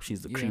the top.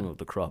 She's the cream Yeah. of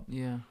the crop.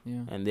 Yeah,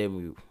 yeah. And then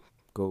we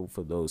go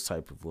for those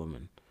type of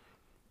women.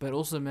 But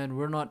also, man,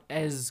 we're not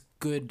as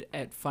good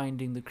at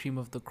finding the cream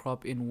of the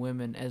crop in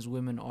women as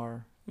women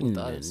are with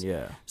us.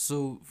 Yeah.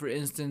 So, for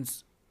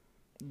instance,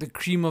 the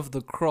cream of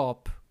the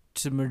crop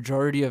to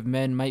majority of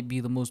men might be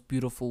the most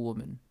beautiful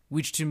woman,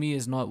 which to me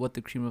is not what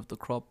the cream of the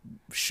crop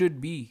should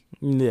be.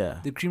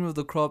 Yeah. The cream of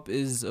the crop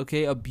is,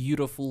 okay, a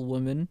beautiful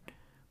woman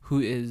who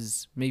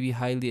is maybe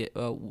highly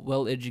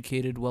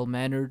well-educated,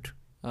 well-mannered,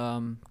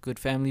 good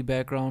family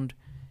background,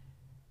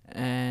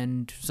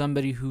 and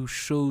somebody who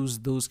shows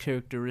those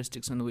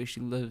characteristics in the way she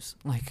lives.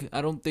 Like,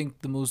 I don't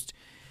think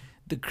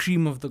the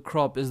cream of the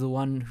crop is the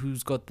one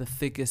who's got the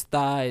thickest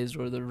thighs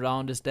or the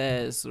roundest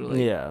ass, or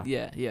like,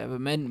 yeah. But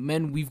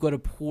men, we've got a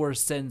poor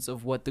sense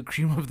of what the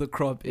cream of the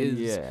crop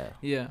is.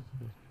 Yeah.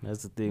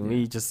 That's the thing. Yeah.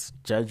 We just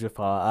judge with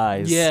our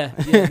eyes. Yeah,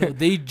 no,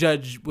 they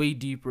judge way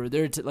deeper.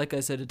 Like I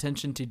said,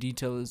 attention to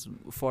detail is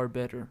far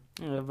better.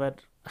 Yeah,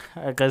 but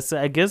like I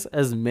said, I guess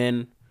as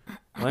men,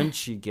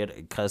 once you get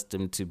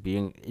accustomed to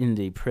being in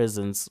the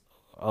presence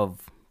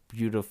of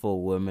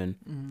beautiful women,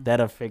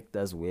 that effect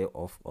does wear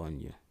off on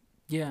you.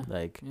 Yeah.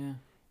 Like, Yeah.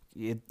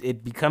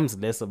 it becomes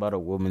less about a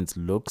woman's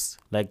looks.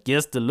 Like,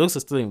 yes, the looks are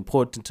still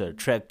important to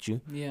attract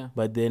you, Yeah.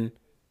 but then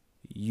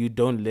you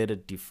don't let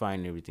it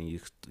define everything.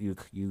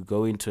 You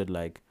go into it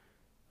like,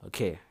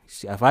 okay,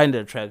 I find it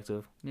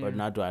attractive, Yeah. but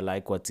now do I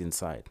like what's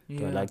inside? Do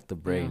I Yeah. like the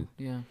brain?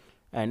 Yeah.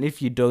 And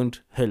if you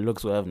don't, her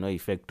looks will have no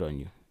effect on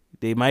you.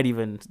 They might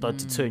even start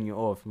to turn you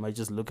off. You might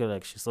just look at her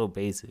like she's so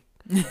basic.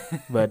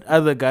 But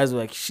other guys were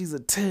like, she's a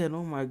 10,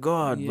 oh my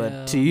God.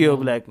 But to you, it'll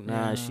be like,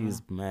 nah,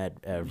 she's mad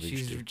average.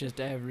 She's dude.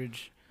 just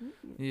average.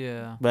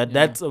 Yeah. But yeah.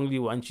 that's only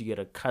once you get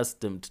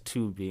accustomed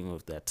to being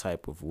with that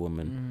type of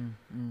woman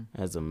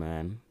as a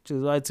man. Which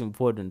is why it's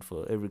important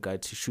for every guy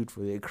to shoot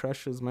for their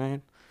crushes,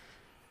 man.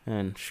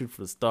 And shoot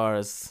for the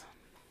stars.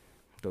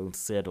 Don't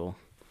settle.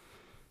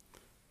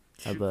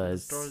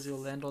 Otherwise, stars, you'll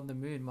land on the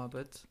moon, my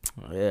butt.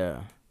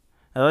 yeah.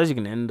 Otherwise, you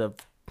can end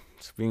up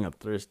just being a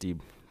thirsty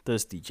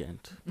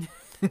gent.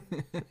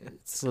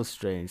 It's so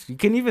strange. You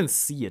can even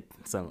see it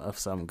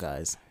some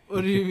guys.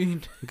 What do you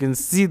mean? You can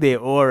see their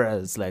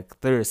auras, like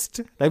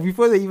thirst, like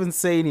before they even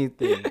say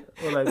anything,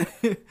 or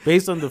like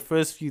based on the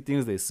first few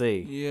things they say.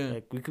 Yeah.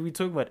 Like we could be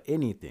talking about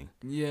anything.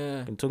 Yeah.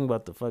 We can talk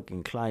about the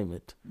fucking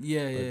climate.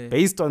 Yeah. But Yeah.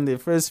 based on their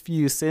first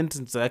few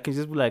sentences, I can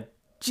just be like,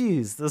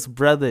 "Jeez, this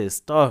brother is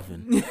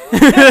starving."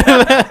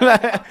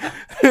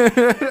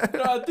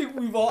 I think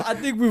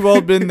we've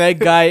all been that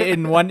guy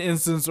in one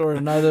instance or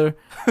another.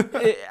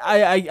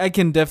 I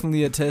can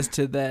definitely attest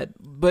to that.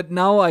 But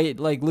now I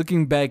like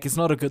looking back, it's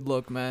not a good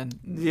look, man.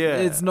 Yeah.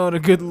 It's not a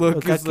good look.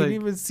 Look, I It's can like,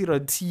 even see it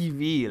on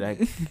TV. Like,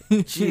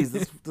 jeez,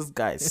 this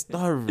guy's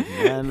starving,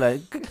 man.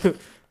 Like,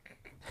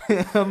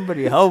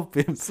 somebody help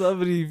him.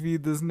 somebody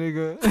feed this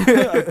nigga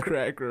a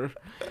cracker.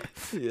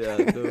 Yeah,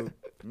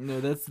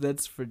 no,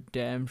 that's for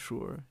damn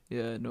sure.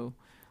 Yeah, no.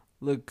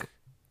 Look,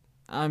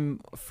 I'm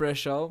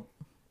fresh out.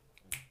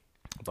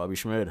 Bobby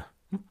Schmurda,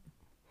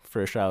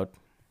 fresh out.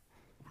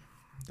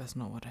 That's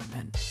not what I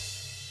meant.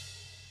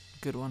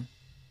 Good one.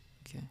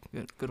 Okay,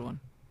 good one.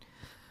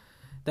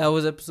 That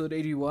was episode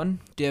 81.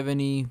 Do you have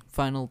any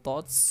final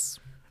thoughts?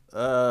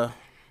 Yeah,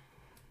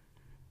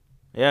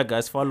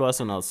 guys, follow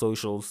us on our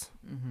socials.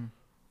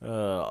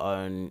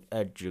 On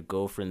at your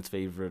girlfriend's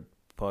favorite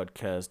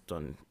podcast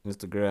on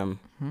Instagram,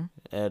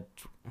 at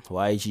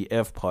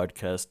YGF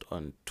podcast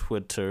on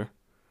Twitter.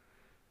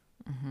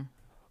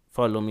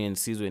 Follow me and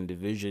Sizzle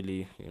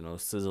individually. You know,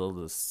 Sizzle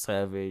the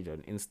Savage on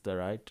Insta,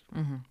 right?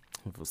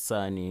 For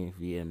Sunny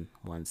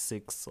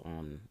VM16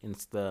 on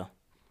Insta.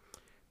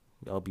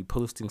 I'll be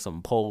posting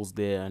some polls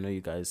there. I know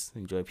you guys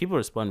enjoy. People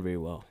respond very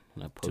well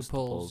when I post To the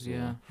polls,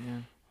 yeah.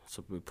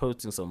 So we're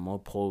posting some more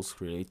polls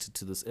related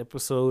to this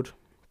episode.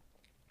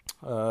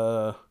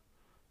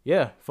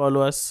 Yeah,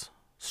 follow us,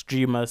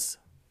 stream us,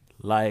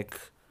 like,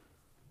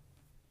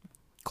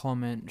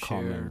 Comment,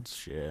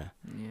 share.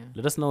 Yeah.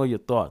 Let us know your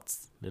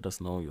thoughts.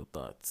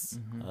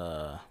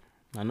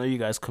 I know you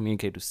guys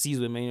communicate with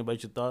Caesar mainly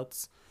about your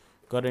thoughts.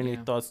 Got any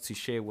Yeah. thoughts to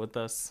share with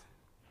us?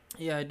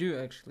 Yeah, I do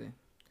actually.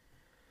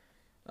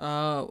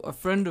 A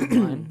friend of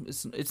mine.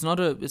 It's not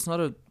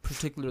a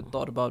particular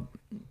thought about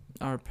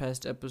our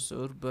past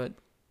episode, but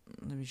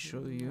let me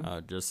show you.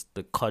 Just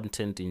the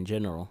content in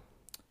general.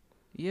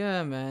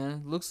 Yeah,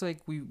 man. Looks like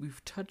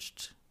we've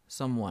touched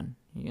someone.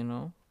 You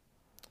know.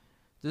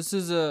 This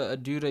is a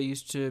dude I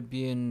used to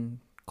be in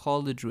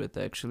college with,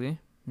 actually,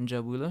 in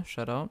Jabula.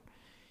 Shout out.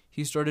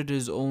 He started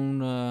his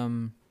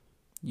own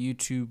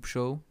YouTube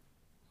show,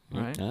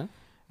 right? Okay.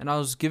 And I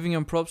was giving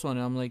him props on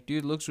it. I'm like,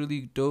 dude, it looks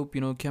really dope.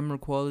 You know, camera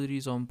quality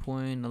is on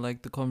point. I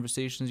like the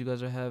conversations you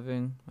guys are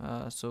having.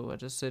 So I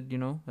just said, you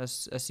know, I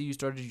see you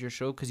started your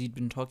show because he'd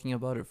been talking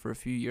about it for a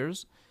few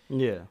years.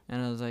 Yeah.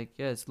 And I was like,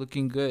 yeah, it's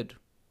looking good.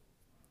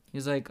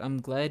 He's like, I'm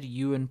glad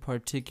you in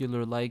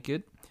particular like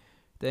it.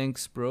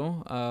 Thanks,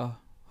 bro.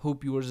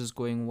 Hope yours is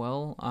going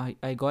well.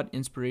 I got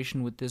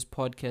inspiration with this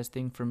podcast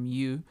thing from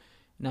you,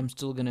 and I'm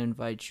still going to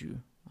invite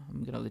you.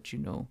 I'm going to let you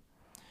know.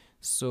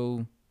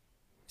 So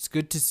it's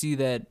good to see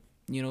that,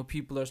 you know,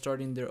 people are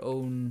starting their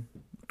own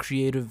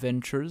creative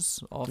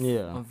ventures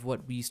of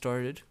what we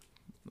started,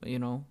 you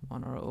know,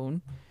 on our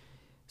own.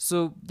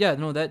 So, yeah,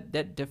 no,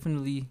 that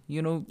definitely,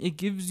 you know, it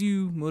gives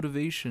you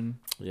motivation.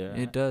 Yeah.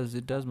 It does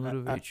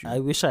motivate you. I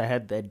wish I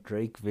had that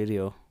Drake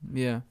video.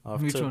 Yeah.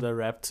 After the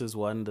Raptors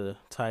won the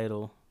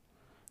title.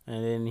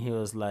 And then he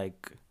was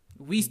like,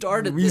 We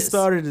started this.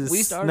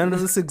 None of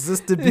this. this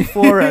existed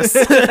before us.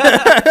 Look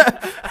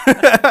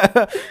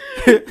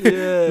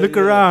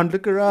around.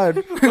 What are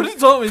you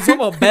talking? He's talking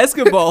about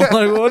basketball.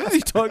 Like, what is he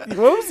talking?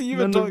 What was he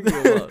even talking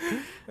about?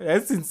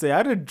 That's insane.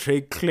 How did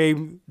Drake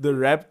claim the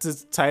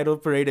Raptors title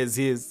parade as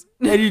his?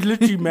 And he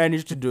literally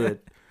managed to do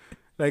it.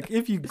 Like,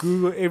 if you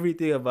Google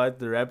everything about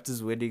the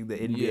Raptors winning the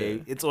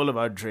NBA, it's all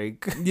about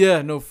Drake.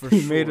 Yeah, no, for sure.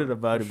 He made it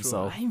about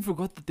himself. I even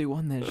forgot that they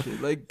won that shit.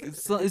 Like, it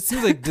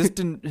seems like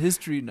distant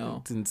history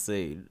now. It's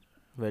insane.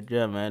 But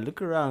yeah, man,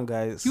 look around,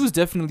 guys. He was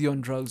definitely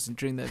on drugs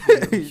during that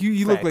video.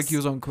 He looked like he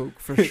was on coke,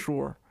 for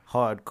sure.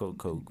 Hardcore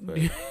coke, but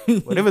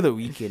whatever the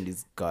weekend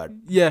is got.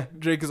 Yeah,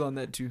 Drake is on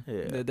that too.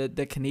 Yeah.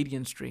 That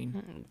Canadian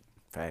strain.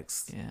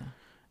 Facts. Yeah.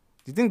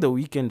 Do you think the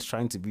weekend's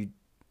trying to be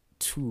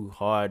too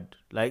hard?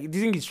 Like, do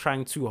you think he's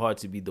trying too hard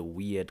to be the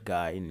weird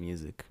guy in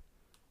music?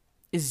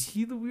 Is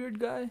he the weird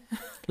guy?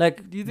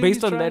 Like, do you think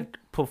based on that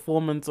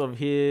performance of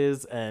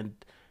his and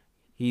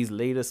his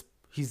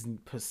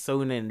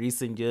persona in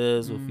recent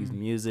years with his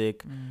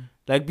music.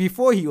 Like,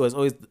 before he was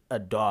always a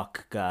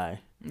dark guy.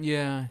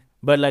 Yeah.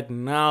 But like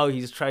now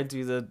he's trying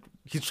to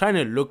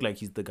look like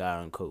he's the guy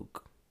on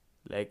coke.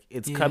 Like,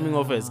 it's coming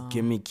off as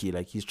gimmicky.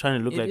 Like, he's trying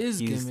to look like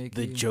he's gimmicky.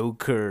 The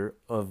Joker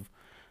of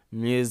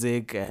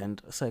music,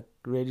 and it's like,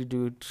 really,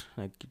 dude,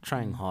 like, you're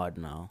trying hard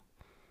now.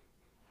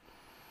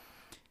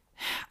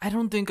 I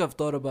don't think I've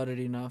thought about it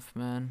enough,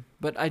 man.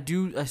 But I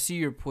see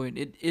your point.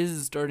 It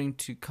is starting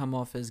to come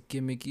off as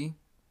gimmicky,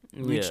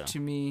 which to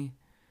me,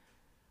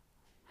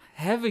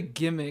 have a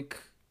gimmick.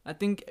 I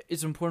think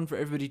it's important for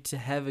everybody to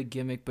have a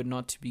gimmick, but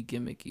not to be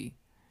gimmicky.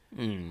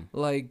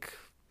 Like,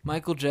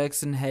 Michael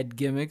Jackson had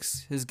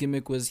gimmicks. His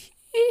gimmick was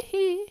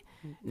hee.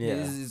 Yeah.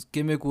 His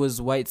gimmick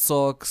was white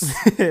socks,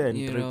 and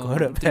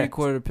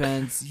three-quarter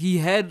pants. He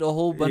had a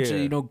whole bunch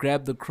of,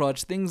 grab the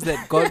crotch, things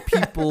that got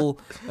people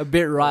a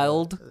bit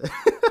riled.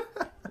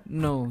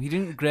 No, he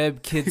didn't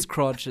grab kids'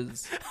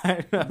 crotches.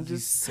 I'm actually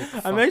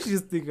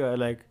just thinking,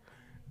 like,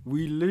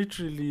 we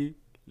literally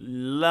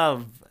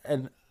love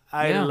and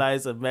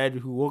idolize a man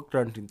who walked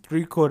around in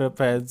three-quarter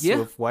pants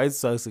with white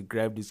socks and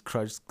grabbed his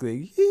crotch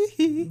saying,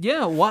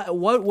 yeah, what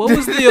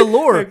was the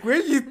allure? Like,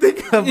 when you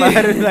think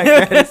about it like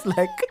that, it's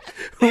like,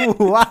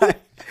 why?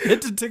 You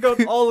had to take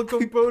out all the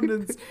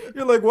components.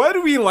 You're like, why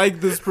do we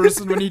like this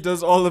person when he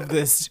does all of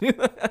this?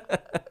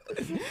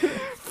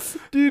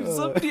 Dude,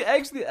 somebody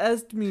actually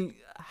asked me,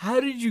 how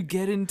did you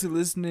get into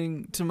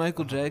listening to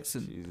Michael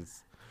Jackson?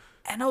 Jesus.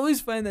 And I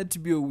always find that to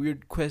be a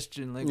weird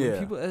question. Like, when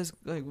people ask,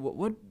 like,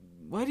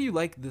 why do you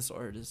like this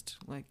artist?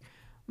 Like,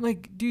 I'm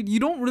like, dude, you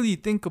don't really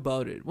think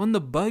about it. When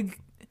the bug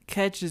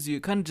catches you,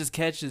 it kind of just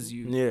catches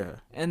you. Yeah.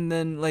 And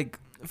then, like,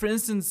 for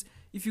instance,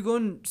 if you go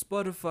on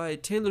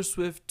Spotify, Taylor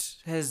Swift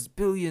has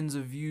billions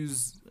of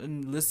views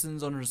and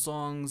listens on her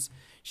songs.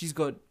 She's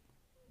got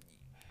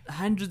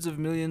hundreds of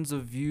millions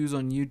of views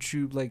on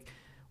YouTube. Like,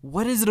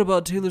 what is it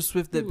about Taylor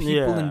Swift that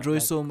people enjoy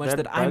so much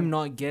that I'm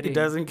not getting? It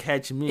doesn't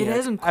catch me. It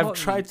hasn't caught I've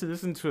tried to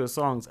listen to her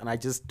songs and I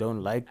just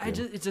don't like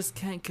them. It just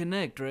can't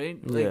connect, right?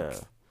 Like,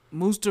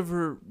 most of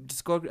her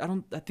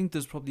discography, I think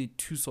there's probably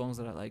 2 songs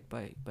that I like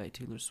by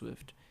Taylor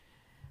Swift.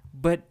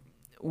 But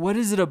what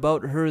is it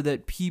about her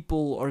that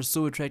people are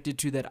so attracted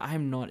to that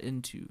I'm not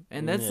into?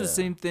 And that's the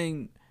same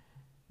thing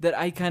that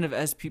I kind of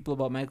ask people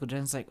about Michael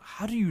Jackson. It's like,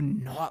 how do you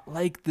not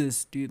like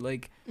this, dude?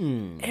 Like,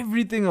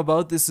 everything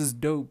about this is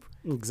dope.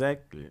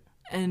 Exactly.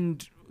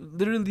 And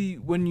literally,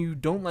 when you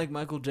don't like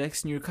Michael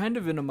Jackson, you're kind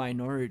of in a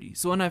minority.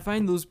 So when I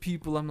find those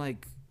people, I'm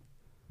like,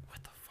 what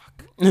the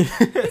fuck?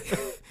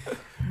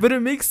 But it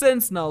makes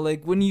sense now.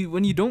 Like, when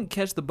you don't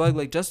catch the bug,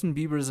 like Justin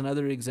Bieber is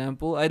another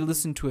example. I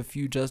listen to a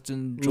few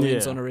Justin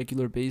joints on a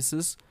regular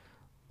basis.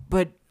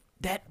 But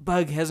that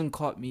bug hasn't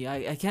caught me.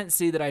 I can't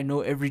say that I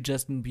know every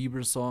Justin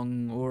Bieber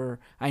song or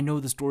I know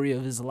the story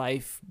of his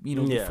life,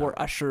 before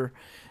Usher.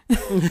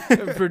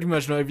 I pretty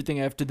much know everything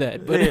after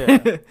that.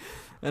 But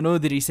I know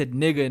that he said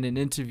nigga in an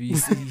interview.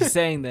 He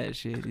sang that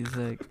shit. He's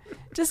like,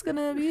 just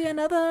gonna be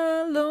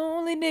another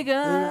lonely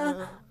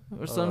nigga.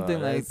 Or something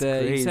like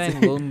that. Crazy. He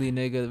sang lonely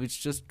nigga, which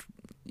just,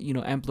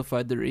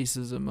 amplified the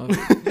racism of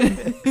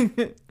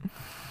it.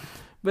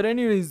 But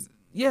anyways,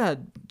 yeah,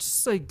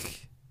 just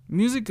like...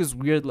 music is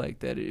weird like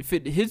that. If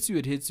it hits you,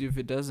 it hits you. If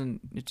it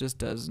doesn't, it just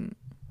doesn't.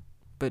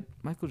 But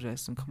Michael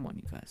Jackson, come on,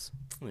 you guys.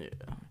 Yeah.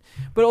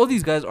 But all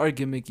these guys are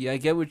gimmicky. I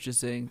get what you're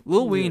saying.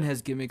 Lil Wayne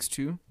has gimmicks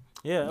too.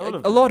 Yeah,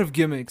 A lot of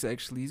gimmicks,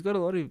 actually. He's got a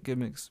lot of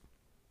gimmicks.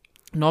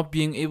 Not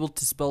being able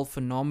to spell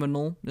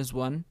phenomenal is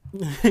one.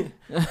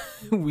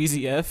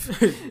 Wheezy F.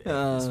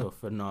 So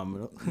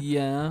phenomenal.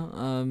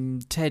 Yeah.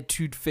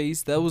 Tattooed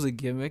face. That was a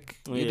gimmick.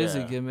 It is a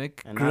Yeah.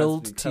 gimmick. And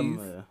Grilled now it's become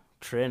teeth. a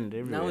trend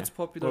everywhere. Now it's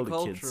popular All the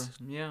culture. kids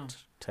Yeah.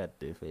 tat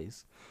their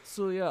face.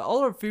 So yeah, all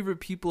our favorite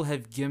people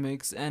have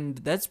gimmicks, and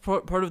that's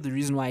part of the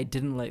reason why I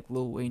didn't like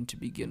Lil Wayne to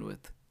begin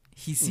with.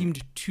 He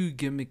seemed too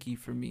gimmicky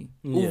for me,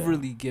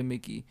 overly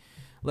gimmicky.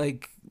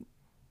 Like,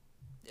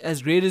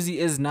 as great as he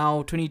is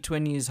now,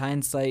 2020 is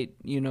hindsight.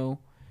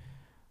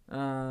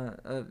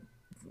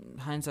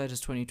 Hindsight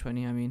is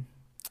 2020. I mean,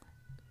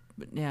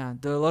 but yeah,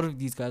 there are a lot of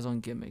these guys on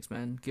gimmicks,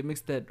 man.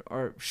 Gimmicks that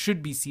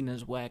should be seen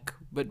as whack,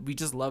 but we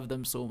just love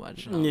them so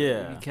much.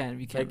 Yeah, we can't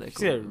like let you go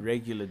see a of them.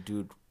 regular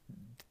dude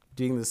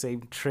doing the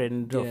same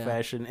trend of Yeah.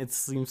 fashion. It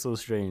seems so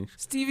strange.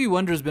 Stevie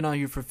Wonder's been out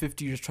here for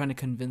 50 years trying to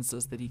convince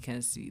us that he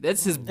can't see.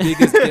 That's his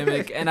biggest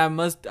gimmick, and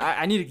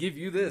I need to give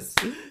you this.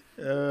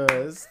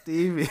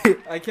 Stevie.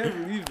 I can't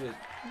believe it.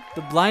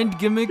 The blind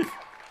gimmick,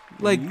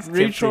 like He's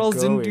Ray kept it Charles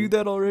didn't going. do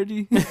that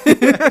already.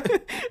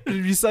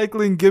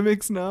 Recycling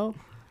gimmicks now.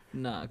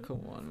 Nah,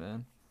 come on,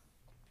 man.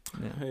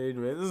 Yeah. Hey,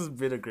 man, this has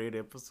been a great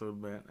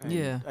episode, man.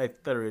 I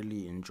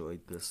thoroughly enjoyed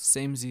this.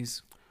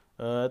 Samesies.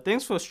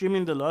 Thanks for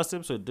streaming the last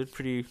episode. Did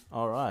pretty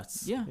alright.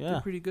 Yeah,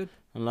 they're pretty good.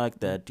 I like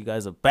that. You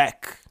guys are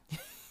back.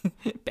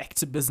 Back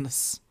to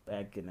business.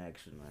 Back in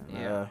action,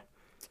 man. Yeah.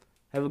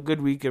 Have a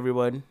good week,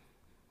 everyone.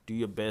 Do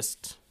your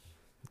best.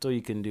 That's all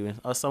you can do.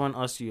 Or someone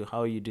asks you,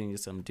 how are you doing? You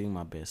say, I'm doing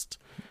my best.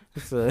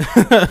 So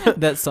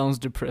That sounds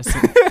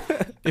depressing.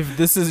 If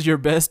this is your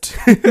best.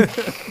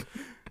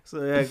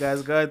 yeah,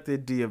 guys, go out there,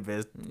 do your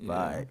best.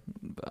 Bye.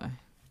 Bye.